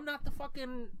 I'm not the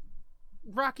fucking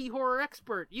Rocky Horror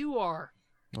expert. You are.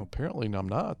 Well, apparently I'm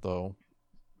not, though.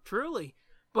 Truly.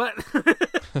 But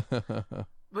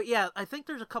but yeah, I think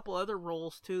there's a couple other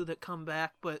roles too that come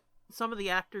back, but some of the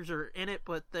actors are in it,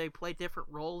 but they play different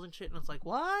roles and shit, and it's like,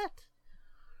 what?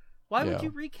 Why would you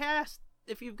recast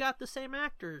if you've got the same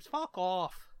actors? Fuck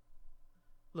off.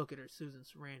 Look at her, Susan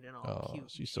Sarandon, all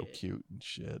cute. She's so cute and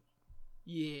shit.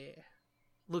 Yeah.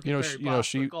 Look at Barry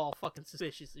Bostwick, all fucking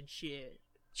suspicious and shit.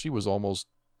 She was almost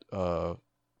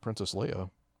Princess Leia.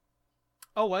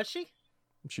 Oh, was she?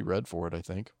 She read for it, I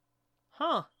think.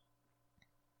 Huh.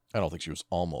 I don't think she was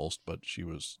almost, but she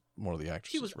was one of the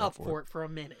actresses. She was up for it for a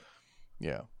minute.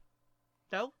 Yeah.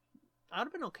 So, I'd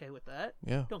have been okay with that.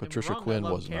 Yeah, don't Patricia get me wrong, Quinn I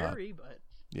love was Carrie, not. But...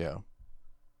 Yeah.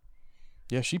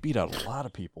 Yeah, she beat out a lot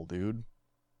of people, dude.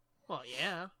 Well,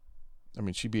 yeah. I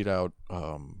mean, she beat out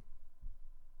the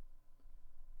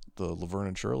Laverne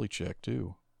and Shirley chick,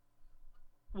 too.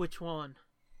 Which one?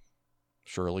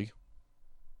 Shirley.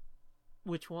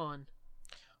 Which one?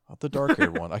 The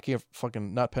dark-haired one. I can't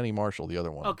fucking... Not Penny Marshall, the other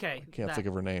one. Okay. I can't think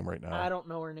of her name right now. I don't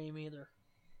know her name either.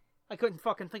 I couldn't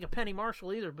fucking think of Penny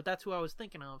Marshall either, but that's who I was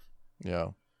thinking of. Yeah.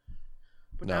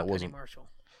 But no, not it wasn't. Penny Marshall.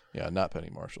 Yeah, not Penny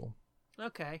Marshall.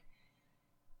 Okay.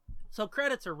 So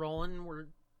credits are rolling.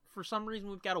 For some reason,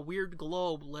 we've got a weird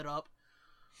globe lit up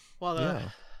while the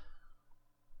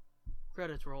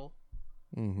credits roll.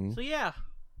 Mm-hmm. So yeah,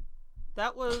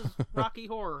 that was Rocky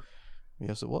Horror.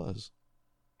 Yes, it was.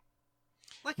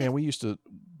 Like man, we used to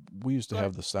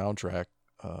have the soundtrack.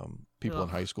 People in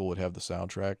high school would have the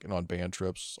soundtrack, and on band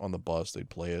trips on the bus, they'd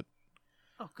play it.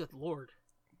 Oh, good lord!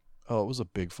 Oh, it was a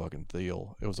big fucking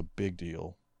deal. It was a big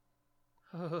deal.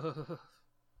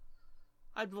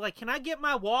 I'd be like, can I get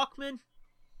my Walkman?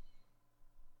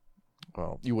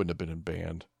 Well, you wouldn't have been in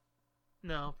band.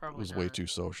 No, probably not. It was way too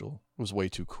social. It was way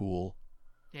too cool.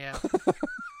 Yeah.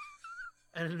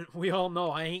 And we all know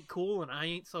I ain't cool and I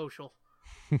ain't social.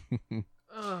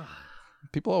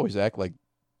 People always act like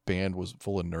band was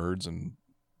full of nerds,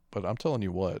 but I'm telling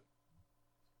you what,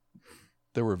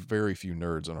 there were very few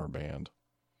nerds in our band.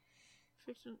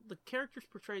 Fiction. The characters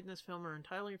portrayed in this film are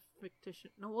entirely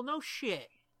fictitious. No shit.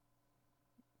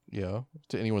 Yeah,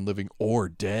 to anyone living or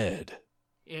dead.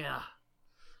 Yeah.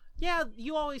 Yeah,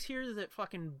 you always hear that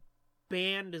fucking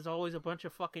band is always a bunch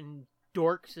of fucking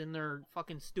dorks and their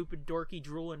fucking stupid, dorky,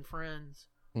 drooling friends.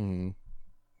 Mm-hmm.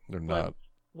 They're not.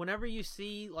 Whenever you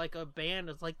see, like, a band,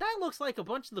 it's like, that looks like a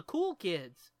bunch of the cool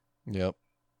kids. Yep.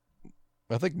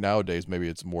 I think nowadays maybe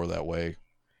it's more that way.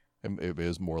 It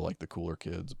is more like the cooler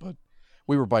kids, but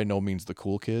we were by no means the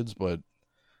cool kids, but...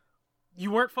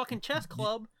 You weren't fucking chess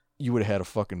club. You would have had a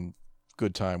fucking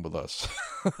good time with us.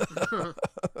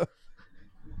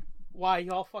 Why,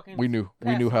 y'all fucking... We knew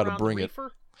how to bring it.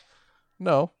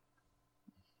 No.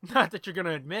 Not that you're going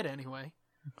to admit, anyway.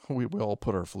 We all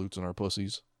put our flutes in our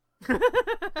pussies.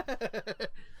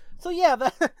 So yeah,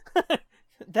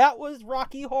 that was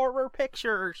Rocky Horror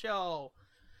Picture Show.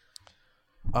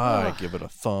 I give it a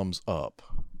thumbs up.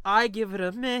 I give it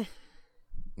a meh.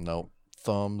 No,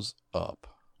 thumbs up.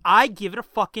 I give it a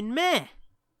fucking meh.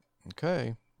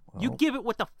 Okay. Well, you give it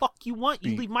what the fuck you want.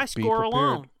 You leave my score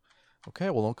alone. Okay,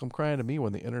 well, don't come crying to me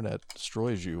when the internet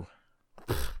destroys you.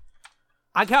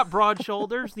 I got broad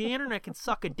shoulders. The internet can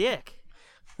suck a dick.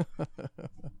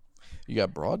 You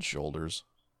got broad shoulders.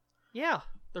 Yeah,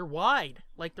 they're wide,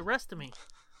 like the rest of me.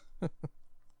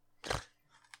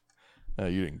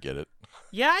 You didn't get it.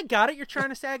 Yeah, I got it. You're trying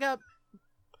to say I got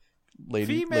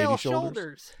female lady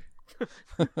shoulders.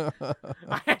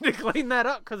 I had to clean that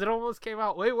up because it almost came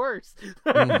out way worse.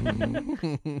 You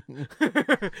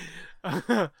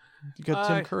got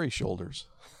Tim Curry shoulders.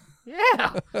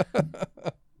 Yeah.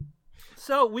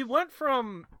 So we went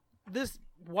from this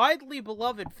widely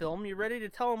beloved film. You ready to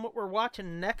tell them what we're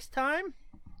watching next time?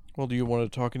 Well, do you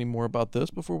want to talk any more about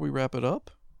this before we wrap it up?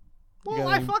 Well,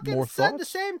 I fucking said the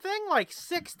same thing like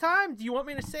 6 times. Do you want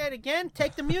me to say it again?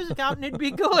 Take the music out and it'd be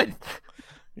good.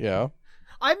 Yeah.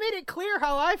 I made it clear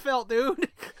how I felt, dude.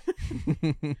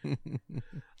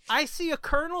 I see a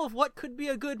kernel of what could be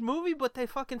a good movie, but they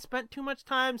fucking spent too much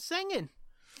time singing.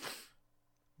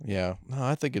 Yeah. No,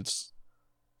 I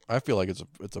feel like it's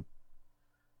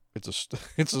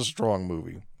a strong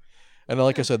movie. And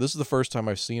like I said, this is the first time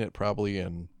I've seen it probably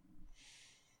in...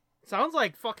 Sounds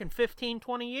like fucking 15,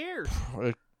 20 years.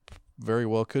 It very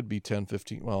well could be 10,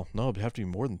 15. Well, no, it'd have to be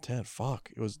more than 10. Fuck.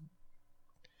 It was...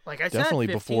 Like I definitely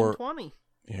said, 15, before, 20.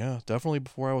 Yeah, definitely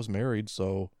before I was married,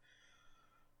 so...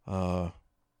 yeah,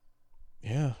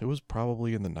 it was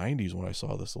probably in the 90s when I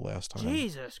saw this the last time.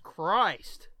 Jesus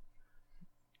Christ.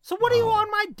 So what are you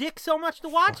on my dick so much to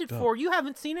watch it for? You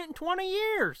haven't seen it in 20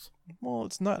 years. Well,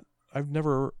 it's not... I've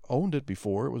never owned it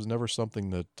before. It was never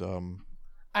something that...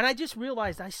 And I just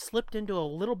realized I slipped into a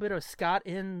little bit of Scott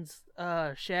Inn's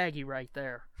Shaggy right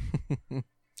there.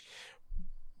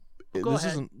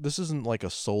 This isn't like a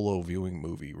solo viewing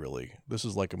movie, really. This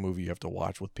is like a movie you have to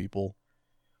watch with people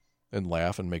and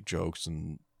laugh and make jokes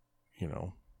and, you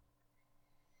know.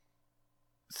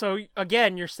 So,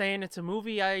 again, you're saying it's a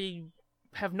movie I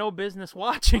have no business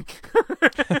watching.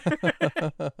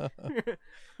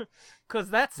 Because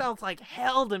that sounds like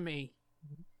hell to me.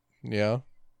 Yeah?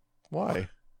 Why?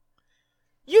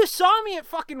 You saw me at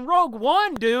fucking Rogue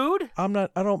One, dude. I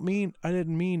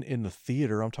didn't mean in the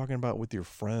theater. I'm talking about with your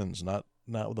friends, not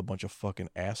with a bunch of fucking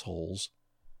assholes.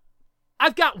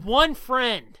 I've got one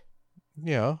friend.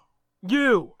 Yeah.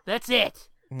 You. That's it.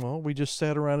 Well, we just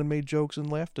sat around and made jokes and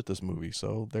laughed at this movie,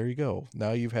 so there you go.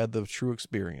 Now you've had the true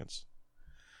experience.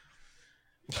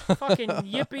 Fucking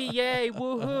yippee yay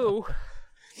woohoo.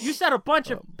 You said a bunch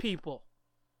of people.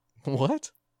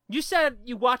 What? You said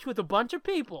you watched with a bunch of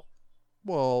people.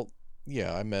 Well,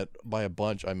 yeah, by a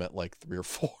bunch, I meant like 3 or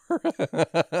 4.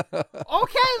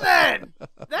 Okay, then.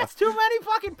 That's too many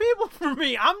fucking people for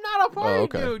me. I'm not a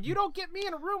party dude. You don't get me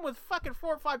in a room with fucking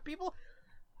 4 or 5 people.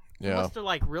 Yeah. Unless they're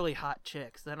like really hot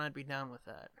chicks, then I'd be down with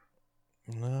that.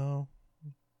 No,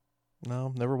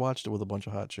 never watched it with a bunch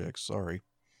of hot chicks. Sorry.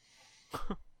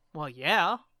 Well,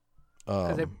 yeah.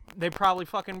 Because they probably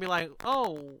fucking be like,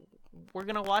 oh, we're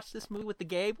going to watch this movie with the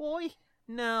gay boy?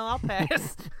 No, I'll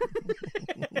pass.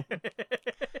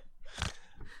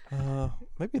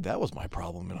 Maybe that was my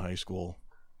problem in high school.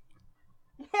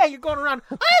 Yeah, you're going around,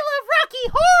 I love Rocky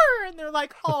Horror! And they're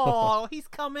like, oh, he's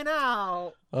coming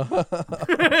out.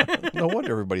 No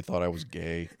wonder everybody thought I was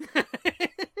gay.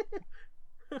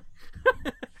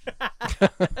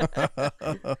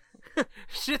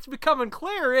 Shit's becoming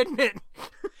clear, isn't it?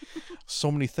 So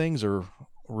many things are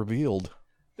revealed.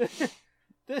 So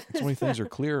many things are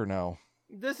clear now.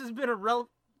 This has been a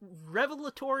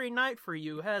revelatory night for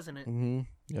you, hasn't it? Mm-hmm.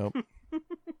 Yep.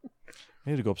 I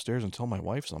need to go upstairs and tell my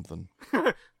wife something.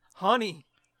 Honey,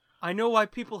 I know why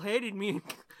people hated me in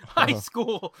high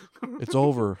school. It's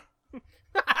over.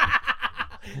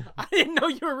 I didn't know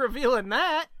you were revealing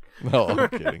that. No, I'm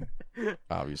kidding.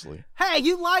 Obviously. Hey,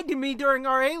 you lied to me during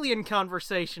our alien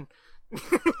conversation.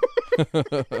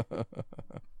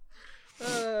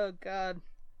 Oh, God.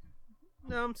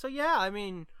 So, yeah, I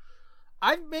mean,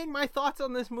 I've made my thoughts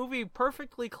on this movie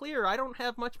perfectly clear. I don't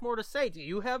have much more to say. Do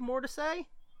you have more to say?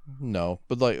 No,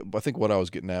 but I think what I was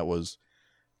getting at was,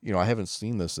 you know, I haven't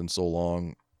seen this in so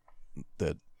long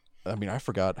that, I mean, I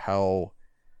forgot how,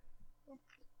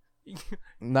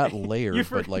 not layered,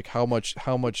 but like how much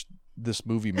this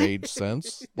movie made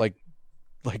sense. Like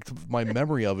my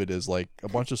memory of it is like a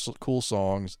bunch of cool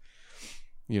songs,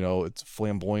 you know, it's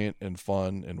flamboyant and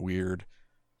fun and weird,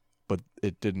 but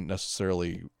it didn't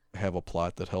necessarily have a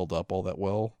plot that held up all that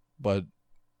well. But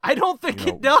I don't think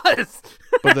it does.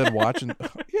 But then watching,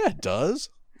 yeah, it does.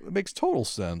 It makes total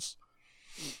sense.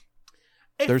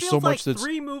 There's so much like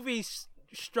 3 movies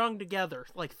strung together,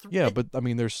 like yeah, but I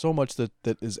mean, there's so much that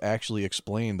is actually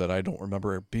explained that I don't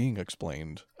remember it being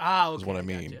explained. Okay, is what I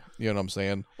mean. You know what I'm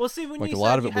saying? Well, see, when like you a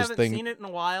lot said of you it was haven't seen it in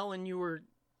a while, and you were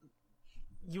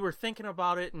thinking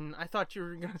about it, and I thought you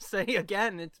were gonna say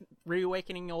again, it's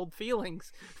reawakening old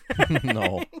feelings.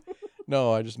 No,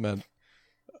 No, I just meant,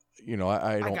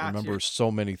 I don't got remember you.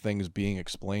 so many things being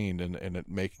explained and it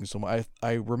making so much.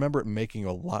 I remember it making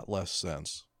a lot less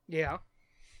sense. Yeah.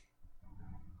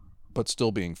 But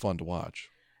still being fun to watch.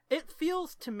 It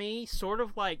feels to me sort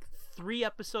of like 3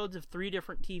 episodes of 3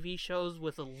 different TV shows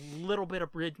with a little bit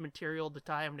of bridge material to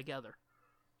tie them together.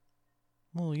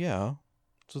 Well, yeah.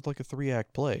 It's just like a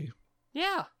 3-act play.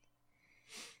 Yeah.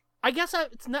 I guess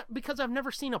it's not because I've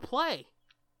never seen a play.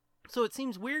 So it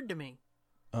seems weird to me.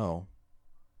 Oh.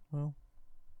 Well,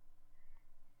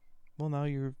 now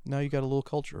you got a little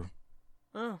culture.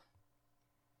 Oh.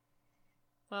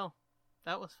 Well,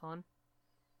 that was fun.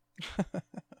 I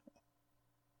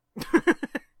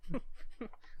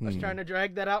was trying to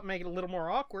drag that out and make it a little more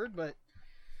awkward, but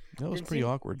that was pretty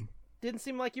awkward. Didn't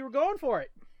seem like you were going for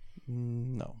it.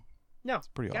 No. It's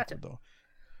pretty gotcha. awkward though.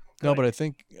 No, but I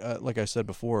think, like I said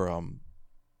before,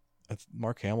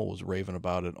 Mark Hamill was raving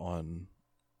about it on,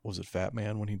 was it Fat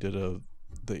Man, when he did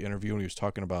the interview, and he was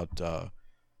talking about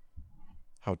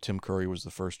how Tim Curry was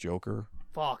the first Joker.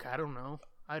 Fuck, I don't know.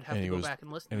 I'd have to go back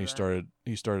and listen to that. And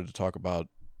he started to talk about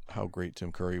how great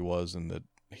Tim Curry was, and that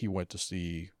he went to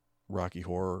see Rocky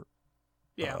Horror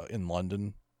in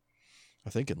London. I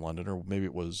think in London, or maybe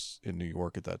it was in New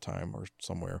York at that time or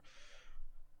somewhere.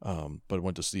 But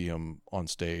went to see him on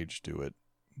stage do it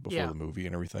before the movie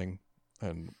and everything.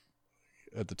 And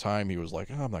at the time he was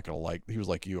like, I'm not going to like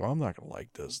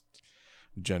this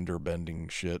gender bending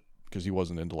shit, because he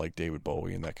wasn't into like David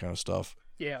Bowie and that kind of stuff.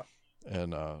 Yeah.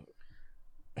 And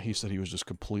he said he was just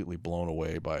completely blown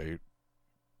away by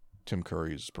Tim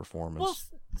Curry's performance. Well,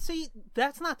 see,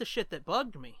 that's not the shit that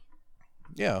bugged me.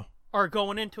 Yeah. Or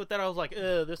going into it that I was like,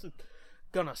 this is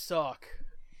gonna suck.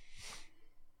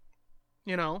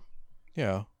 You know?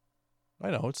 Yeah. I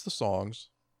know, it's the songs.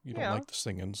 You don't like the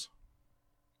singings.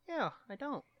 Yeah, I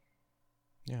don't.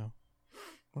 Yeah.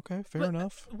 Okay, fair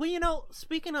enough. Well,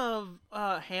 speaking of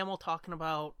Hamill talking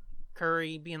about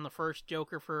Curry being the first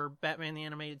Joker for Batman the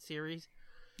Animated Series,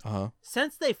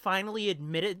 since they finally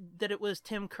admitted that it was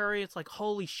Tim Curry, it's like,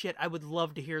 holy shit, I would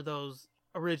love to hear those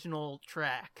original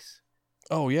tracks.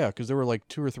 Oh, yeah, because there were like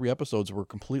 2 or 3 episodes that were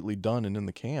completely done and in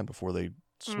the can before they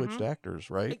switched actors,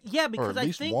 right? Yeah, because or at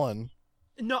least one.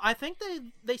 No, I think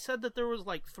they said that there was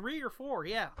like 3 or 4,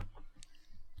 yeah.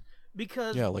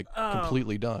 Because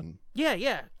completely done.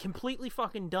 Yeah, completely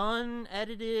fucking done,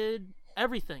 edited,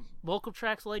 everything. Vocal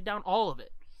tracks laid down, all of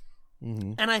it.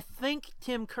 Mm-hmm. And I think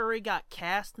Tim Curry got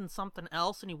cast in something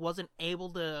else and he wasn't able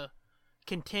to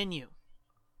continue.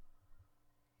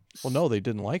 Well, no, they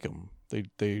didn't like him.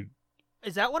 They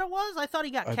Is that what it was? I thought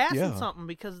he got cast in something,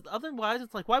 because otherwise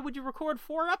it's like, why would you record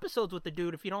 4 episodes with the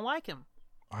dude if you don't like him?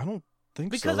 I don't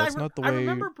think because so. That's not the way... I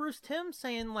remember Bruce Timm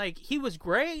saying, like, he was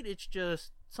great, it's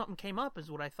just something came up,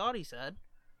 is what I thought he said.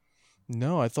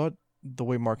 No, I thought the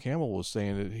way Mark Hamill was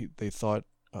saying it, they thought,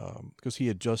 because he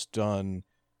had just done,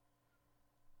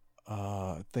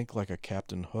 I think like a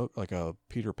Captain Hook, like a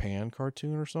Peter Pan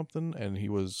cartoon or something, and he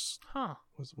was,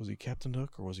 was he Captain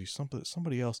Hook or was he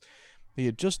somebody else? He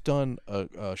had just done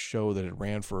a show that had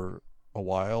ran for a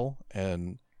while,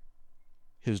 and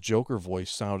his Joker voice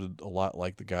sounded a lot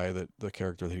like the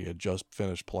character that he had just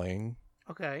finished playing.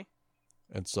 Okay.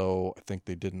 And so I think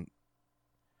they didn't.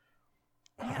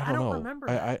 Yeah, I don't know. remember.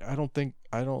 I don't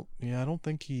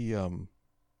think he.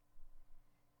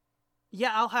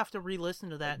 Yeah, I'll have to re-listen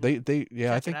to that. I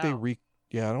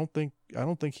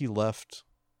don't think he left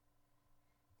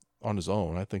on his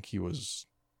own. I think he was.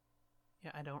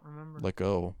 Yeah, I don't remember. Let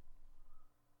go.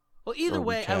 Well, either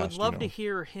way, I would love to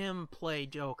hear him play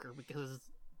Joker, because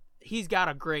he's got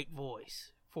a great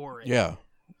voice for it. Yeah,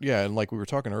 and like we were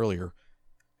talking earlier,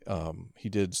 he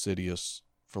did Sidious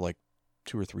for like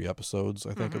 2 or 3 episodes,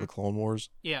 I think, of the Clone Wars.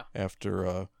 Yeah.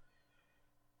 After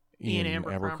Ian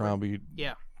Abercrombie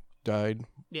died.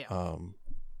 Yeah.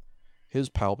 His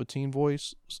Palpatine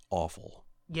voice was awful.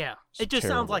 Yeah. It just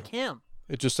sounds like him.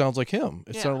 It just sounds like him.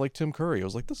 It sounded like Tim Curry. I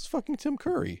was like, this is fucking Tim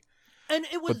Curry. And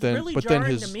it was really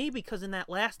jarring to me, because in that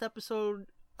last episode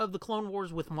of the Clone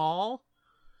Wars with Maul,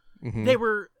 they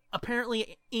were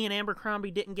apparently, Ian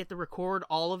Abercrombie didn't get to record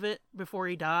all of it before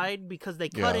he died, because they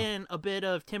cut in a bit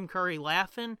of Tim Curry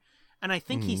laughing, and I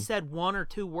think he said 1 or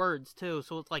 2 words too.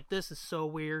 So it's like, this is so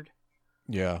weird.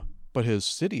 Yeah, but his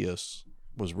Sidious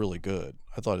was really good.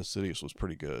 I thought his Sidious was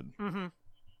pretty good. Mm-hmm.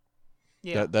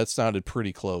 Yeah, that sounded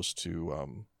pretty close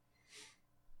to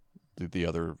the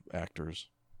other actors.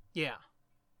 Yeah,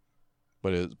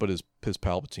 but his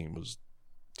Palpatine was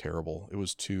terrible. It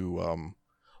was too.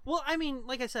 Well, I mean,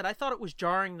 like I said, I thought it was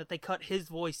jarring that they cut his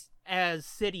voice as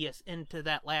Sidious into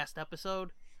that last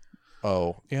episode.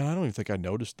 Oh, yeah, I don't even think I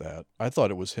noticed that. I thought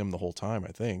it was him the whole time,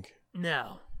 I think.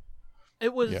 No.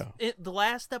 It was the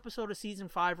last episode of season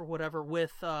 5 or whatever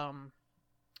with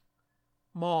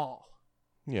Maul.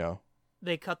 Yeah.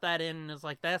 They cut that in and it's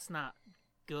like, that's not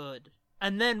good.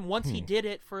 And then once he did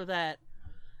it for that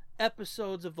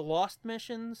episodes of the Lost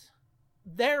missions,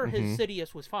 there his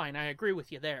Sidious was fine. I agree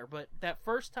with you there. But that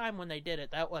first time when they did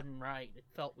it, that wasn't right. It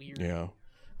felt weird. Yeah.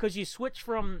 Because you switch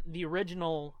from the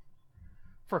original,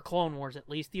 for Clone Wars at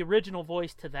least, the original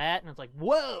voice to that, and it's like,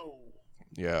 whoa!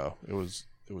 Yeah, it was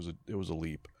a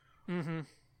leap. Mm-hmm.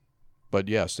 But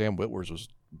yeah, Sam Witwer's was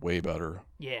way better.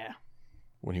 Yeah.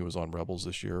 When he was on Rebels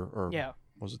this year, or yeah,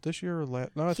 was it this year or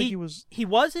last? No, I think he was. He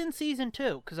was in season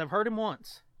 2 because I've heard him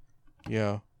once.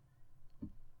 Yeah.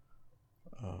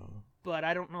 But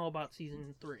I don't know about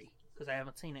season 3 because I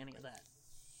haven't seen any of that.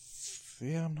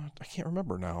 Yeah, I can't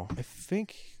remember now. I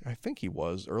think he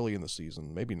was early in the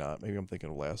season. Maybe not. Maybe I'm thinking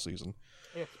of last season.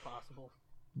 It's possible.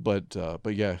 But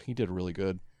yeah, he did really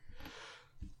good.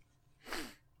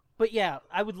 But yeah,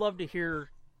 I would love to hear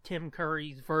Tim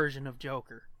Curry's version of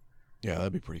Joker. Yeah,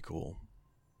 that'd be pretty cool.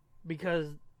 Because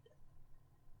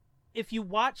if you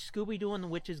watch Scooby-Doo and the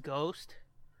Witch's Ghost,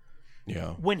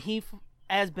 yeah, when he,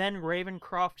 as Ben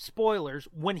Ravencroft, spoilers,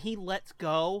 when he lets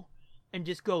go and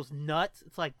just goes nuts,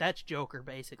 it's like, that's Joker,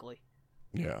 basically.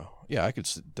 Yeah. I could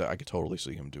totally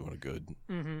see him doing a good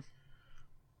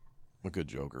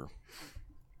Joker.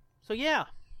 So yeah.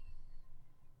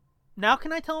 Now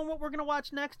can I tell him what we're going to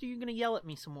watch next, or are you going to yell at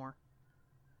me some more?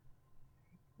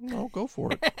 No, go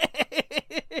for it.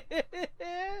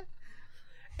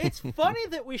 It's funny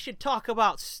that we should talk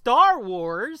about Star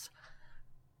Wars.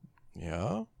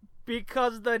 Yeah.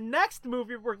 Because the next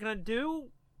movie we're going to do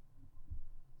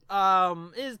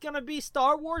is going to be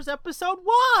Star Wars Episode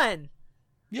 1.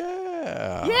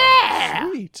 Yeah. Yeah.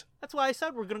 Sweet. That's why I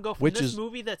said we're going to go from this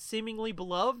movie that's seemingly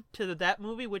beloved to that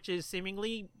movie which is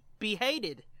seemingly be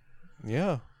hated.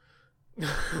 Yeah.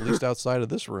 At least outside of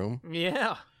this room.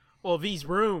 Yeah. Well, these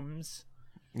rooms.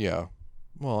 Yeah.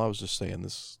 Well, I was just saying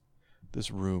this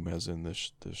room as in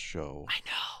this show. I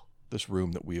know. This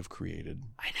room that we have created.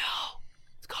 I know.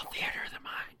 It's called Theater of the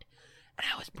Mind. And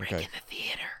I was breaking the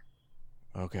theater.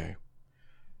 Okay.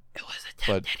 It was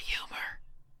attempted humor.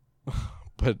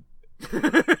 But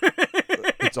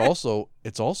it's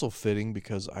also fitting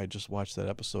because I just watched that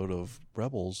episode of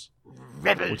Rebels,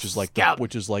 which is like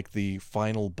the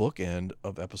final bookend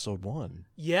of Episode 1.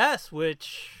 Yes,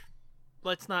 which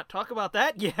let's not talk about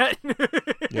that yet.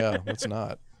 Yeah, let's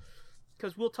not.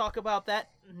 Because we'll talk about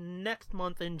that next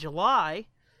month in July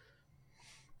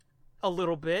a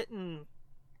little bit and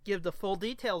give the full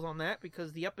details on that,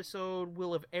 because the episode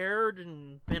will have aired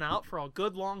and been out for a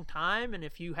good long time, and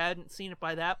if you hadn't seen it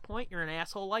by that point, you're an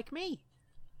asshole like me.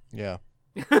 Yeah.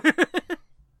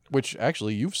 Which,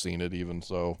 actually, you've seen it even,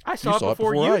 so... I saw it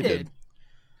before you I did.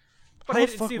 But How the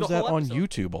fuck was that on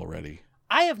YouTube already?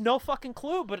 I have no fucking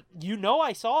clue, but you know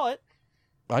I saw it.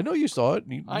 I know you saw it.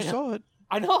 You saw it.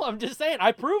 I know, I'm just saying.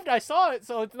 I proved I saw it,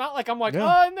 so it's not like I'm like,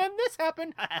 oh, and then this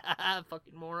happened.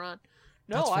 Fucking moron.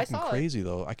 No, I saw it. That's crazy,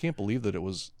 though. I can't believe that it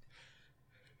was...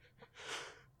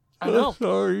 I know.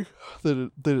 Sorry.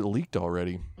 That it leaked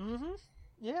already. Mm-hmm.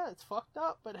 Yeah, it's fucked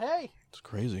up, but hey. It's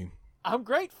crazy. I'm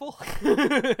grateful.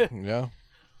 Yeah.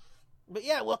 But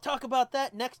yeah, we'll talk about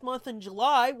that next month in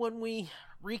July when we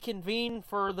reconvene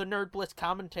for the Nerd Blitz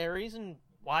commentaries and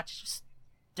watch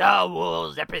Star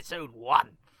Wars Episode 1.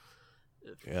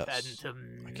 Yes.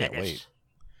 Phantom I can't wait.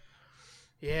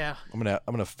 Yeah. I'm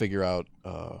gonna figure out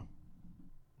a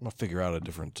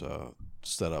different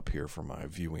setup here for my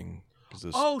viewing. This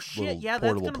yeah, that's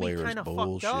portable gonna be player kind of is fucked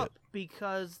bullshit. up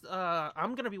because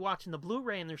I'm gonna be watching the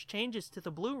Blu-ray and there's changes to the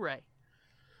Blu-ray.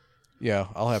 Yeah,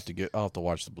 I'll have to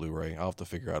watch the Blu-ray. I'll have to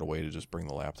figure out a way to just bring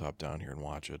the laptop down here and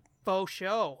watch it. Faux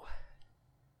show.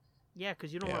 Yeah,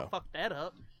 because you don't want to fuck that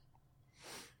up.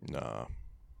 Nah.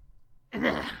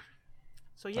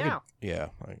 So yeah.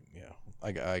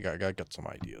 I got some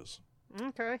ideas.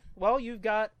 Okay. Well, you've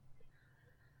got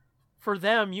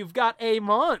a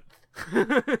month.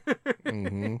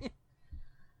 Mm-hmm.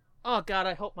 Oh God,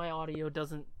 I hope my audio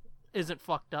isn't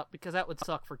fucked up, because that would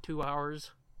suck for 2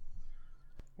 hours.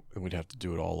 And we'd have to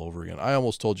do it all over again. I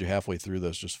almost told you halfway through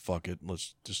this, just fuck it.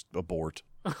 Let's just abort.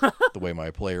 The way my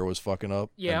player was fucking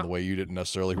up. Yeah. And the way you didn't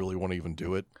necessarily really want to even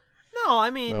do it. No, I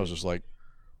mean... I was just like...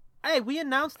 Hey, we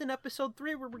announced in episode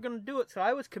 3 we were going to do it, so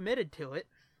I was committed to it.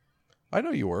 I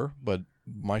know you were, but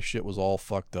my shit was all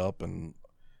fucked up, and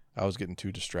I was getting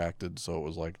too distracted, so it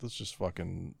was like, let's just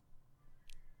fucking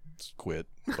quit.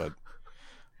 But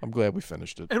I'm glad we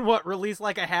finished it. And what, release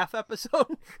like a half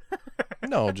episode?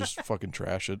 No, just fucking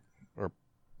trash it, or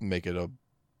make it a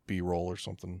B-roll or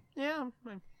something. Yeah.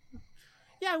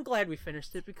 Yeah, I'm glad we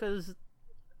finished it because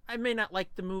I may not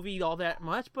like the movie all that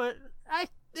much, but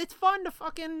it's fun to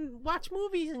fucking watch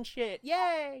movies and shit.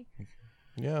 Yay!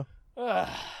 Yeah.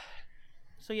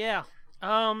 So yeah.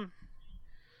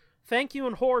 Thank you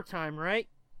and horror time, right?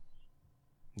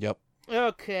 Yep.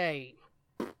 Okay.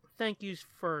 Thank yous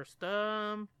first.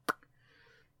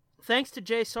 Thanks to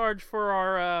Jay Sarge for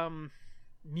our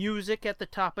music at the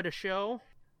top of the show.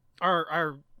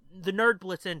 The Nerd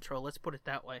Blitz intro, let's put it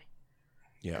that way.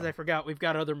 Yeah. Because I forgot we've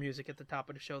got other music at the top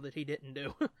of the show that he didn't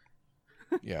do.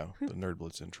 Yeah, the Nerd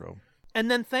Blitz intro.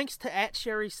 And then thanks to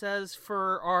 @Sherry Says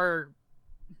for our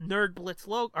Nerd Blitz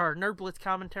logo, our Nerd Blitz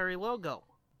commentary logo,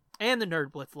 and the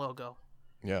Nerd Blitz logo.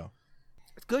 Yeah.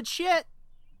 It's good shit.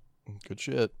 Good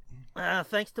shit.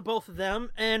 Thanks to both of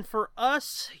them. And for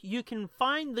us, you can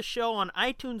find the show on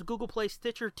iTunes, Google Play,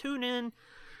 Stitcher, TuneIn,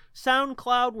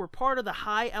 SoundCloud. We're part of the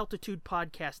High Altitude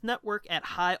Podcast Network at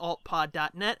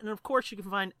highaltpod.net. And of course, you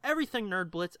can find everything Nerd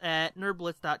Blitz at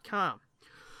nerdblitz.com.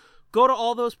 Go to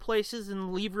all those places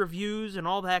and leave reviews and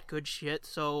all that good shit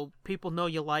so people know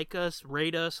you like us,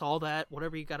 rate us, all that,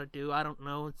 whatever you gotta do. I don't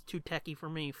know. It's too techie for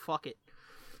me. Fuck it.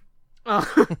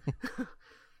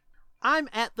 I'm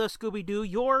at the Scooby-Doo.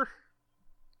 You're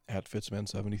at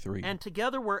Fitzman73. And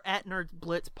together we're at Nerd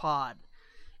Blitz Pod.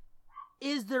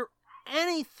 Is there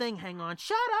anything... Hang on.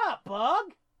 Shut up,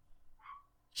 Bug!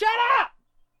 Shut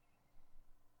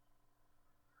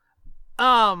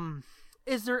up!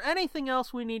 Is there anything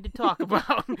else we need to talk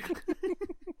about?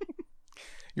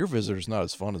 Your visitor's not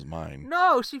as fun as mine.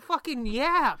 No, she fucking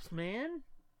yaps, man.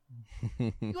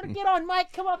 You wanna get on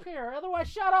mic? Come up here. Otherwise,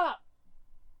 shut up.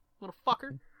 Little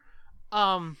fucker.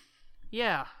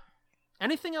 Yeah.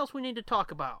 Anything else we need to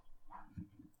talk about?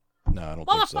 No, I don't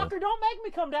think so. Motherfucker, don't make me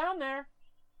come down there.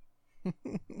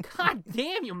 God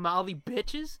damn, you mouthy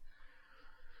bitches.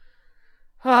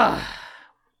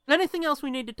 Anything else we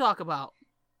need to talk about?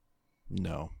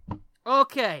 No.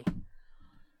 Okay.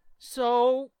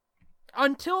 So,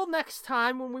 until next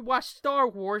time when we watch Star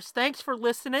Wars, thanks for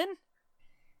listening.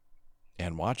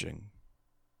 And watching.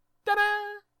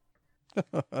 Ta-da!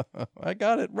 I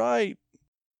got it right.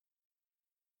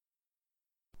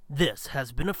 This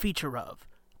has been a feature of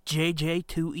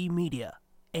JJ2E Media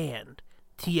and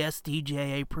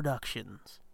TSDJA Productions.